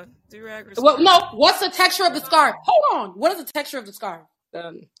yeah, do-rag or Well, scarf. no. What's the texture of the scarf? Hold on. What is the texture of the scarf?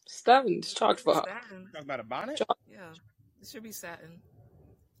 Satin. It's chalked for her. Satin. Talk about a bonnet. Yeah, it should be satin.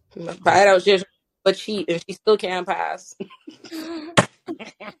 But I was just a cheat, and she still can't pass.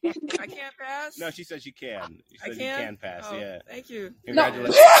 I can't pass. No, she said you can. She said I you can? can pass. Oh, Yeah. thank you.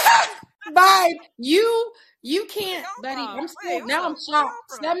 Congratulations. Bye. You can't, Where buddy. y'all I'm from? still Wait, now. hold I'm on.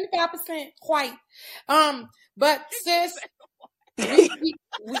 shocked. Where y'all from? 75% white. But sis, you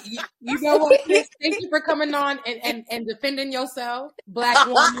know what, sis? Thank you for coming on and defending yourself. Black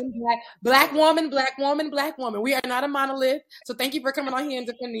woman, black woman, black woman, black woman. We are not a monolith. So thank you for coming on here and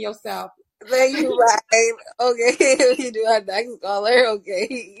defending yourself. Thank you, right? Okay, we do our next caller.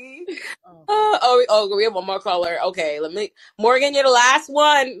 Okay. We have one more caller. Okay, Morgan, you're the last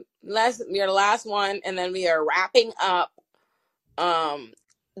one. You're the last one, and then we are wrapping up.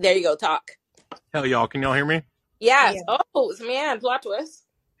 There you go. Talk. Hell, y'all, can y'all hear me? Yes. Yeah. Oh, it's a man. Plot twist.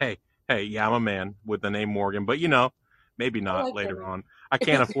 Hey, yeah, I'm a man with the name Morgan, but maybe not like later that. on. I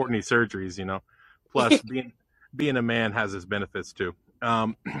can't afford any surgeries, Plus, being a man has its benefits too.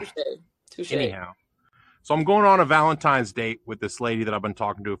 Touche. Anyhow, so I'm going on a Valentine's date with this lady that I've been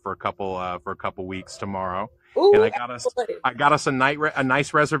talking to for a couple weeks tomorrow. Ooh, And I got us a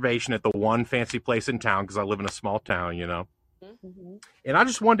nice reservation at the one fancy place in town because I live in a small town, Mm-hmm. And I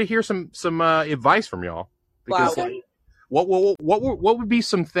just wanted to hear some advice from y'all because Wow. what would be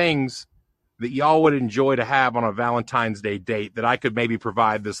some things that y'all would enjoy to have on a Valentine's Day date that I could maybe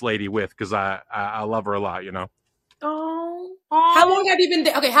provide this lady with because I love her a lot, Oh. How long have you been?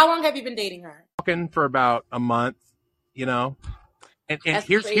 How long have you been dating her? Talking for about a month, And That's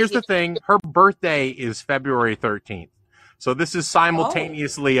here's crazy. the thing: her birthday is February 13th, so this is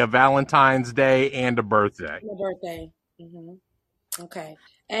simultaneously a Valentine's Day and a birthday. Your birthday. Mm-hmm. Okay.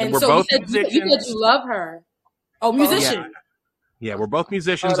 And we're so both you said you love her. Oh, musician. Yeah, we're both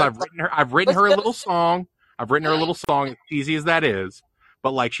musicians. I've written her a little song. As cheesy as that is,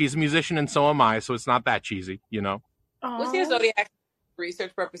 but she's a musician and so am I, so it's not that cheesy, What's your zodiac for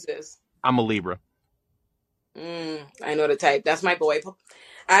research purposes? I'm a Libra. I know the type. That's my boy.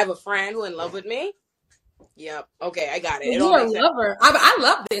 I have a friend who in love with me. Yep. Okay, I got it. You're a lover. I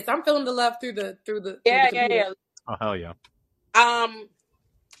love this. I'm feeling the love through the yeah. Oh hell yeah.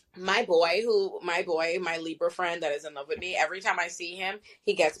 My Libra friend that is in love with me. Every time I see him,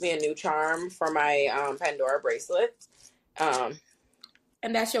 he gets me a new charm for my Pandora bracelet.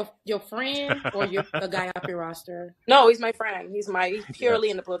 And that's your friend or a guy off your roster? No, he's my friend. He's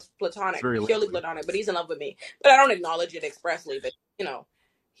purely in the platonic, purely platonic. But he's in love with me. But I don't acknowledge it expressly. But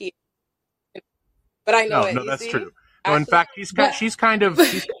he. But I know it. No, that's see? true. No, in fact, she's kind of.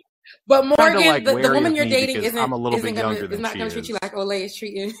 But Morgan, like the woman you're dating I'm a little bit younger than not she going is. to treat you like Olay is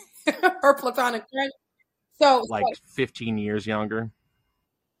treating her platonic friend. So 15 years younger.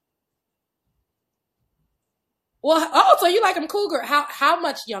 Well, so you like him cougar? How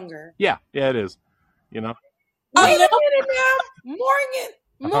much younger? Yeah, it is. Wait a minute now,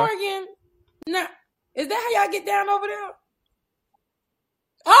 Morgan. Now, is that how y'all get down over there?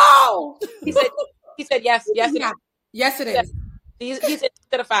 Oh, he said yes. Yes, it is. Yes, it is. He said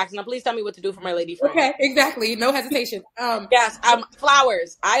the facts. Now, please tell me what to do for my lady friend. Okay, exactly. No hesitation. Yes,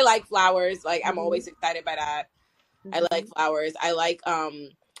 flowers. I like flowers. I'm always excited by that. Mm-hmm. I like flowers. I like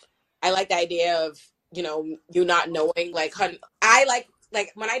the idea of you not knowing. I like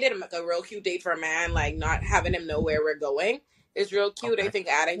when I did a real cute date for a man, not having him know where we're going is real cute. Okay. I think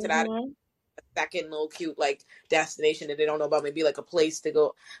adding to that a second little cute destination that they don't know about, maybe a place to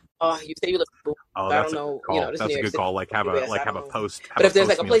go. Oh, you say you live. I don't know. That's a good call. Have a post. But if there's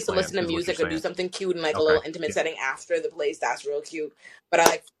a place to listen to music or do something cute in a little intimate setting after the place, that's real cute. But I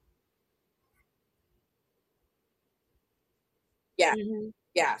like. Yeah. Mm-hmm.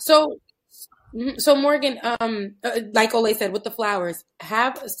 Yeah. So Morgan, like Ole said, with the flowers,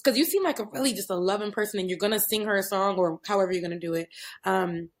 because you seem like just a loving person, and you're gonna sing her a song or however you're gonna do it.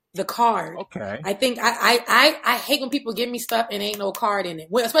 The card. Okay. I think I hate when people give me stuff and ain't no card in it,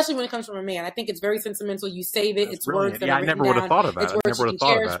 especially when it comes from a man. I think it's very sentimental. You save it. It's words that are written down. I never would have thought of that. It's words you can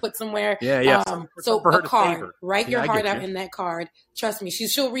cherish, put somewhere. Yeah. So a card. Write your heart out in that card. Trust me,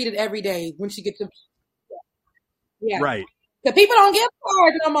 she'll read it every day when she gets to. Yeah. Right. The people don't give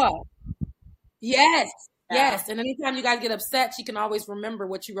cards no more. Yes. And anytime you guys get upset, she can always remember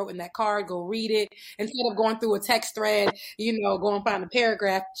what you wrote in that card. Go read it instead of going through a text thread. Go and find a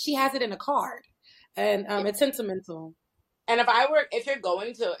paragraph. She has it in a card, and it's sentimental. And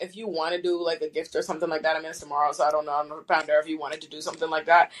if you want to do a gift or something like that, I mean, it's tomorrow, so I don't know. I'm a pounder. If you wanted to do something like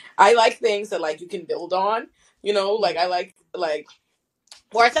that, I like things that you can build on. I like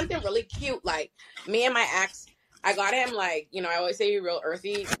or something really cute. Like me and my ex, I got him like, you know, I always say he's real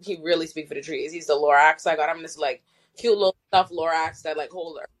earthy. He really speaks for the trees. He's the Lorax. So I got him this like cute little stuffed Lorax that like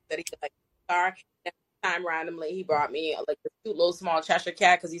hold earth that he like are. Time randomly he brought me like this cute little small Cheshire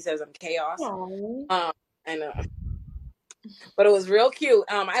cat because he says I'm chaos. Aww. And but it was real cute.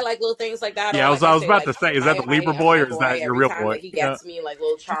 I like little things like that. Yeah, Or I like was I say, about like to say, is that the Libra boy or is that your every real time boy? like he gets me like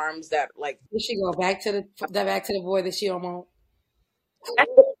little charms that like. We should go back to the boy that she don't want.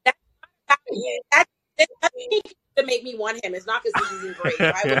 That to make me want him. It's not because he's even great. If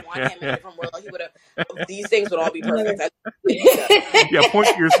I would want him in a different world, he would have. These things would all be perfect. Yeah, point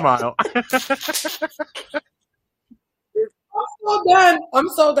to your smile. I'm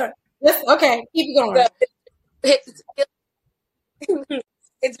so done. Okay, keep going. So,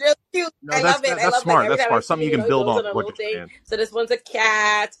 it's really cute. No, I love it. That's I love smart. Like, That's smart. Something you can build on. Little thing. So this one's a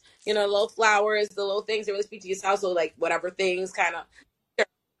cat. You know, little flowers, the little things that really speak to your house. So like whatever things kind of. And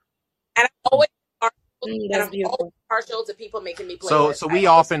I'm always partial to people making me play. So we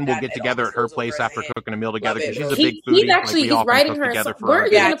often will get together at her place after cooking a meal together because she's a big foodie. He's actually he's writing her. We're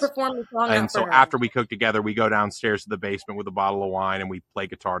going to perform the song. And so after we cook together, we go downstairs to the basement with a bottle of wine and we play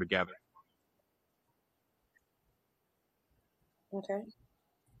guitar together. Okay.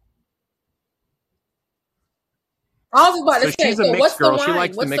 I was about to say, she's a mixed girl. She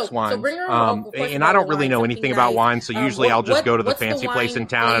likes the mixed wines. So bring her and I don't really know anything about wine, so usually I'll just go to the fancy place in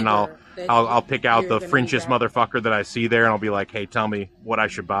town and I'll pick out the Frenchest motherfucker that I see there, and I'll be like, hey, tell me what I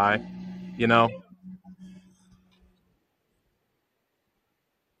should buy, you know?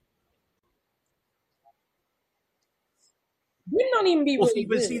 You don't even be really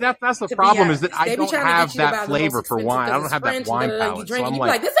but see, that's the problem is that I don't have that flavor for wine. I don't have that wine palate. So I'm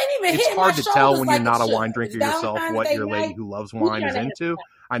like, this ain't even it's hard to tell when you're not a wine drinker yourself what your lady who loves wine is into.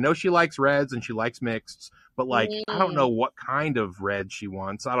 I know she likes reds and she likes mixeds, but like, I don't know what kind of red she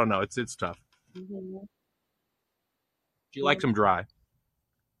wants. I don't know. It's tough. Mm-hmm. She likes them dry.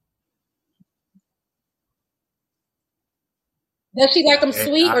 Does she like them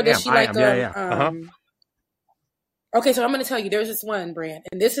sweet or does she like them? Okay, so I'm going to tell you, there's this one brand,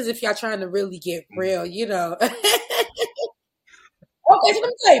 and this is if y'all trying to really get real, you know. Okay, so let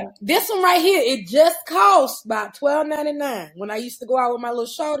me tell you, this one right here, it just costs about $12.99 when I used to go out with my little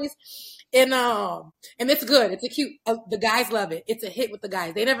shorties, and it's good. It's a cute. The guys love it. It's a hit with the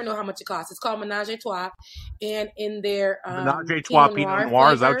guys. They never know how much it costs. It's called Menage a Trois, and in their Menage a Trois Pinot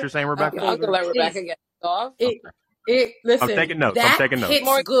Noir. Is that what you're saying, Rebecca? I'll let Rebecca get off. Listen, I'm taking notes. It's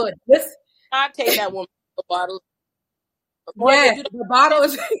more good. This I take that woman the bottle. Yes, the bottle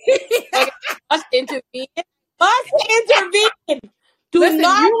is must intervene. Do not take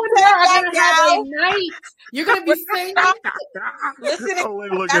that down. You're gonna be saying listen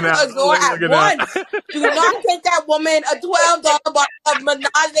at the door at once. Do not take that woman a $12 bottle of Menage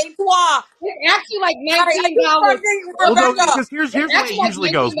a Trois. It's actually like $19. Well, no, because here's the way it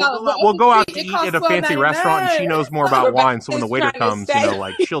usually goes. We'll go out to eat at a fancy restaurant, and she knows more about wine. So when the waiter comes, you know,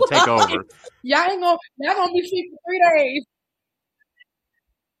 like she'll take over. Y'all gonna be free for 3 days.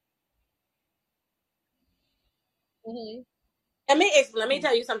 Mm-hmm. Let me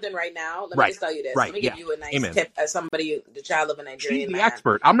tell you something right now. Let me just tell you this. Let me give you a nice tip as somebody, the child of a Nigerian man. She's the man.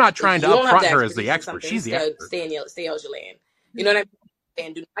 expert. I'm not trying to upfront her as the expert. She's the expert. Stay out your lane. You know what I'm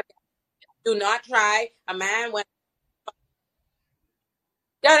saying? Do not try a man when.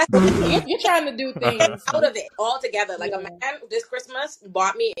 Yeah, that's you're trying to do things out of it altogether. Like a man this Christmas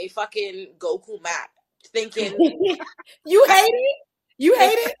bought me a fucking Goku map, thinking you hate it. You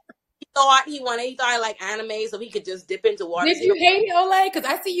hate it. He thought I like anime, so he could just dip into water. Did you hate it, Olay? Because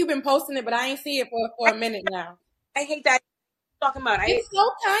I see you've been posting it, but I ain't see it for a minute now. I hate that. Talking about it's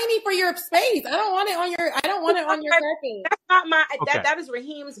so tiny for your space. I don't want it on your carpet. That's not my. Okay. That is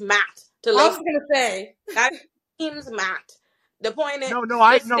Raheem's mat. I was gonna say that's Raheem's mat. The point is, no,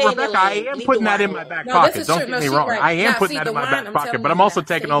 Rebecca, I am putting that in my back pocket. Don't get me wrong. Right. I am putting that in my back pocket, but I'm also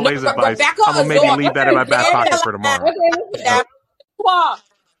taking Olay's advice. I'm gonna maybe leave that in my back pocket for tomorrow. In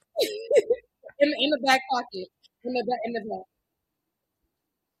the back pocket. In the back.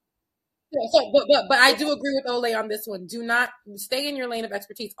 Yeah, but I do agree with Olay on this one. Do not stay in your lane of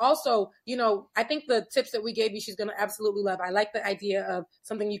expertise. Also, you know, I think the tips that we gave you, she's going to absolutely love. I like the idea of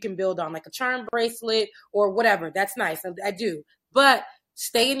something you can build on, like a charm bracelet or whatever. That's nice. I do. But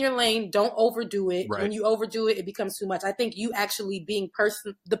stay in your lane. Don't overdo it. Right. When you overdo it, it becomes too much. I think you actually being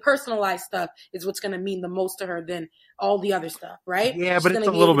the personalized stuff is what's going to mean the most to her than all the other stuff, right? Yeah, but it's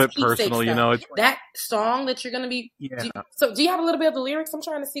a little bit personal, you know. It's that song that you're going to be. Yeah. Do you have a little bit of the lyrics? I'm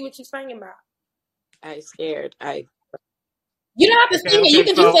trying to see what you're singing about. I scared. You don't have to sing it. You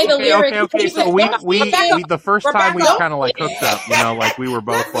can just say the lyrics. Okay. So we the first time we kind of like hooked up, you know, like we were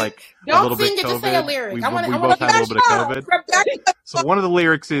both like a little bit COVID. Just say a lyric. We both had a little bit of COVID. So one of the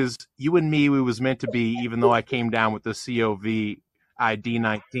lyrics is, "You and me, we was meant to be, even though I came down with the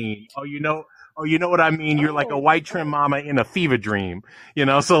COVID-19." Oh, you know what I mean? You're like a white trim mama in a fever dream, you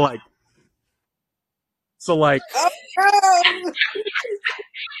know. So like.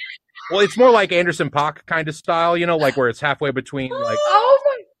 Well, it's more like Anderson .Paak kind of style, you know, like where it's halfway between like.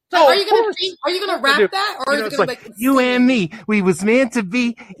 So are you gonna rap that, or is it gonna like you and me? We was meant to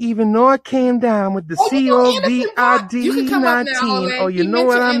be, even though I came down with the COVID-19. Oh, you know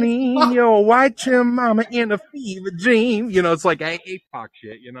what I mean? You're a white trim mama in a fever dream. You know, it's like Pac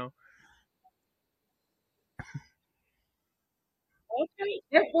shit, you know. Okay,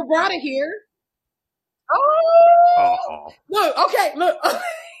 if we're brought it here. Look.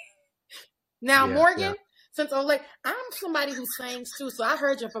 Now, yeah, Morgan, since Olay, I'm somebody who sings too, so I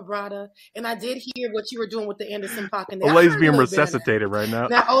heard your vibrato, and I did hear what you were doing with the Anderson .Paak. Olay's being resuscitated right now.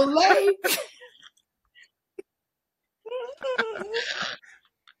 Now, Olay.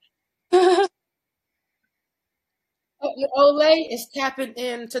 Olay is tapping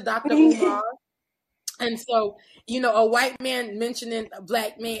into Dr. Umar. And so, you know, a white man mentioning a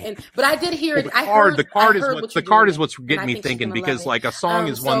black man, but I did hear it. The card is what's getting me thinking, because like a song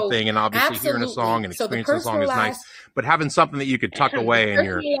is one thing, and obviously hearing a song and experiencing a song is nice, but having something that you could tuck away in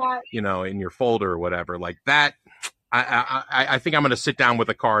your, you know, in your folder or whatever, like that, I think I'm going to sit down with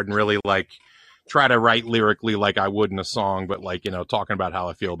a card and really like try to write lyrically like I would in a song, but like, you know, talking about how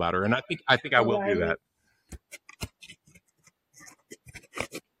I feel about her, and I think I will do that.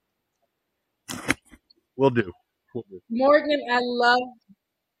 We'll do. Morgan, I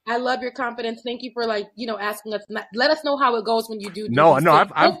love your confidence. Thank you for asking us. Let us know how it goes when you do. No, I've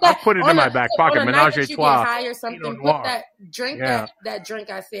put it in my back pocket. Menage a trois. High or something. Put that drink that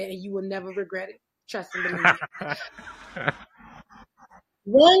drink I said, and you will never regret it. Trust me.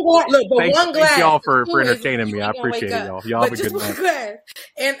 One glass. Look, but one glass. Thank y'all for entertaining me. I appreciate it, y'all. Y'all have a good night.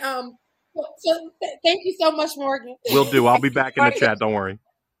 And so thank you so much, Morgan. Will do. I'll be back in the chat. Don't worry.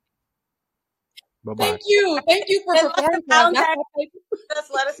 Bye-bye. Thank you for performing. Just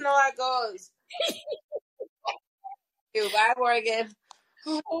let us know how it goes. Bye, Morgan.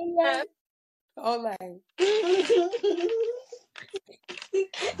 Olay.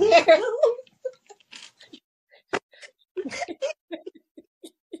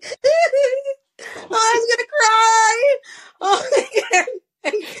 I was gonna cry. Oh my God.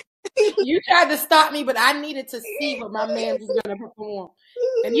 You tried to stop me, but I needed to see what my man was gonna perform.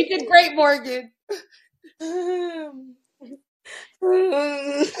 And you did great, Morgan. I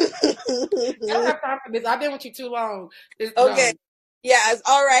don't have time for this. I've been with you too long. Okay. Yes.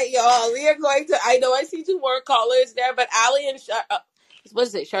 All right, y'all. We are going to. I know I see 2 more callers there, but Ali and what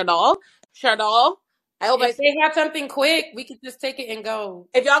is it? Shardal. I hope if they have something quick, we can just take it and go.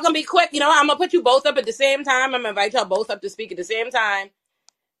 If y'all gonna be quick, you know, I'm gonna put you both up at the same time. I'm gonna invite y'all both up to speak at the same time,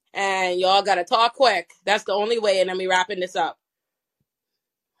 and y'all gotta talk quick. That's the only way, and then we wrapping this up.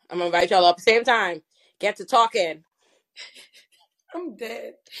 I'm gonna invite y'all up at the same time. Get to talking. I'm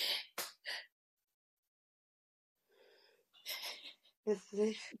dead.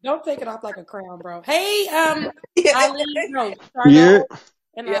 Don't take it off like a crown, bro. Hey, Ali, no,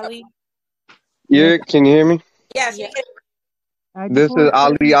 Ali. Yeah, can you hear me? Yes. This is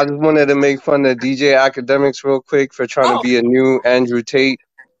Ali. I just wanted to make fun of DJ Academics real quick for trying to be a new Andrew Tate.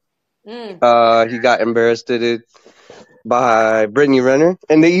 He got embarrassed at it by Brittany Renner,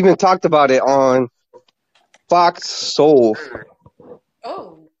 and they even talked about it on Fox Soul.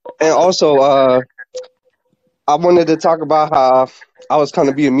 And also, I wanted to talk about how I was kind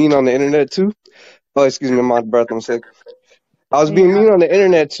of being mean on the internet too. Oh, excuse me, I'm out of breath. I'm sick. I was being mean on the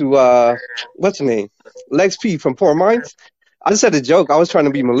internet to what's her name, Lex P from Poor Minds. I just said a joke. I was trying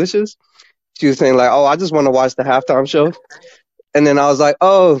to be malicious. She was saying like, "Oh, I just want to watch the halftime show," and then I was like,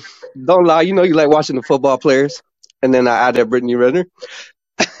 "Oh, don't lie. You know you like watching the football players." And then I added Brittany Renner,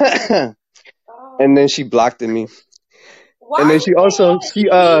 and then she blocked me. Why and then she also like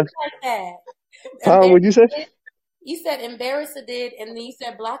that? What'd you say? You said embarrassed did, and then you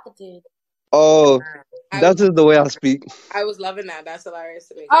said blocked did. Oh, that's just the way I speak. I was loving that. That's hilarious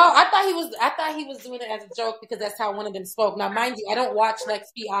to me. Oh, I thought he was doing it as a joke because that's how one of them spoke. Now, mind you, I don't watch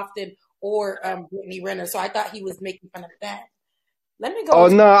Lex P often or Brittany Renner, so I thought he was making fun of that. Let me go. Oh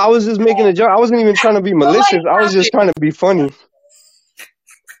no, I was just making a joke. I wasn't even trying to be malicious. I was just trying to be funny.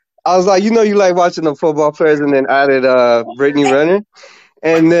 I was like, you know, you like watching the football players, and then added Brittany Renner,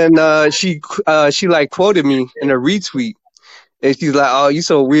 and then she like quoted me in a retweet, and she's like, "Oh, you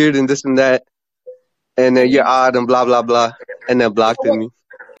so weird," and this and that. and then you're odd and blah blah blah, and then blocked me.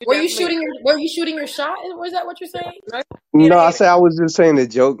 Were you shooting your shot? Was that what you're saying? No, I said I was just saying a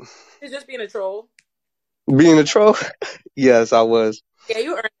joke. It's just being a troll. Being a troll? Yes, I was. Yeah,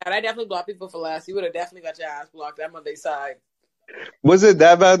 you earned that. I definitely block people for less. You would have definitely got your ass blocked. I'm on their side. Was it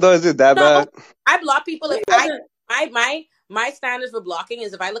that bad though? Is it that bad? I block people if my standards for blocking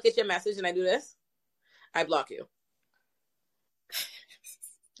is if I look at your message and I do this, I block you.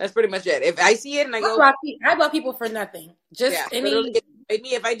 That's pretty much it. If I see it and I go, I block people for nothing. Just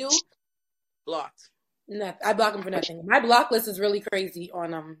if I do, blocked. No, I block them for nothing. My block list is really crazy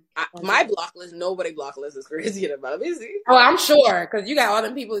on my block list. Nobody block list is crazy about me. Oh, I'm sure because you got all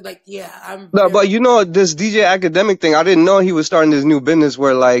them people like, No, but you know this DJ Academic thing. I didn't know he was starting this new business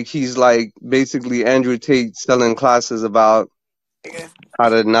where like he's like basically Andrew Tate selling classes about how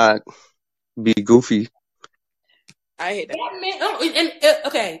to not be goofy. I hate that.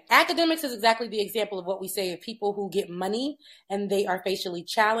 Okay, academics is exactly the example of what we say of people who get money and they are facially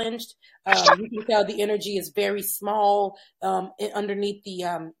challenged. You can tell the energy is very small underneath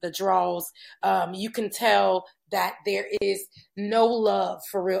the draws. You can tell that there is no love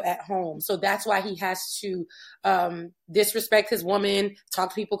for real at home. So that's why he has to disrespect his woman, talk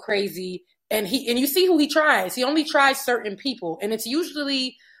to people crazy, and you see who he tries. He only tries certain people, and it's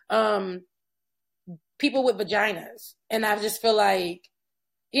usually people with vaginas. And I just feel like,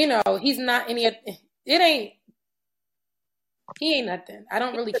 he's not he ain't nothing. I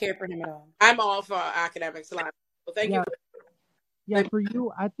don't really care for him at all. I'm all for academics. Well, thank you. Yeah, for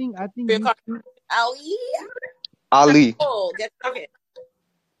you, I think you two, Ali. Get talking.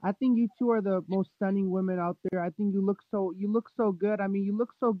 I think you two are the most stunning women out there. I think you look so good. I mean, you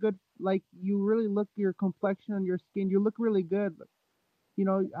look so good. Like you really look your complexion and your skin. You look really good.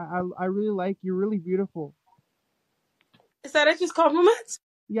 I really like you're really beautiful. Is that just compliments?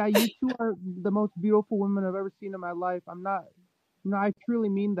 Yeah, you two are the most beautiful women I've ever seen in my life. I truly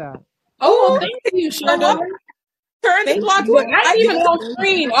mean that. Oh, thank you, Shadow. Turn the clock. Not even on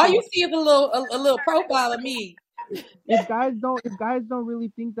screen. All you see is a little profile of me. If guys don't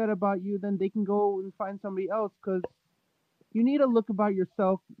really think that about you, then they can go and find somebody else. Because you need to look about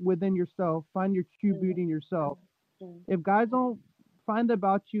yourself within yourself. Find your true beauty in yourself. If guys don't find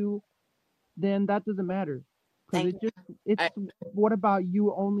about you, then that doesn't matter. Because it's what about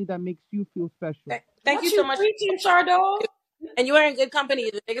you only that makes you feel special. Thank you so much, Shardo. And you are in good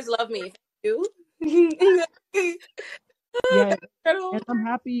company. The niggas love me. Thank you. Yeah,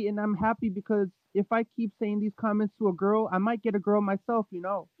 and I'm happy because if I keep saying these comments to a girl, I might get a girl myself.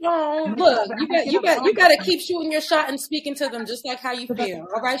 Oh, look, you got to keep shooting your shot and speaking to them just like how you feel.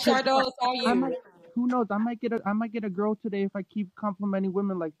 All right, Shardo, it's all you. Who knows? I might get a girl today if I keep complimenting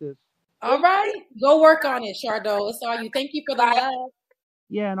women like this. All right, go work on it, Shardo. It's all you. Thank you for the love.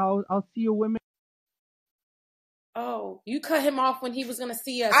 Yeah, and I'll see you women. Oh, you cut him off when he was gonna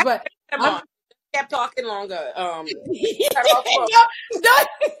see us, but kept talking longer.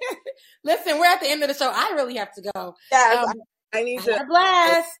 Listen, we're at the end of the show. I really have to go. Yes, I need to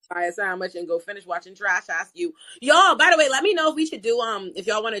blast. So much and go finish watching Trash Ask You. Y'all, by the way, let me know if we should do if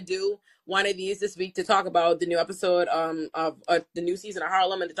y'all want to do one of these this week to talk about the new episode of the new season of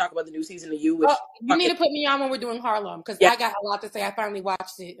Harlem and to talk about the new season of You. Which you need to put me on when we're doing Harlem because I got a lot to say. I finally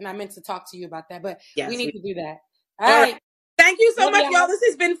watched it and I meant to talk to you about that, but we need to do that. All right. Thank you so much, y'all. This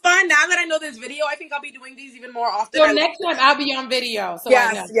has been fun. Now that I know this video, I think I'll be doing these even more often. So next time I'll be on video. So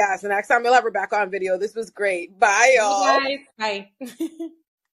yes. The next time we'll have her back on video. This was great. Bye, y'all. Bye.